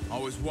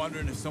 Always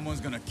wondering if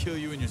someone's gonna kill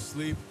you in your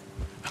sleep.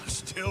 I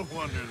still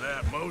wonder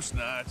that most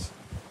nights.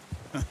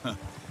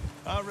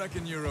 I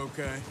reckon you're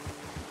okay.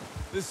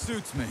 This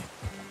suits me.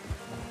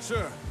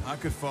 Sure, I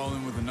could fall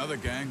in with another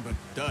gang, but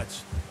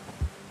Dutch...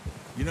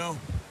 You know,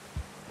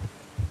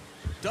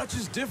 Dutch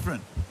is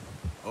different.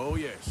 Oh,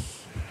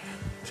 yes.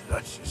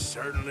 Dutch is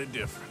certainly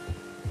different.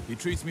 He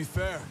treats me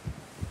fair.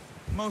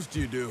 Most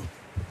you do.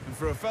 And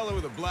for a fellow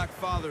with a black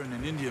father and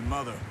an Indian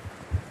mother,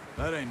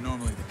 that ain't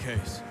normally the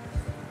case.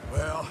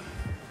 Well,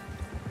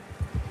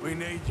 we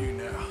need you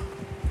now.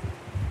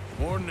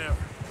 More than ever.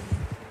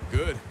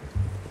 Good.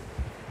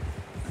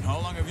 And how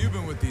long have you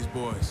been with these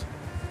boys?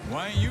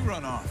 Why ain't you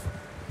run off?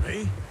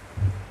 Me?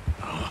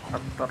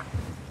 Oh,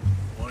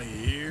 20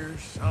 years,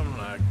 something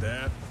like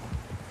that.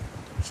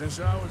 Since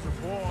I was a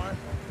boy.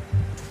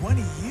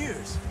 20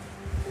 years?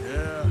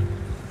 Yeah.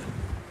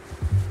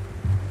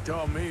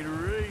 Taught me to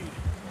read.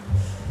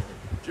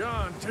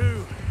 John,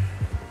 too.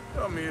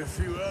 Taught me a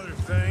few other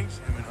things,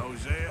 him and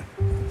Hosea.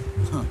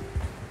 Huh.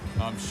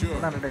 I'm sure.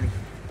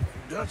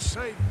 Dutch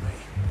saved me.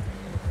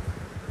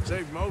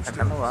 Saved most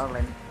of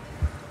us.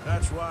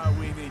 That's why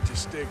we need to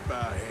stick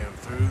by him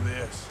through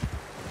this.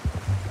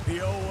 He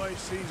always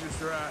sees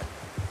us right.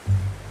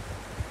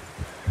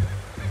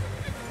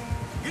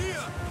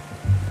 Gia!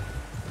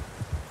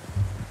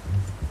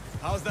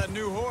 How's that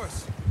new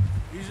horse?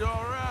 He's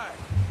all right.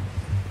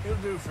 He'll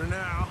do for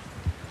now.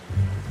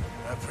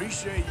 I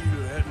appreciate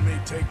you letting me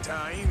take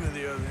Taima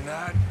the other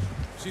night.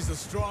 She's a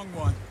strong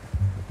one.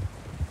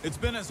 It's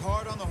been as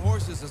hard on the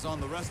horses as on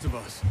the rest of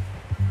us.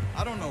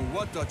 I don't know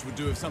what Dutch would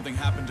do if something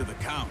happened to the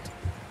Count.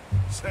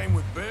 Same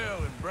with Bill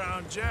and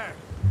Brown Jack.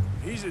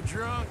 He's a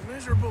drunk,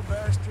 miserable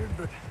bastard,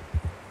 but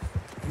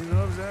he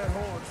loves that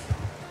horse.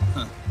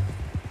 Huh.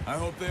 I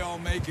hope they all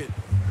make it.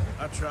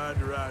 I tried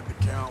to ride the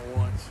Count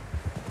once.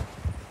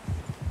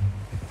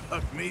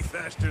 Bucked me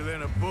faster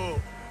than a bull.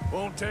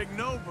 Won't take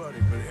nobody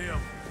but him.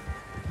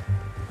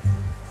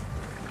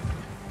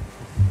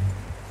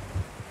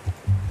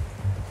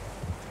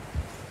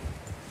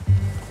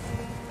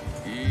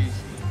 Easy.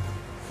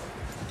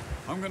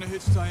 I'm gonna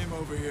hitch Taima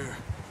over here.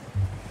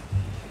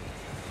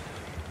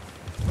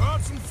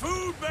 Brought some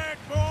food back,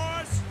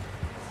 boys!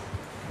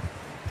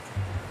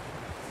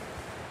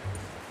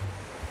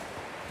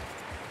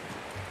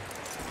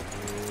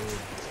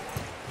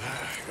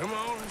 Come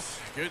on, let's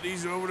get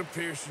these over to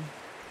Pearson.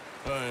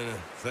 And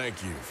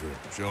thank you for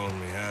showing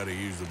me how to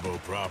use the bow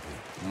properly.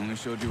 I only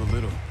showed you a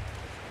little.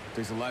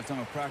 Takes a lifetime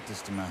of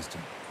practice to master.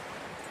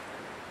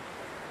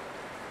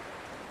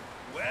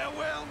 Well,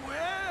 well,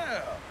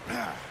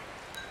 well.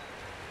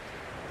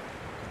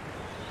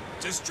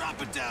 Just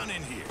drop it down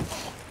in here.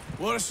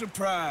 What a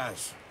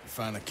surprise.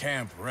 Find a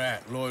camp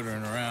rat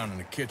loitering around in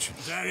the kitchen.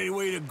 Is that any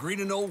way to greet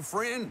an old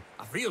friend?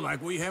 I feel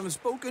like we haven't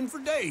spoken for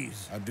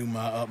days. I do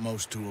my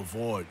utmost to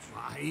avoid you.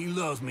 Why, he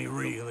loves me,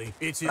 really.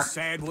 It's his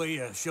sad way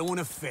of showing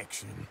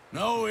affection.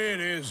 No, it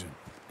isn't.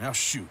 Now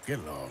shoot,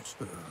 get lost.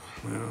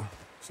 Well,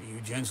 see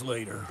you gents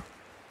later.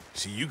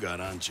 See, you got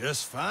on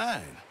just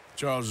fine.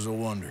 Charles is a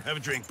wonder. Have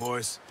a drink,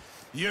 boys.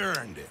 You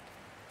earned it.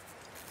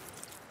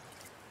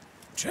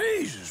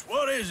 Jesus,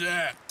 what is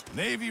that?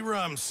 Navy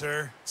rum,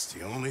 sir. It's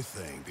the only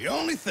thing. The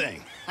only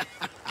thing.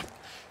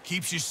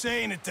 Keeps you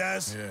sane, it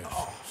does. Yeah,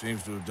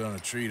 seems to have done a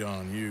treat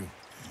on you.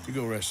 You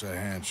go rest that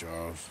hand,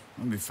 Charles.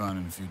 I'll be fine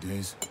in a few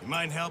days. You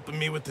mind helping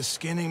me with the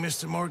skinning,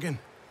 Mr. Morgan?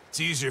 It's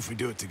easier if we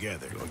do it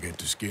together. Do I get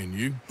to skin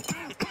you?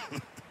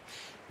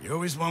 You're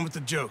always one with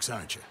the jokes,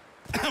 aren't you?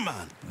 Come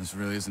on. This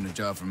really isn't a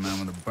job for a man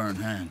with a burnt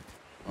hand.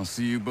 I'll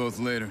see you both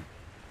later.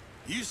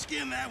 You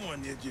skinned that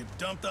one that you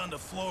dumped on the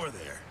floor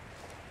there.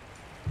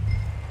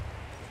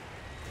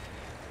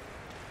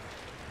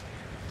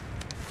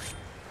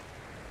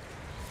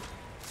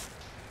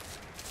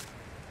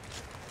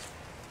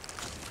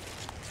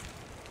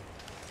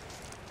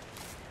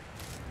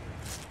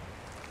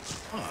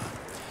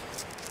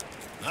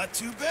 Not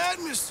too bad,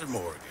 Mr.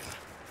 Morgan.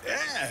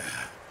 Yeah.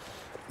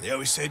 They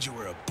always said you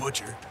were a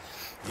butcher.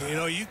 You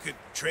know, you could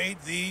trade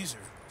these or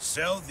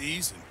sell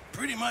these and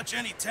pretty much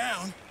any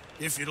town.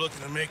 If you're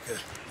looking to make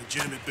a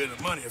legitimate bit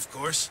of money, of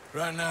course.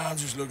 Right now, I'm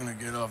just looking to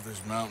get off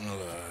this mountain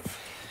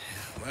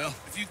alive. Well,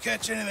 if you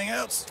catch anything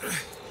else,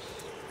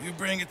 you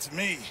bring it to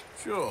me.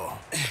 Sure.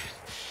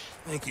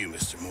 Thank you,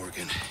 Mr.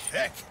 Morgan.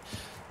 Heck,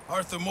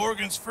 Arthur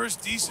Morgan's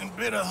first decent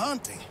bit of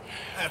hunting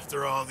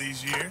after all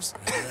these years.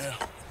 Yeah,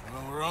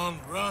 well, we're on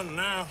the run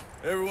now.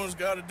 Everyone's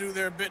got to do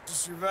their bit to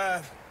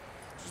survive.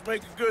 Just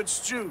make a good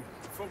stew.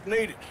 Folk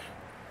need it.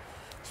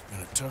 It's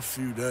been a tough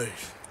few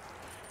days.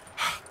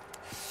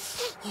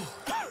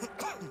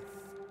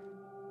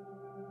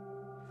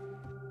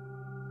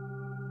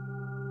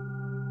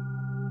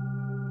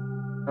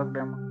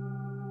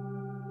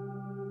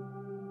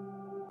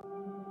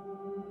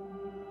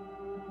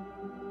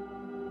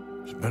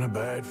 It's been a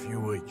bad few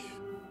weeks,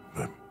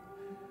 but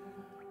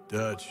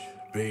Dutch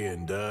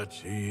being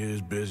Dutch, he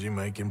is busy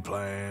making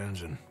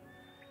plans, and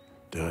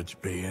Dutch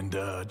being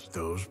Dutch,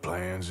 those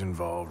plans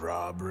involve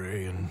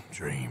robbery and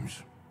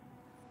dreams.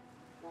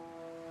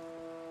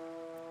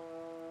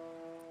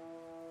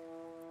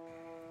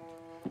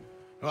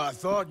 Well, I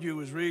thought you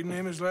was reading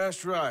him his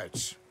last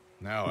rites.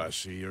 Now I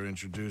see you're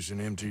introducing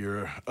him to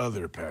your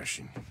other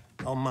passion.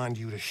 I'll mind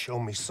you to show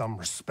me some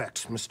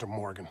respect, Mr.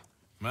 Morgan.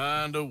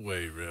 Mind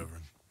away,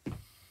 Reverend.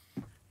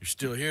 You're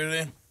still here,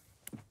 then?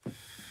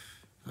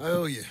 I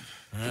owe you.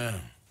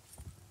 Yeah.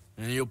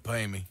 And you'll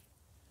pay me.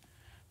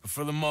 But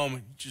for the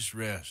moment, just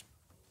rest.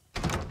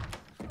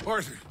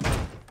 Arthur,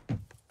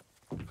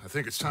 I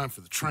think it's time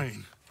for the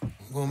train.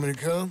 Want me to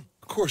come?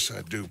 Of course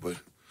I do, but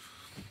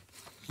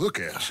look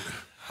at you.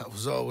 I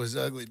was always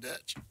ugly,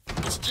 Dutch.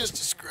 It's just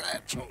a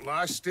scratch. Don't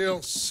lie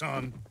still,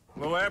 son.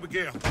 Hello,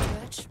 Abigail.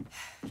 Dutch,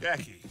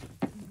 Jackie.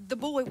 the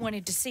boy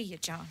wanted to see you,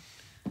 John.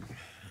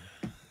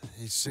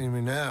 He's seen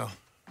me now.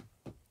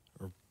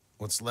 Or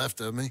what's left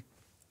of me.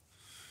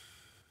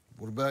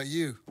 What about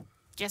you?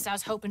 Guess I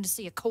was hoping to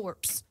see a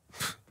corpse.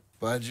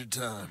 Bide your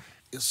time.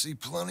 You'll see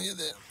plenty of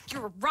them.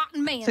 You're a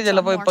rotten man, John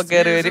John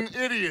Marston. He's an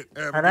idiot,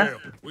 Abigail.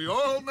 We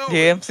all know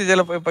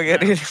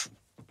it.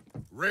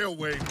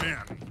 Railway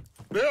men.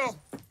 Bill,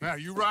 now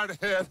you ride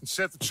ahead and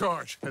set the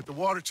charge at the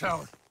water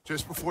tower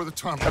just before the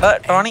tunnel.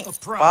 Tony,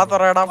 Why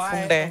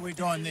are we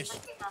doing this?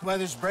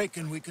 Weather's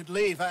breaking. We could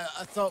leave. I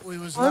thought we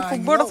was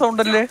lying low.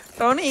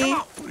 Tony.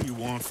 What do you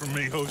want from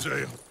me,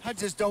 Hosea? I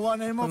just don't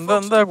want any more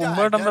folks to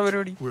die,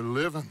 Dutch. We're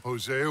living,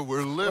 Hosea.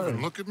 We're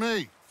living. Look at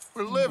me.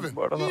 We're living.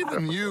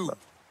 Even you.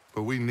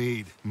 But we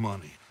need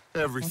money.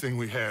 Everything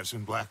we has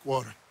in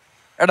Blackwater.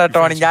 എടാ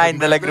Tony ഞാൻ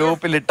ഇന്നലെ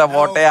ഗ്രൂപ്പിൽ ഇട്ട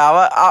photo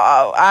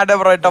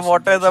ആഡബ്രോ ഇട്ട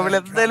photo തമ്മിൽ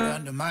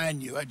undermine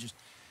you.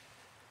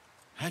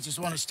 I just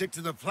want to stick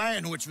to the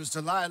plan, which was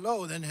to lie low,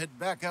 then head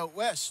back out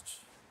west.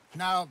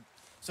 Now,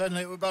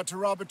 suddenly we're about to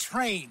rob a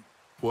train.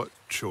 What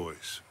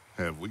choice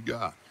have we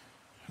got?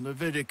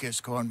 Leviticus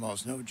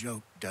Cornwall's no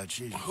joke, Dutch.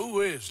 Who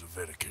is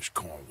Leviticus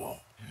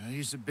Cornwall?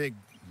 He's a big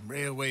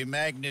railway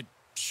magnate,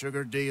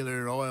 sugar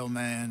dealer, oil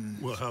man.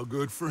 Well, how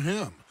good for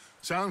him.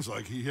 Sounds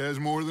like he has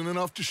more than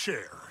enough to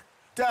share.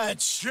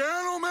 Dutch!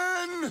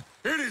 Gentlemen,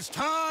 it is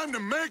time to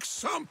make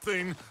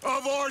something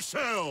of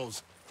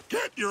ourselves.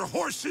 Get your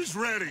horses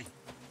ready.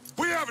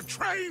 We have a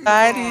train to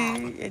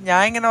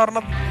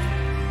rob.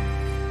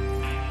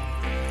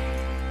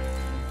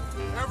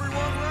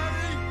 Everyone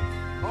ready?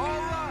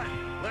 All right,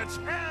 let's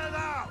head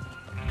out.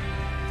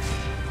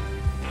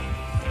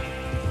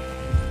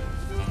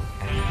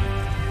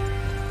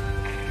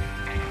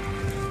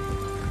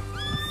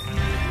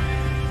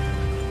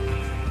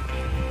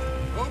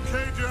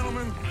 Okay,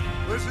 gentlemen,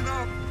 listen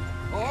up,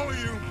 all of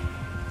you.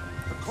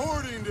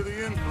 According to the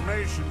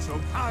information so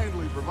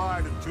kindly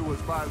provided to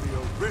us by the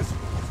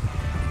O'Driscolls,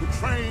 the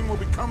train will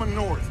be coming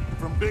north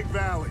from Big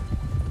Valley.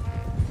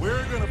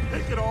 We're gonna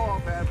pick it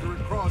off after it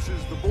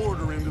crosses the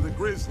border into the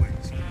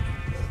Grizzlies.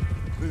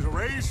 There's a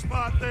raised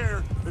spot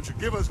there that should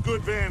give us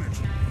good vantage.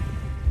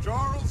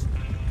 Charles,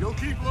 you'll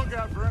keep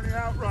lookout for any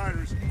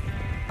outriders.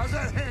 How's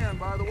that hand,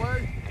 by the way?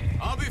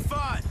 I'll be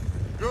fine.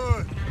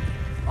 Good.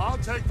 I'll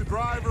take the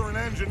driver and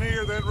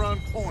engineer that run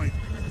point.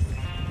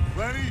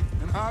 Lenny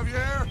and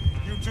Javier,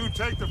 you two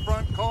take the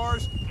front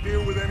cars,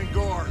 deal with any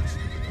guards.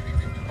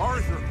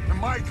 Arthur and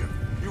Micah,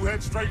 you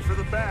head straight for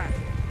the back.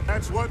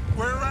 That's what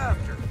we're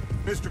after.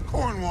 Mr.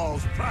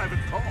 Cornwall's private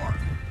car.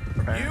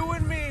 You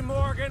and me,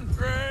 Morgan.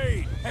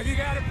 Great. Have you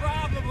got a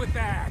problem with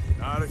that?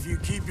 Not if you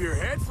keep your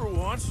head for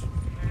once.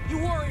 You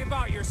worry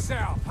about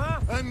yourself, huh?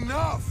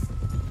 Enough!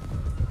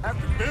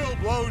 After Bill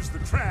blows the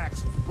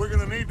tracks, we're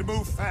gonna need to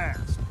move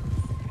fast.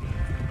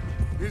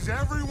 Is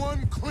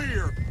everyone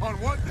clear on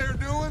what they're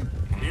doing?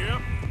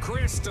 Yep.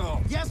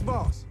 Crystal. Yes,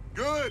 boss.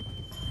 Good.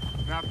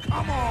 Now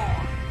come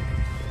on.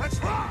 Let's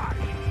ride.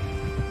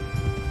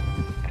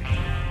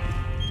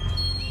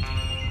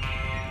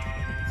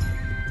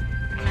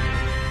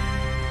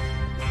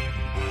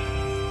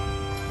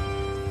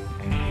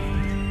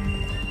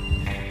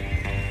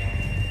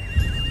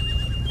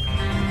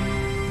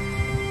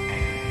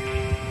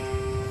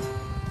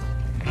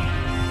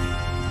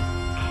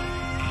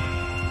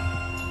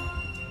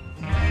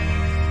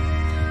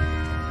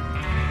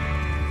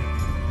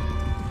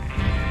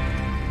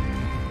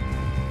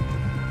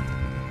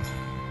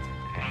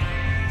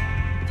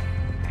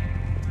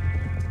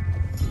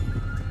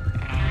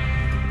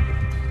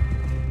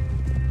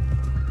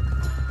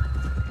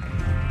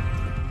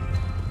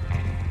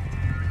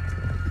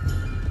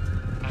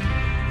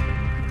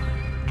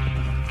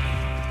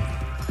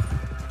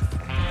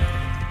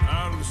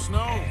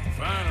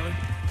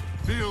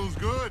 Feels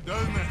good,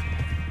 doesn't it?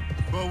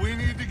 But we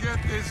need to get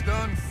this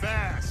done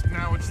fast.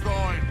 Now it's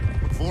thawing,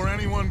 before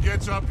anyone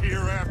gets up here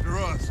after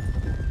us.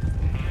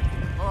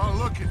 Oh,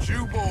 look at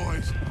you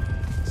boys.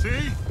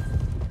 See?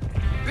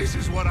 This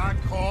is what I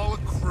call a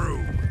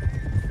crew.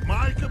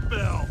 Micah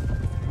Bell,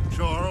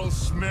 Charles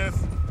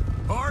Smith,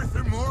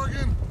 Arthur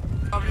Morgan,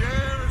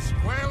 Javier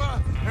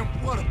Escuela, and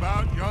what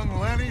about young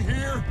Lenny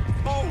here?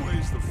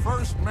 Always the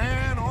first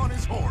man on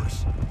his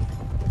horse.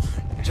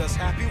 Just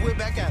happy we're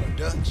back at him,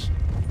 Dutch.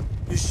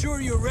 You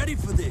sure you're ready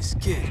for this,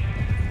 kid?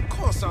 Of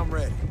course I'm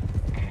ready.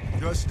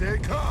 Just stay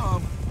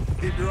calm.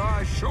 Keep your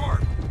eyes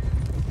sharp.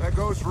 That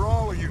goes for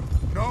all of you.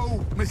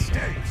 No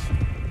mistakes.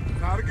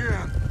 Not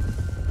again.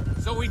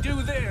 So we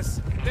do this,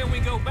 then we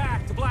go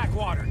back to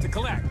Blackwater to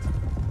collect.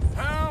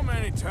 How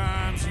many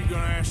times you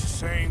gonna ask the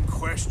same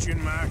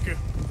question, Micah?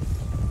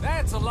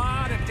 That's a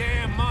lot of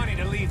damn money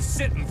to leave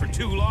sitting for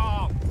too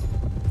long.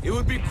 It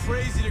would be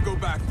crazy to go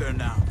back there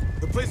now.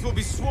 The place will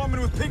be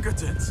swarming with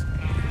Pinkertons.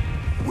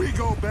 We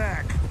go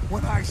back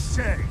when I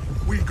say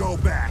we go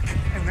back,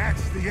 and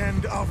that's the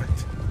end of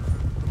it.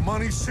 The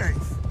money's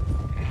safe.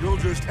 You'll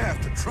just have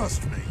to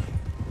trust me.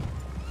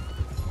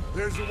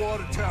 There's the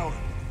water tower.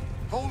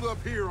 Hold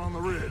up here on the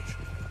ridge.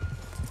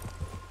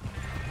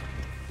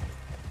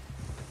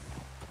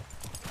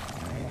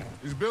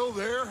 Is Bill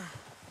there?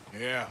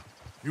 Yeah.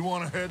 You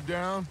want to head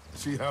down,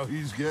 see how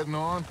he's getting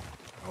on?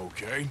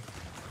 Okay.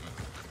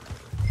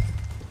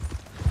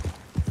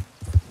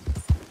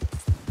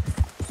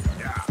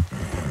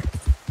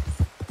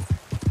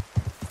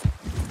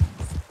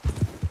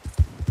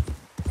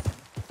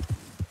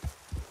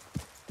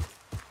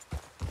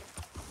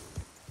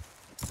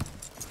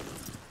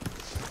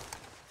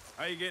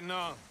 How you getting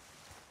on?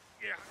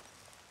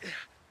 Yeah,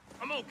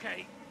 I'm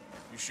okay.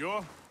 You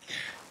sure?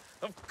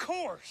 Of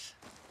course.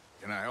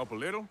 Can I help a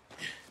little?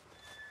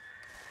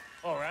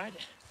 All right.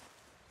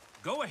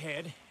 Go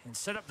ahead and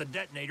set up the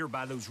detonator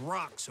by those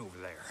rocks over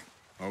there.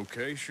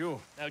 Okay,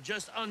 sure. Now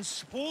just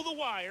unspool the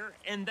wire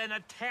and then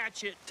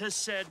attach it to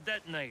said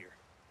detonator.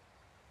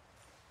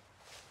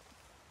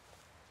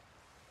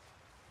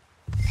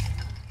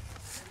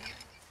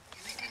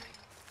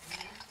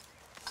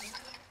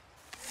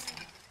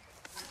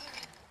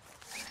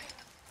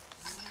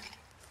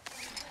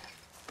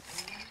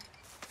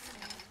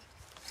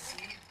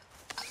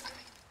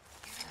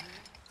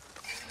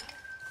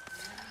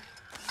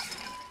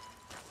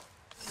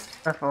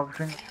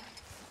 Focusing.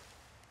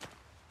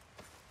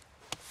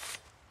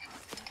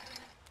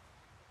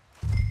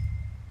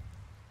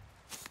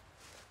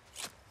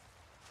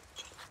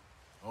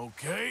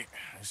 Okay,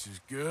 this is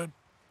good.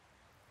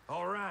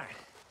 All right.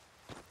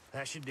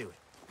 That should do it.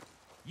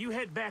 You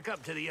head back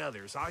up to the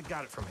others. I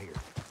got it from here.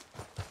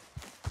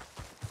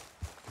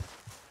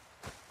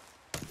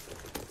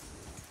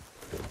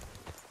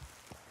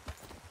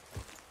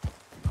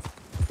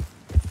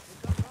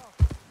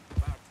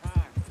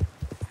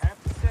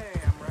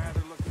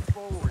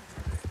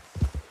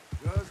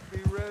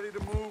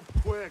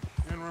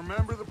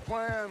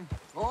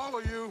 All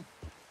of you,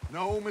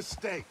 no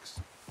mistakes.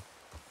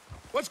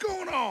 What's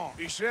going on?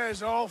 He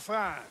says all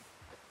fine.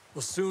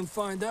 We'll soon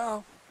find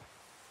out.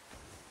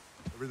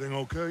 Everything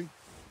okay?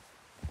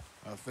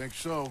 I think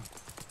so.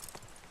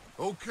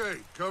 Okay,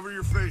 cover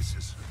your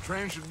faces.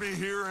 Train should be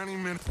here any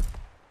minute.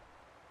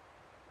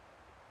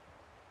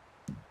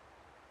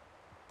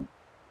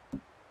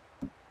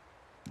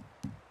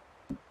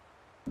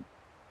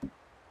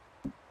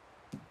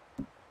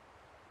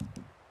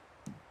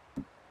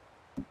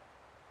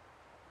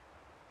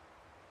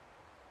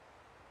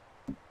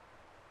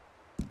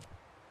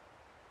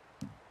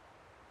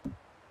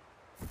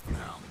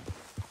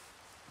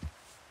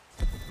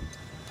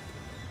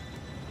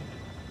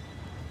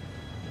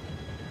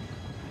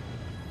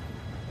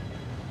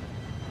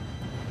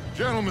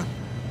 Gentlemen,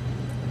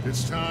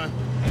 it's time.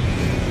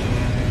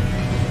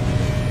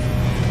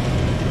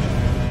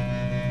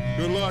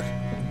 Good luck,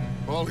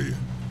 all of you.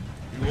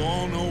 You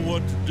all know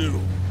what to do.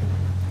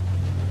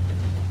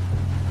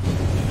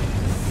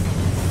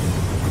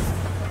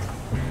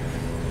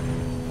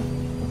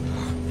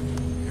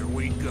 Here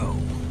we go.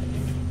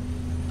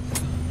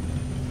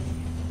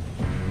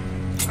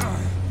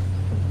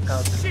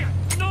 Shit!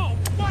 No!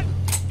 What?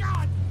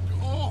 God!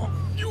 Oh,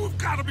 you have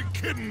got to be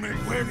kidding me.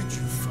 Where did you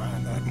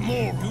find that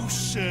moron? You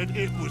said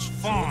it was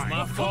fine.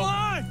 My fault. Come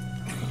on!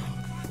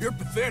 You're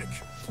pathetic.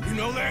 You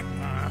know that?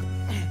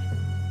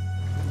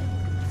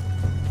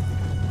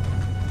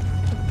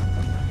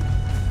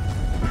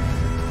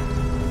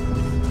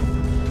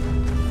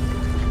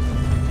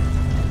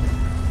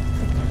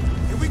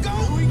 Here we go!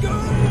 Here we go!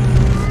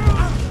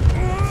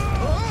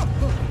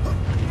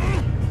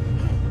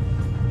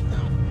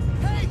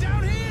 Hey,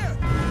 down here!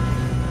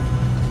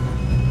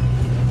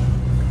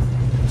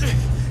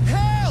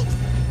 Help!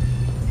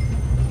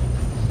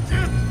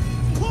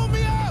 Pull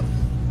me up!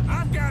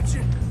 I've got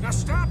you. Now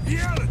stop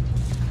yelling.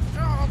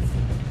 Oh,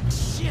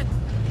 shit!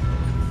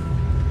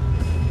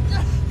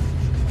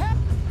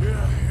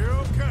 Yeah, you're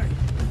okay.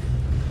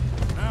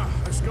 Now,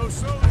 let's go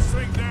slow this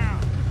thing down.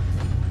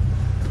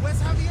 Where's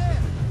Javier?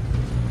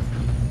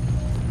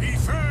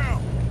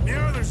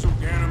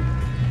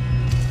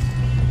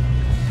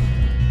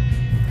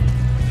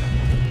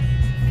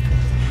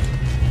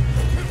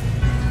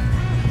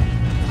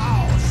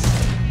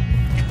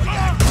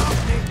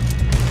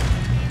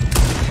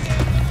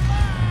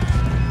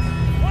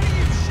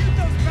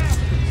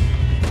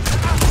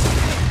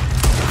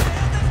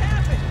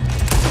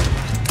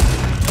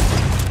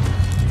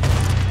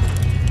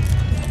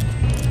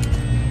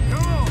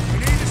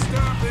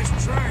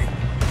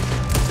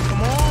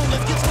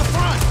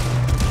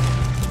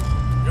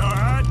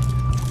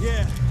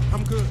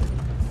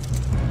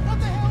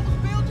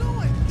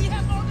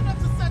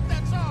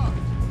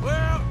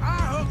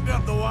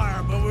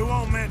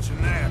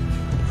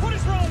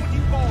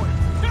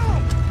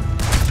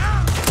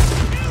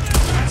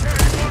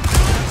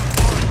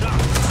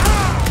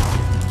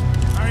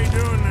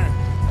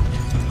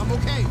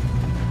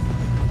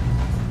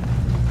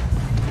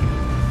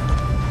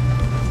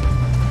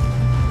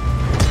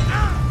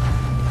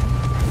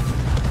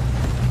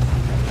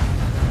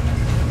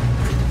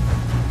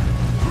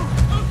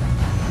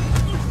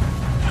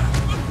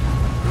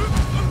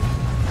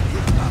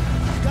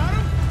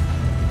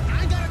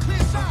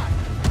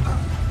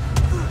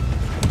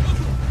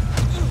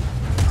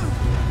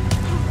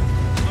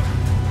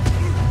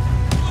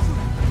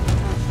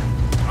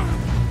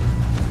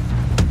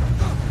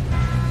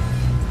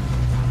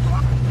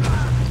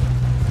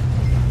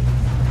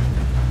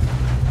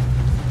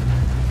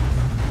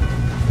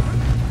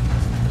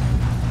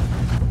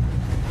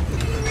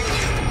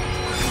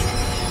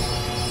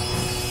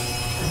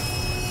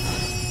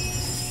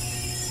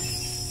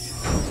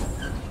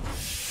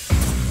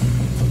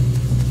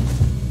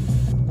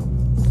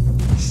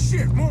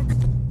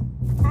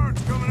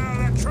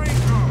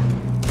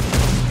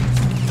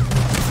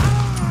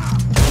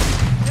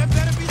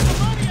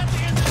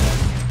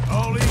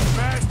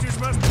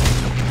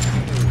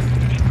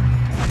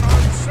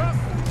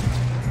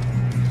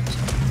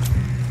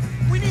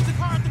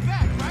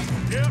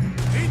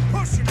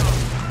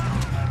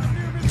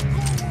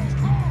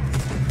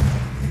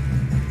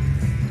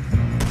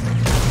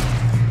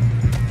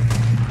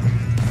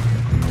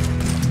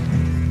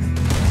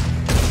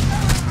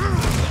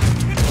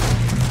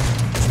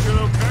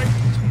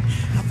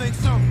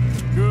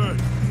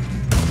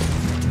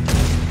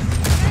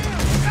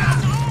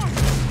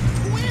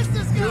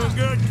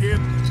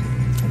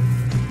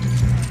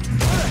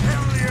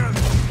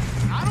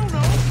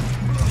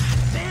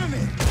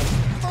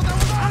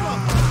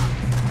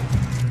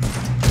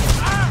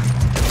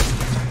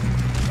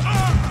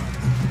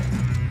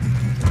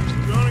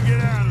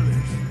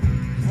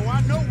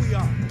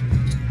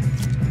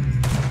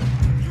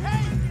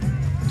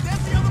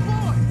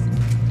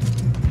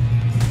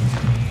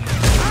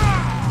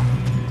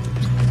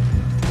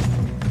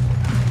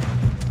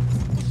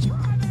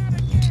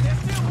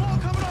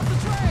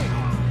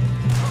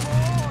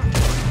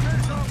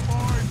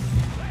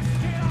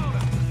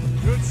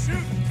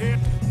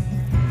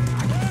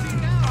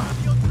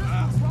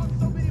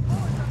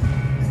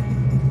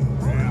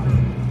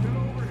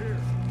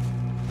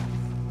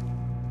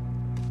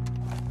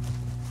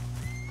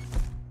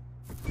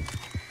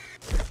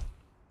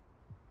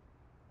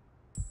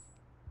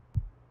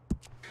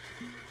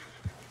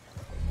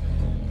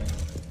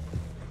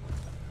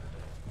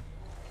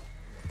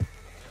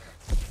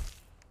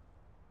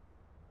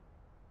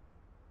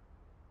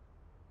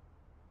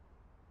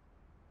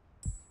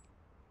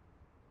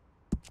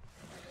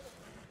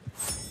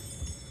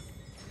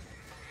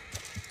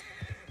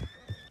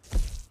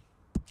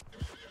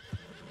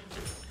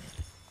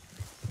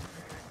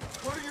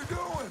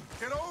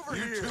 Get over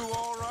here. You two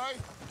all right?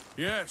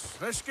 Yes,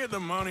 let's get the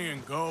money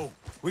and go.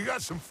 We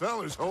got some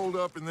fellas holed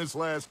up in this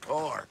last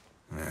car.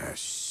 Ah,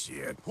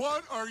 shit.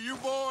 What are you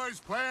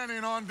boys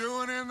planning on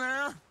doing in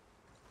there?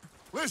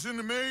 Listen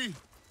to me.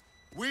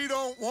 We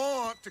don't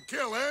want to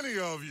kill any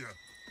of you.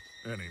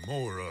 Any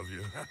more of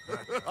you.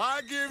 I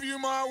give you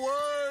my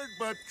word,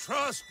 but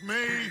trust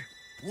me,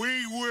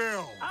 we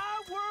will.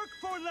 I work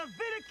for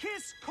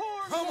Leviticus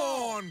Corps. Come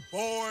on,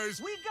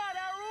 boys. We got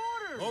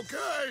our orders.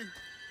 Okay.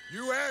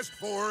 You asked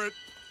for it.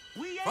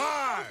 We ain't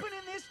 5,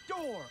 opening this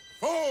door.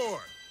 4,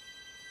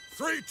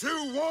 3, 2,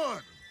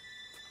 1.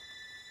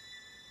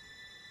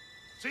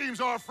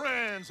 Seems our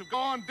friends have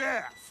gone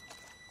deaf.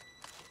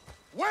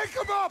 Wake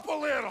them up a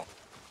little.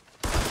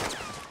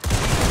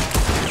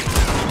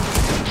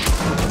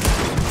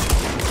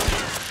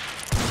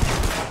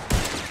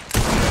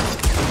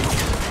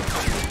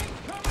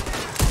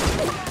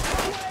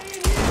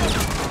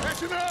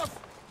 That's enough.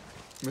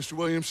 Mr.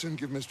 Williamson,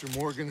 give Mr.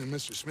 Morgan and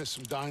Mr. Smith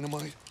some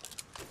dynamite.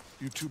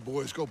 You two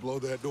boys go blow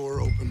that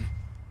door open.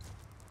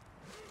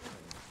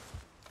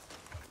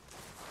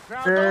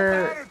 Now, don't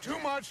matter too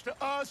much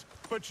to us,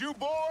 but you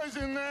boys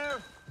in there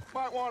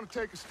might want to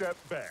take a step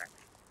back.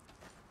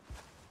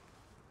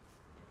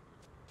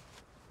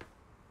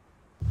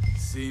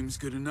 Seems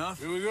good enough.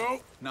 Here we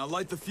go. Now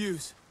light the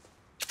fuse.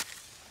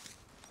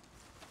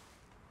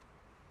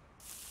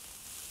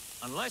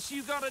 Unless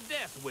you got a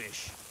death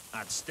wish,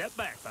 I'd step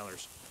back,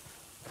 fellers.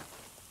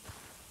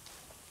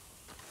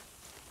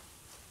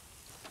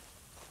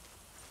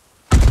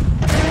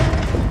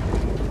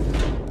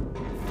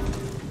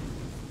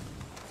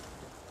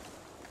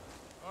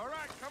 All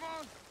right, come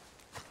on.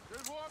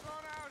 Just walk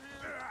on out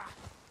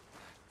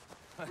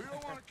here. We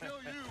don't want to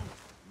kill you.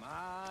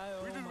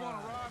 We just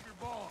want to rob your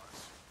boss.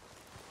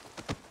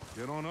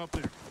 Get on up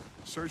there.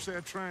 Search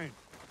that train.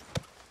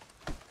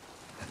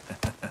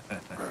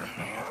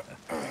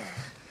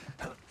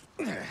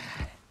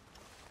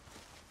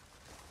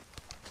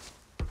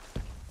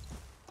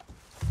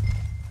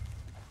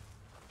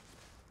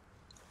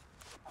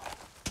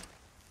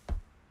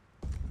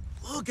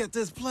 Look at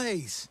this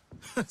place.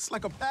 It's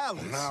like a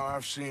palace. Now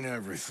I've seen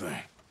everything.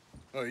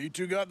 Oh, you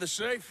two got the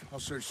safe? I'll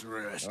search the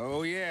rest.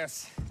 Oh,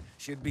 yes.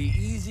 Should be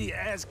easy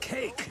as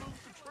cake.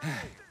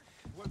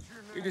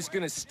 You're just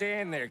gonna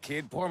stand there,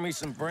 kid. Pour me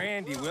some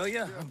brandy, will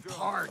ya? I'm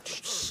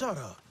parched. Shut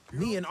up.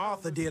 Me and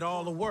Arthur did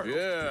all the work.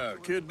 Yeah,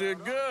 kid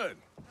did good.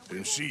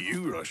 Didn't see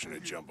you rushing to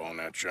jump on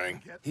that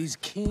train. He's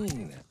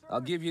keen.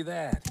 I'll give you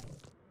that.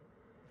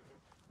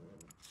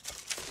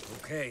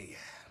 Okay,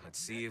 let's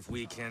see if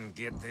we can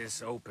get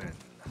this open.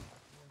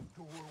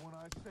 Come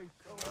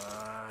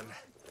on.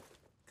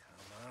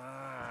 Come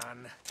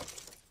on.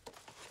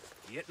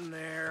 Get in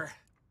there.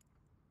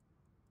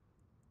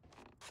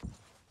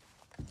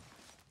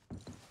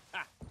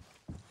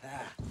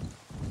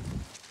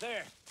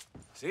 There.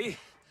 See?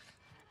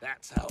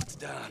 That's how it's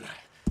done.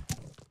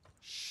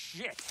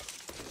 Shit.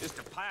 Just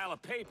a pile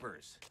of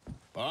papers.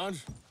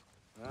 Bonds?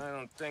 I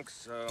don't think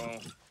so.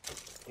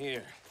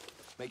 Here.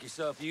 Make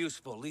yourself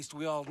useful. At least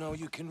we all know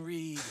you can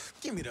read.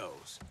 Give me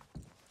those.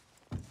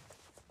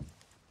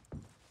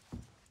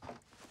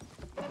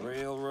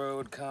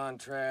 Railroad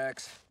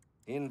contracts,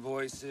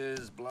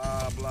 invoices,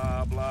 blah,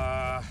 blah,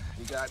 blah.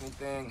 You got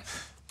anything?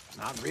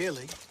 Not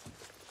really.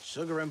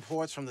 Sugar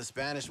imports from the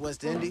Spanish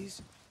West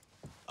Indies.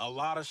 A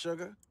lot of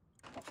sugar.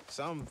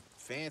 Some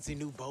fancy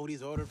new boat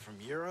he's ordered from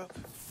Europe.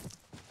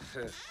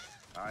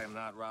 I am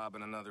not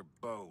robbing another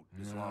boat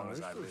as long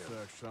as I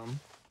live. Something.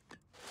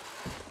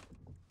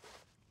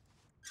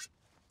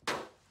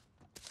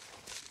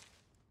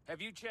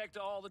 Have you checked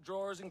all the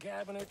drawers and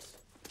cabinets?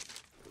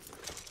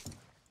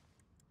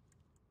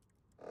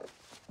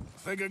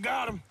 I think I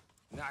got him.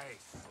 Nice.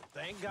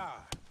 Thank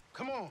God.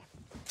 Come on.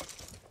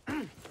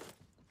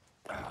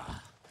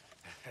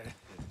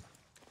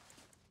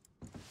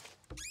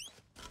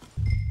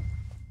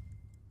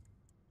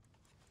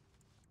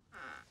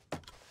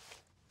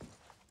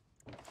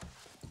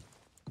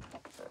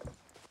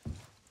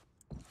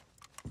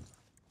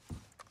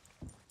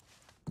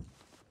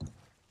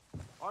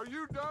 Are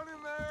you done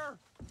in there?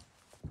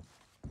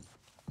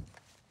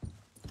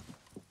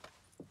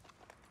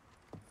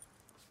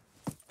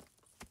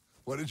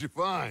 What did you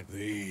find?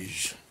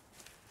 These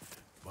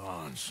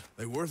bonds.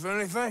 They worth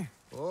anything?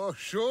 Oh,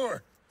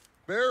 sure.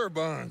 Bearer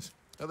bonds.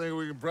 I think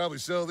we can probably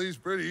sell these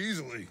pretty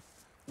easily.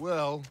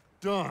 Well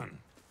done.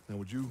 Now,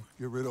 would you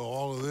get rid of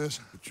all of this?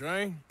 The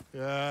train?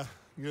 Yeah,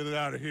 get it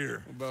out of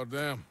here. What about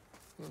them?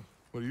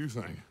 What do you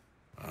think?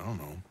 I don't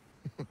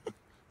know.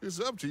 It's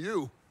up to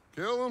you.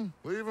 Kill them,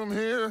 leave them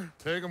here,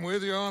 take them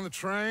with you on the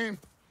train.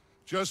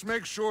 Just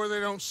make sure they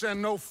don't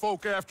send no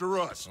folk after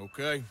us.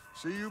 Okay.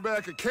 See you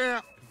back at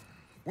camp.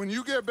 When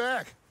you get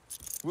back,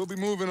 we'll be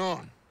moving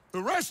on.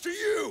 The rest of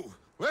you,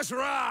 let's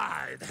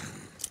ride!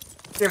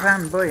 Okay,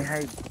 fam, boy,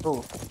 hey,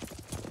 go.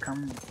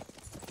 Come.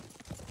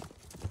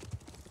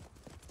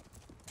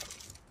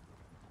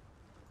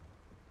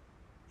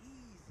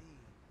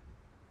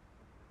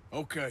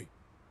 Okay.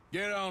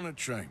 Get on the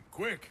train.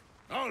 Quick.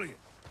 All of you.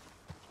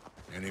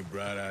 Any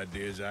bright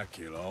ideas, I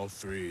kill all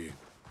three.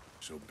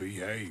 So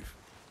behave.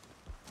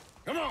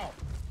 Come on,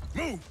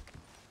 move.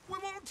 We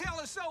won't tell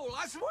a soul,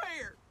 I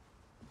swear.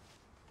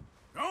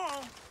 Go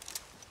on.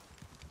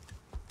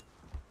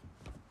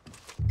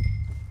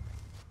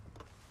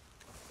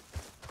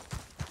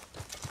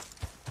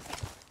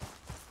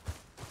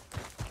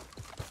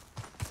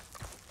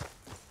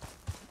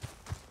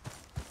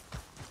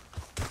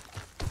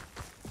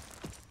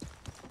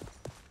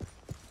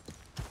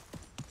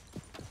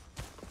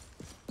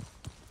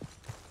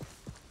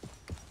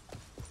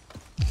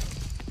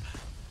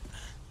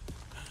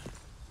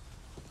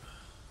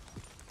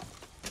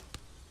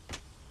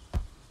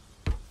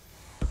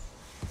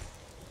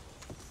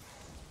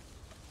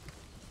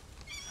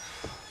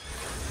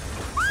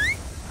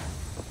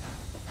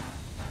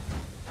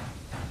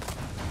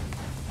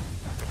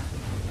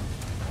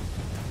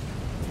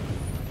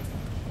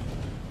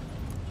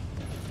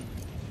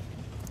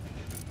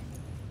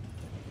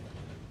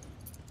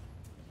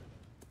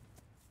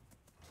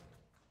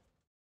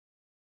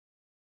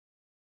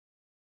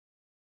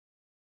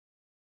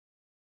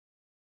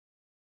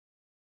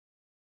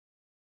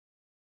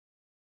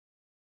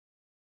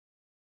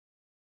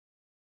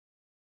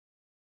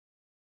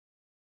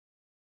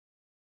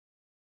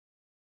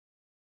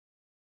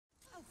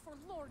 Oh, for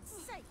Lord's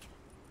sake,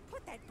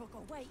 put that book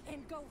away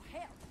and go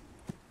help.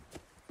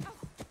 Oh,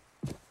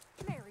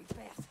 Mary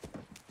Beth.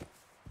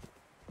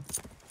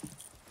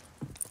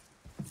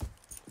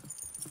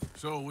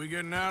 So, we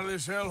getting out of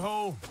this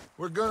hellhole?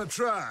 We're gonna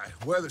try.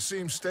 Weather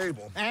seems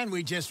stable. And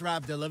we just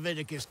robbed the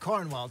Leviticus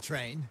Cornwall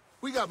train.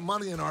 We got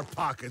money in our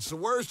pockets. The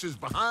worst is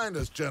behind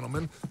us,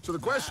 gentlemen. So the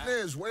question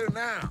is, where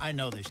now? I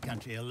know this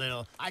country a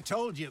little. I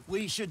told you,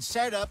 we should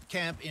set up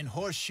camp in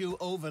Horseshoe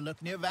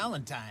Overlook near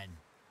Valentine.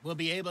 We'll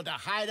be able to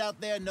hide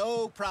out there,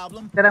 no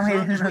problem. As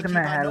long as we keep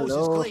our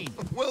noses clean.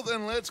 Well,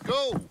 then let's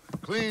go.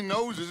 Clean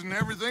noses and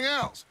everything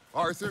else.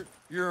 Arthur,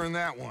 you're in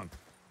that one.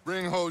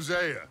 Bring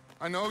Hosea.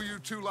 I know you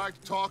two like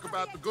to talk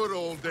about the good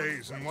old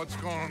days and what's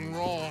gone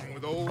wrong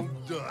with old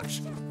Dutch.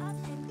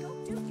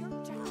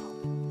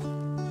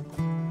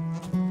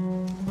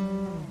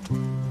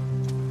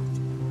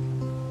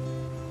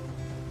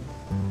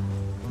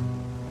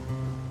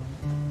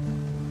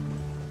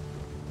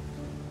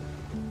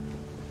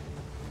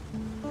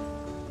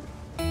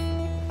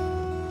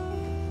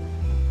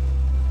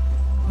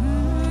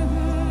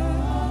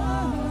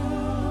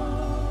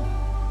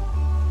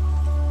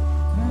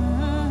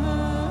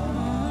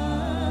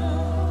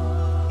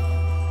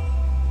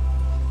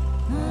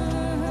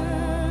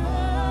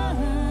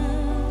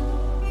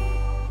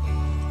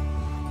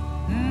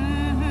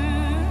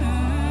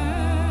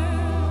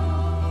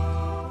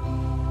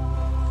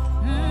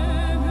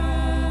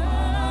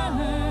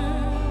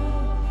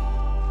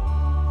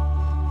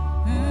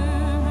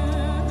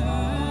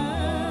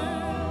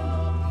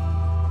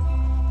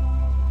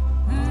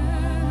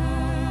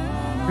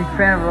 Big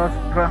fan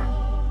of bro.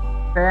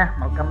 Okay,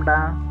 welcome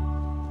down.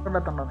 Sudah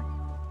tonton nih.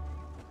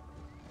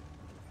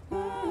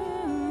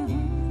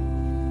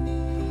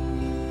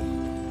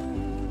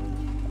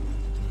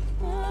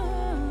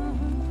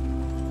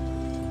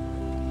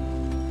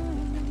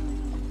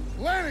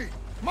 Lenny!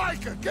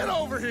 Micah, get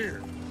over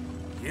here!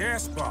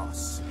 Yes,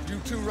 boss. You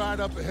two ride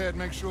up ahead,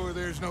 make sure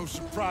there's no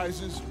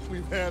surprises.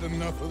 We've had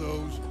enough of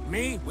those.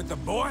 Me with the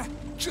boy?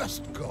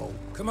 Just go.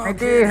 Come on,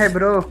 Hey, kids.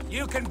 bro.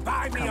 You can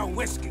buy me a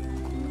whiskey.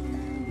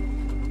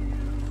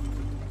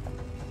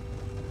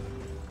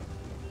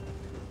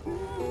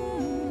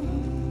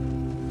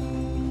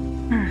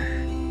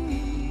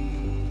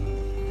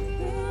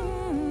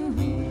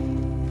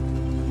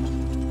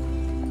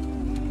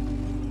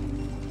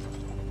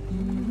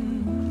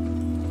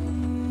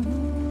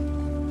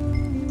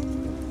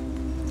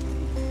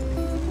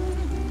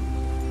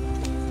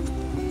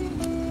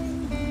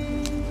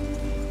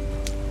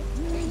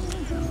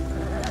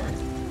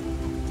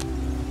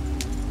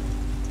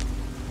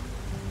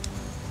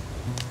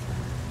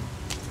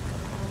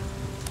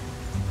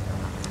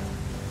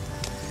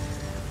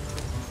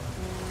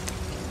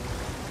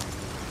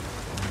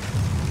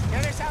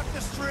 Get us out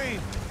the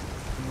stream.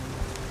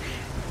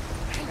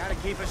 Gotta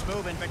keep us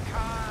moving, but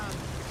calm.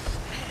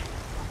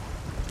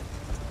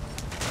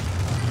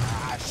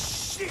 Ah,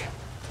 shit!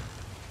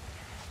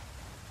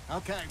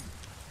 Okay,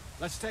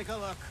 let's take a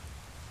look.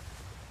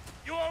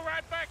 You all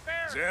right back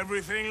there? Does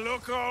everything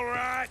look all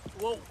right?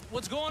 Well,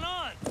 what's going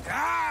on?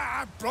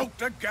 Ah, I broke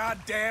the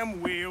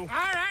goddamn wheel. All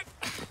right,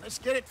 let's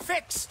get it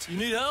fixed. You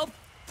need help?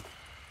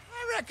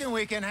 I reckon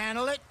we can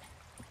handle it.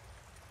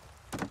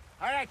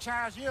 All right,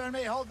 Charles, you and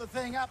me hold the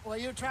thing up while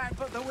you try and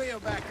put the wheel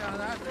back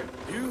on, Arthur.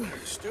 You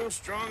still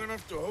strong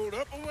enough to hold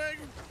up a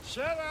wagon?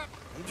 Shut up.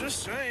 I'm just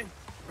saying.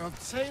 Well,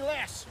 say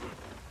less.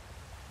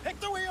 Pick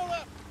the wheel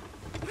up.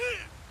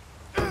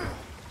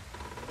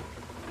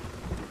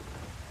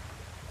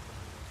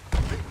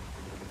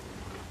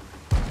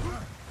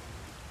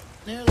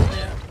 Nearly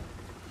there.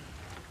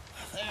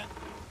 There.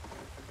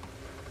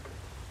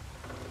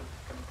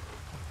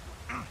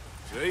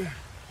 See?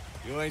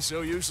 You ain't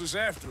so useless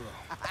after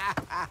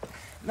all.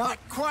 Not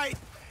quite.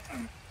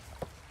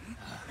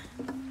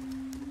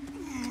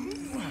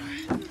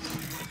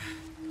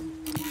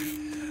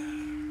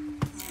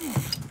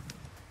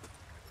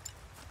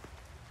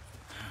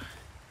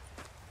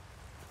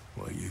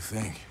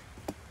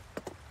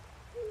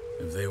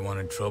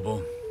 wanted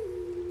trouble,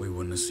 we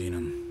wouldn't have seen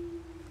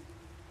him.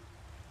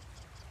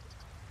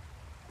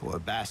 Poor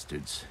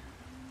bastards.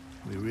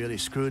 We really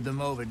screwed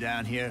them over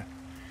down here.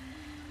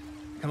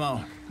 Come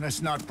on,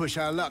 let's not push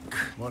our luck.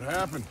 What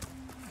happened?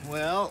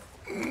 Well,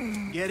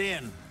 get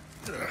in.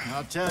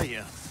 I'll tell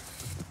you.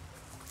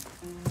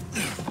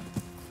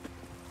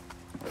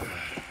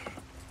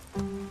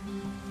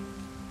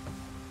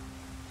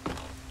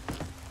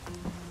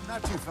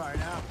 Not too far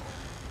now.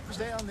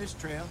 Stay on this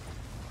trail.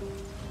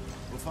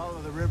 We'll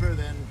follow the river,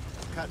 then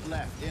cut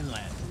left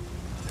inland.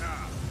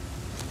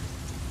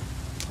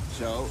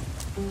 So,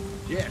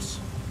 yes,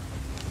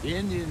 the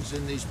Indians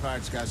in these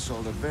parts got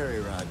sold a very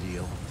raw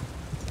deal.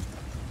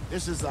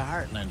 This is the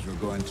heartlands we're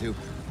going to.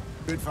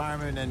 Good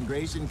farming and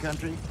grazing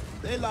country,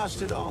 they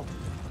lost it all.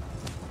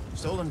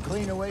 Stolen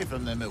clean away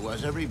from them it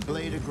was, every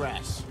blade of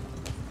grass.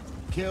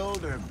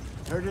 Killed or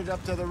herded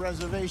up to the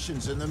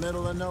reservations in the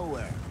middle of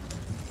nowhere.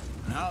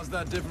 And how's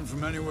that different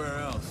from anywhere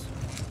else?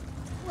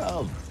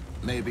 Well,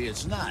 maybe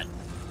it's not.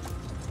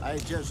 I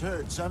just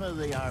heard some of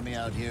the army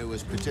out here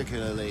was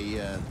particularly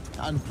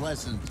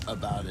unpleasant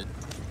about it.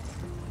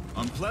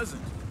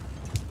 Unpleasant?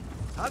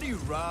 How do you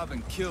rob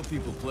and kill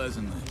people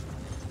pleasantly?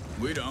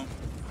 We don't,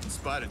 in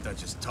spite of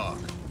Dutch's talk.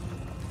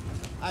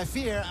 I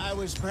fear I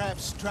was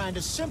perhaps trying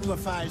to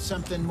simplify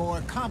something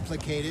more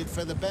complicated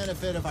for the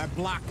benefit of our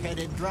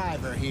block-headed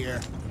driver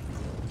here.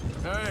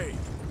 Hey,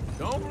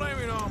 don't blame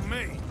it on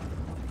me.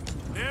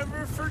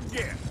 Never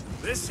forget,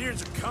 this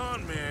here's a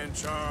con man,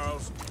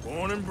 Charles,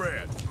 born and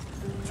bred.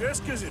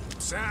 Just 'cause it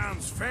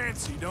sounds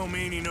fancy don't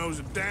mean he knows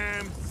a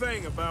damn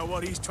thing about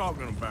what he's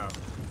talking about.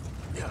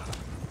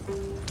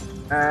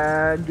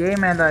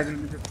 Game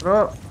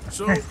bro.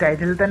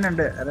 Title then and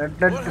Red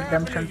Dead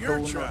Redemption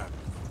 2.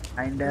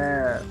 And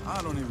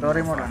I don't even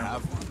story know if mode. I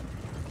have one.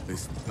 At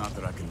least not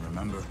that I can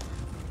remember.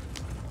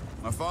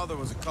 My father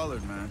was a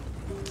colored man.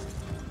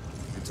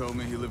 He told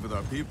me he lived with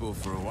our people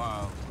for a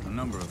while. A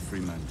number of free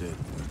men did.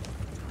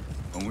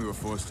 When we were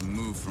forced to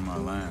move from our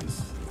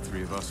lands, the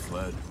three of us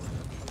fled.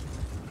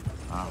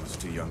 I was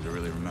too young to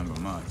really remember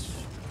much.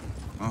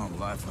 My whole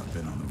life I've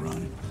been on the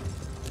run.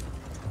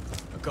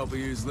 A couple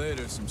years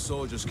later, some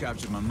soldiers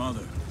captured my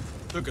mother.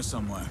 Took her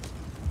somewhere.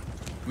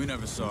 We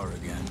never saw her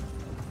again.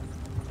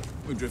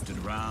 We drifted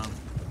around.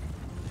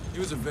 He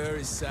was a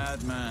very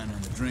sad man,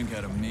 and the drink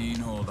had a mean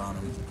hold on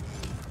him.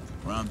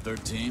 Around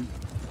 13,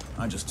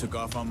 I just took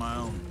off on my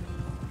own.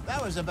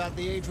 That was about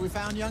the age we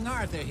found young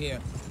Arthur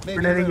here.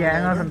 Maybe a little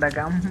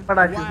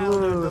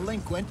wilder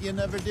delinquent you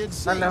never did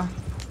see. Hello.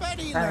 But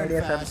he learned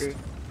fast.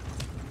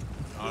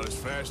 Not as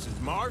fast as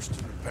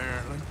Marston,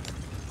 apparently.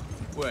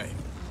 Wait,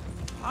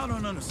 I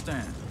don't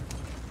understand.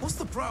 What's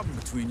the problem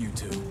between you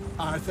two?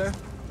 Arthur?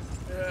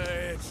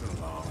 It's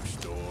a long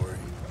story.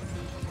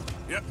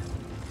 Yep.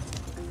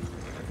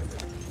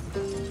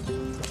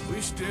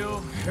 We still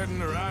heading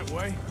the right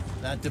way?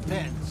 That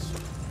depends.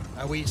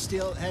 Are we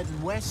still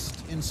heading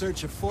west in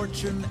search of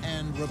fortune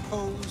and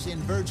repose in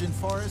virgin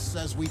forests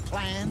as we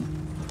planned?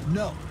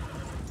 No.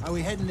 Are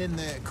we heading in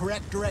the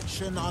correct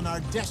direction on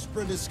our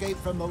desperate escape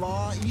from the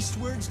law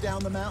eastwards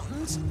down the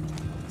mountains?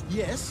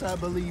 Yes, I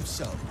believe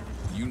so.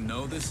 You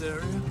know this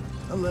area?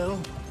 A little.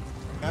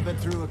 I've been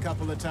through a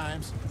couple of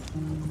times.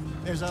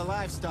 There's a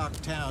livestock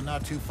town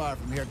not too far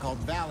from here called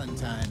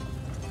Valentine.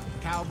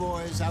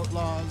 Cowboys,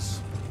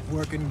 outlaws,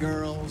 working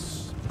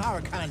girls,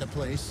 our kind of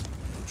place.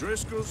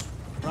 Driscoll's?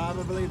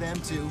 Probably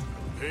them too.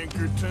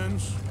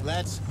 Pinkertons?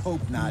 Let's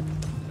hope not.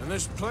 And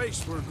this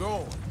place we're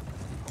going.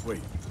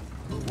 Wait,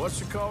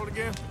 what's it called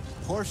again?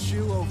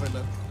 Horseshoe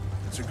Overlook.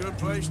 It's a good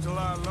place to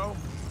lie low?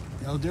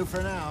 It'll do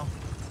for now.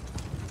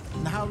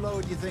 And how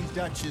low do you think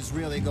Dutch is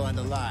really going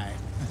to lie?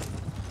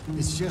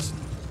 It's just,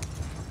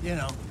 you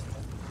know,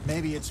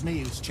 maybe it's me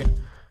who's checked.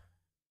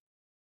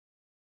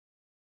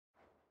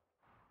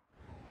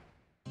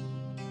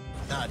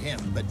 Not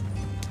him, but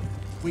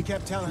we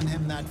kept telling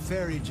him that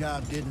ferry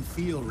job didn't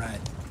feel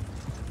right.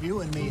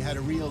 You and me had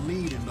a real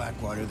lead in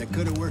Blackwater that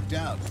could have worked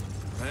out.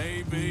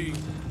 Maybe.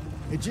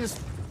 It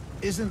just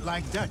isn't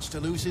like Dutch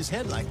to lose his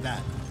head like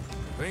that.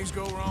 Things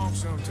go wrong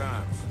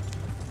sometimes.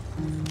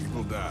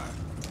 People die.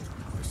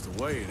 It's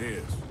the way it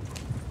is.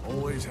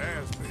 Always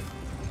has been.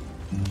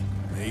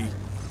 Me,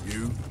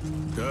 you,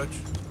 Dutch.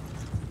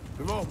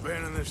 We've all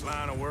been in this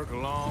line of work a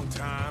long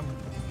time.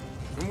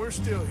 And we're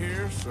still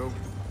here, so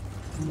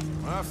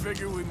I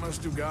figure we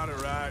must have got it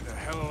right a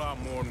hell of a lot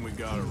more than we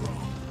got it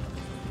wrong.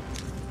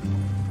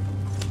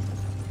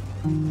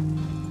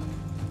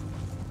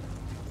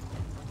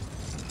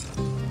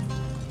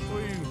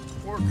 What are you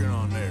working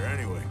on there,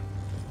 anyway?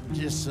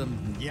 Just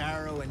some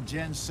yarrow and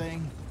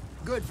ginseng.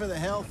 Good for the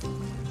health.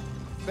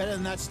 Better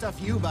than that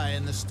stuff you buy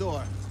in the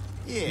store.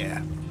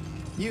 Yeah,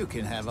 you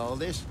can have all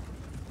this.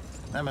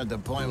 I'm at the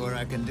point where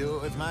I can do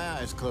it with my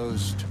eyes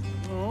closed.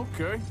 Oh,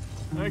 okay.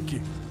 Thank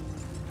you.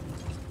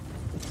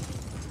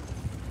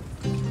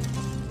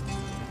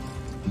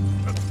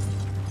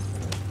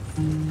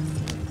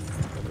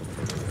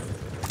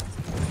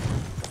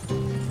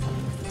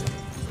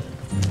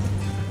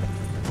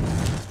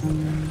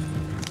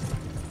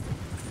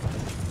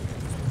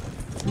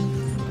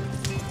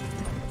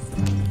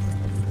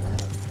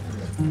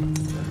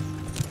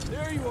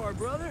 There you are,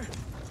 brother.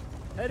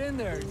 Head in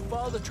there and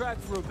follow the track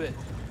for a bit.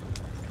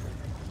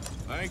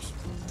 Thanks.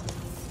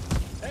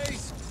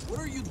 Ace, what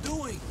are you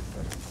doing?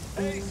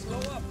 Hey, slow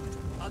up.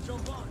 I'll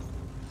jump on.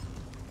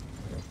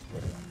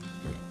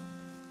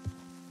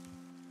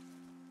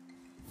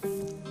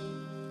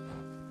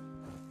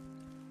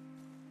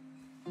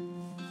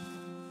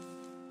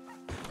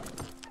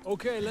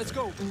 Okay, let's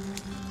go.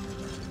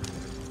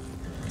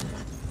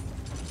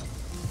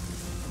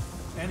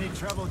 Any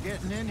trouble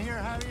getting in here,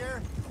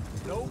 Javier?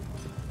 Nope.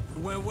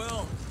 It went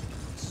well.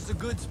 This is a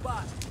good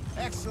spot.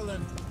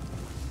 Excellent.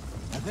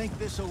 I think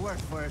this'll work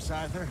for us,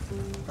 Arthur.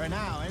 For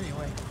now,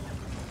 anyway.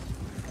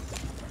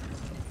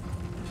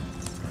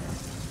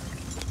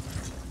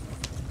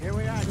 Here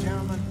we are,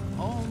 gentlemen.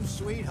 Home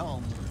sweet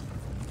home.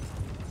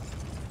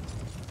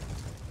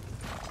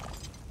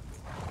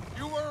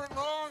 You weren't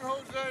wrong,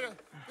 Hosea.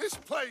 This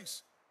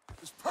place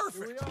is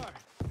perfect. Here we are.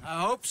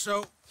 I hope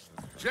so.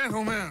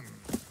 Gentlemen,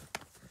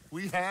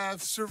 we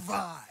have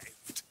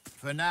survived.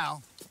 For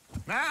now.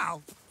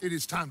 Now, it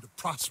is time to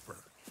prosper.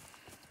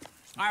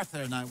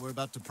 Arthur and I were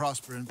about to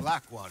prosper in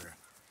Blackwater.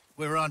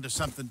 We were onto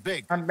something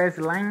big. On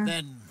baseline.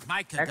 Then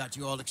Micah got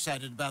you all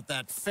excited about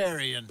that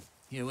ferry, and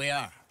here we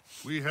are.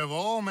 We have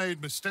all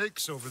made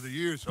mistakes over the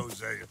years,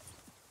 Hosea.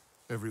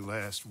 Every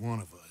last one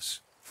of us.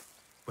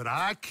 But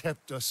I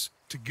kept us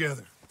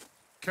together.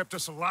 Kept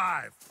us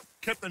alive.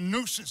 Kept the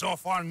nooses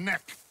off our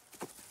neck.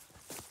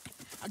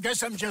 I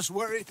guess I'm just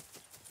worried.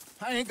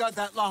 I ain't got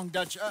that long,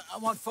 Dutch. I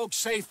want folks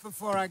safe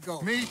before I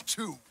go. Me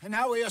too. And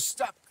now we are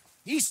stuck.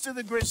 East of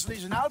the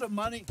Grizzlies and out of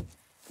money.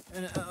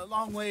 And a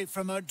long way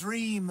from our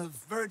dream of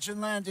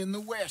virgin land in the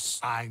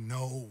west. I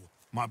know,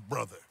 my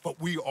brother. But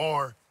we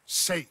are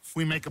safe.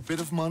 We make a bit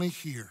of money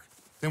here.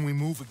 Then we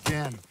move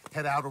again.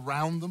 Head out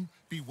around them.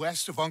 Be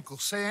west of Uncle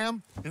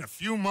Sam. In a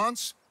few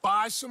months,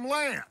 buy some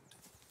land.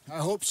 I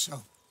hope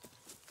so.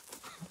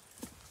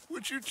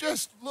 Would you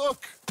just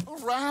look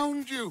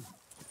around you?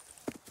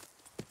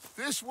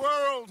 This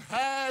world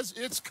has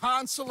its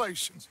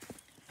consolations.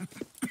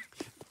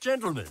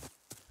 Gentlemen,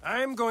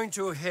 I'm going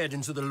to head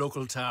into the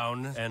local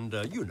town and,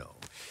 you know,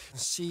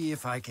 see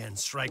if I can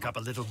strike up a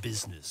little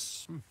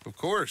business. Of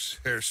course,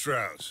 Herr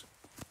Strauss.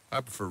 I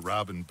prefer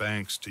robbing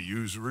banks to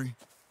usury.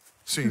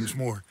 Seems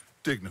more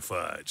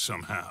dignified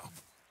somehow.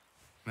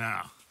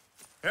 Now,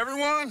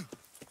 everyone,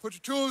 put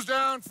your tools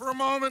down for a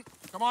moment.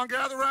 Come on,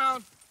 gather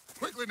round.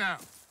 Quickly now.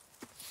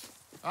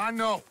 I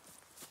know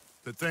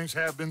that things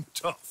have been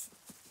tough,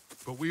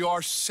 but we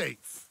are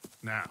safe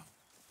now,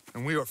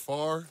 and we are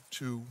far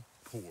too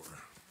poor.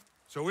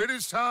 So it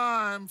is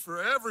time for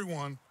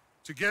everyone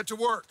to get to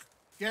work.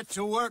 Get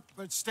to work,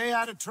 but stay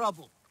out of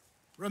trouble.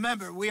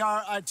 Remember, we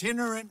are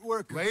itinerant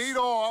workers. Laid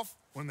off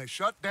when they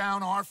shut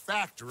down our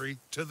factory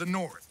to the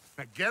north.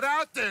 Now get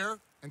out there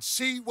and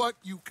see what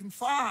you can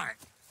find.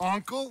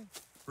 Uncle,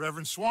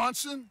 Reverend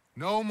Swanson,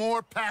 no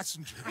more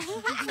passengers.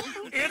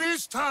 It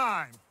is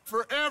time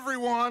for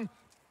everyone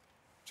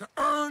to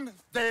earn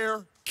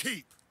their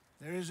keep.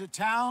 There is a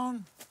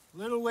town a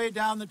little way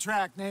down the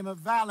track named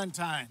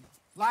Valentine.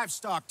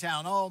 Livestock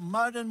town, all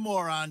mud and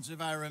morons,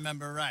 if I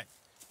remember right.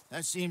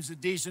 That seems a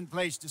decent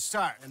place to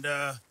start. And,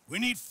 we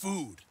need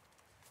food.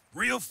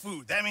 Real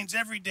food. That means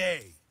every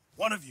day.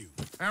 One of you.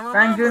 And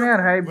Thank remember,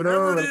 Junior. Hi, bro.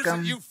 whatever it is that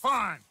Welcome. you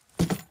find,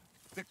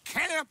 the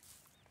camp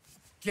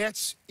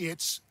gets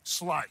its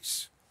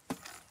slice.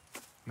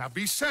 Now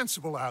be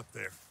sensible out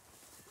there.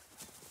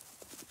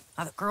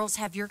 Now the girls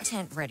have your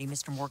tent ready,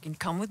 Mr. Morgan.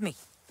 Come with me.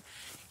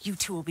 You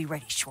two will be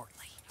ready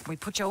shortly. We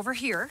put you over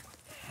here.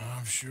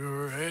 I'm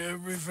sure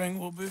everything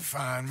will be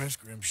fine, Miss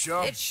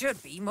Grimshaw. It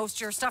should be. Most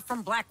of your stuff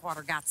from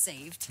Blackwater got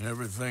saved.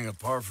 Everything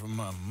apart from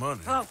my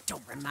money. Oh,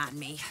 don't remind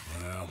me.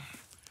 Well,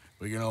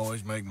 we can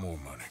always make more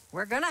money.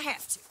 We're gonna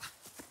have to.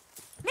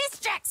 Miss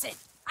Jackson,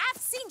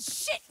 I've seen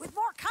shit with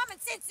more common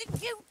sense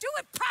than you. Do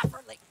it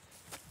properly.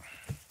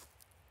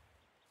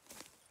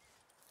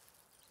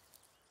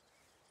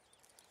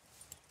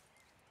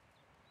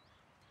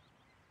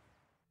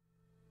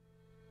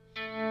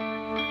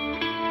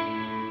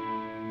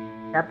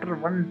 Chapter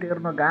 1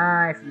 തീർന്നു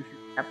guys. This is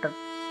chapter.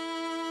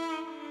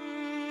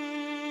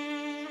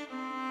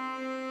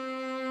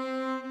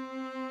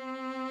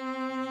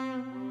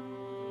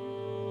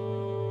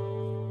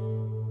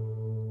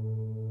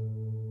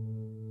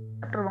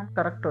 Chapter 1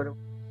 correct വരും.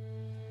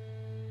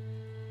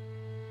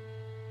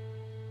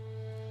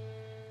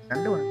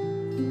 2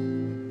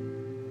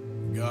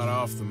 Got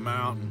off the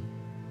mountain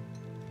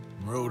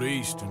and rode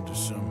east into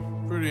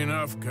some pretty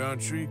enough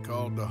country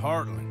called the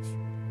Heartlands.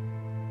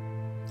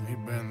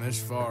 Ain't been this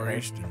far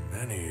east in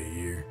many a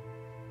year.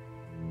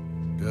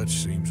 Dutch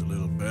seems a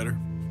little better.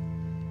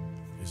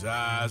 His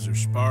eyes are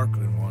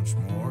sparkling once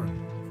more,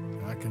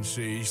 and I can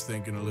see he's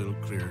thinking a little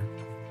clearer.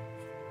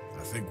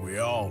 I think we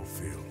all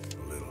feel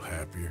a little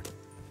happier.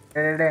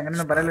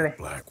 Despite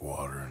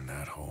Blackwater and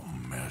that whole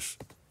mess.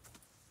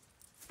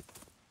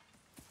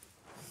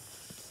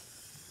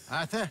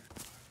 Arthur?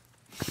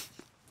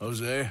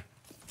 Jose?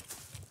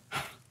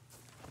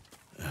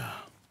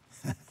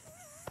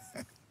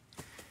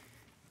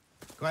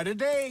 Quite a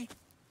day.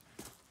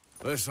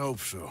 Let's hope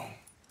so.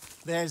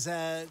 There's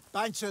a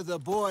bunch of the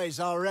boys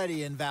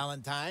already in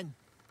Valentine.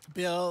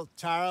 Bill,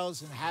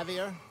 Charles, and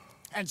Javier.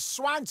 And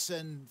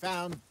Swanson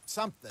found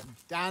something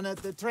down at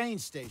the train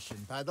station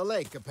by the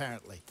lake,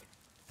 apparently.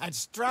 And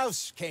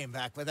Strauss came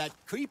back with that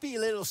creepy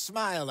little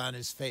smile on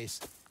his face.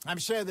 I'm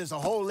sure there's a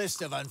whole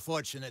list of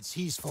unfortunates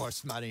he's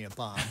forced money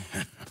upon.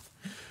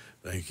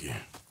 Thank you.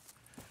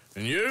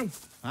 And you?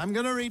 I'm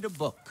gonna read a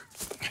book.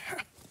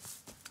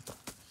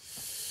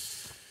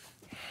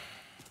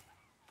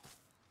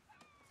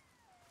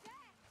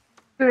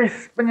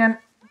 ഇപ്പൊ ഞാൻ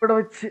ഇവിടെ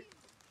വെച്ച്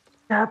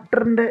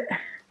ചാപ്റ്ററിന്റെ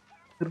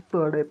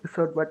നിർത്തുവാണ്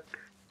episode but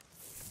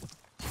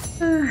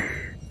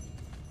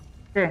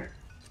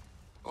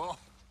Oh,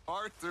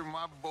 Arthur,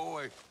 my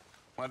boy,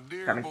 my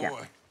dear കളിക്കാം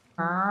boy.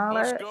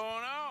 നാളെ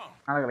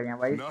കളിക്കാം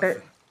വൈകിട്ട്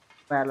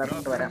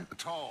Valorant വരാം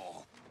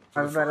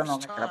അതുകൊണ്ട് വരാൻ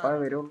നോക്കാം അപ്പൊ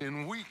വരുള്ളൂ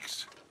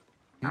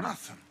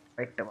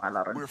വൈകിട്ട്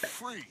Valorant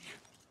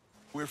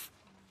We're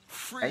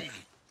free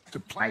to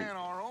plan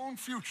our own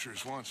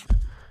futures once.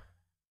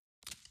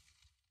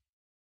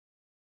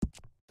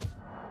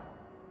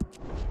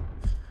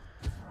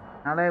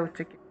 നാളെ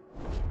ഉച്ചയ്ക്ക്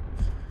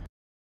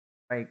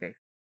bye guys.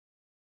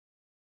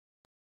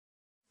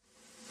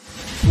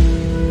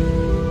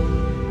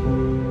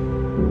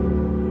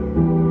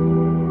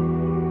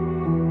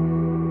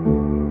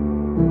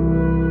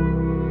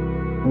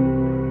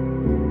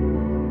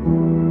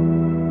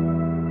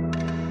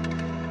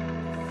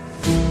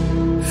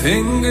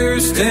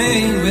 Fingers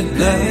stained with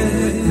blood,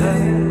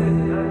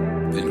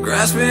 been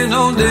grasping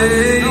all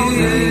day,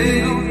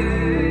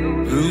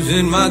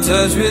 losing my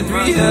touch with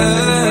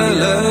reality,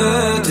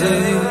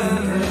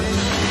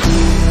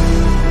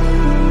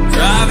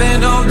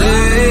 driving all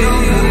day,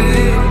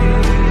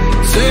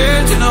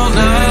 searching all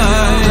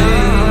night,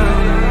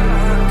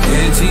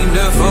 can't seem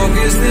to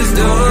focus this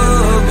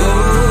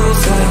double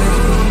sight.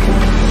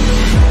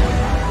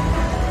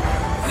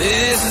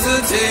 This is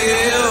a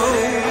tale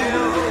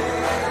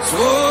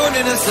sworn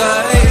in a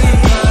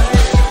sight.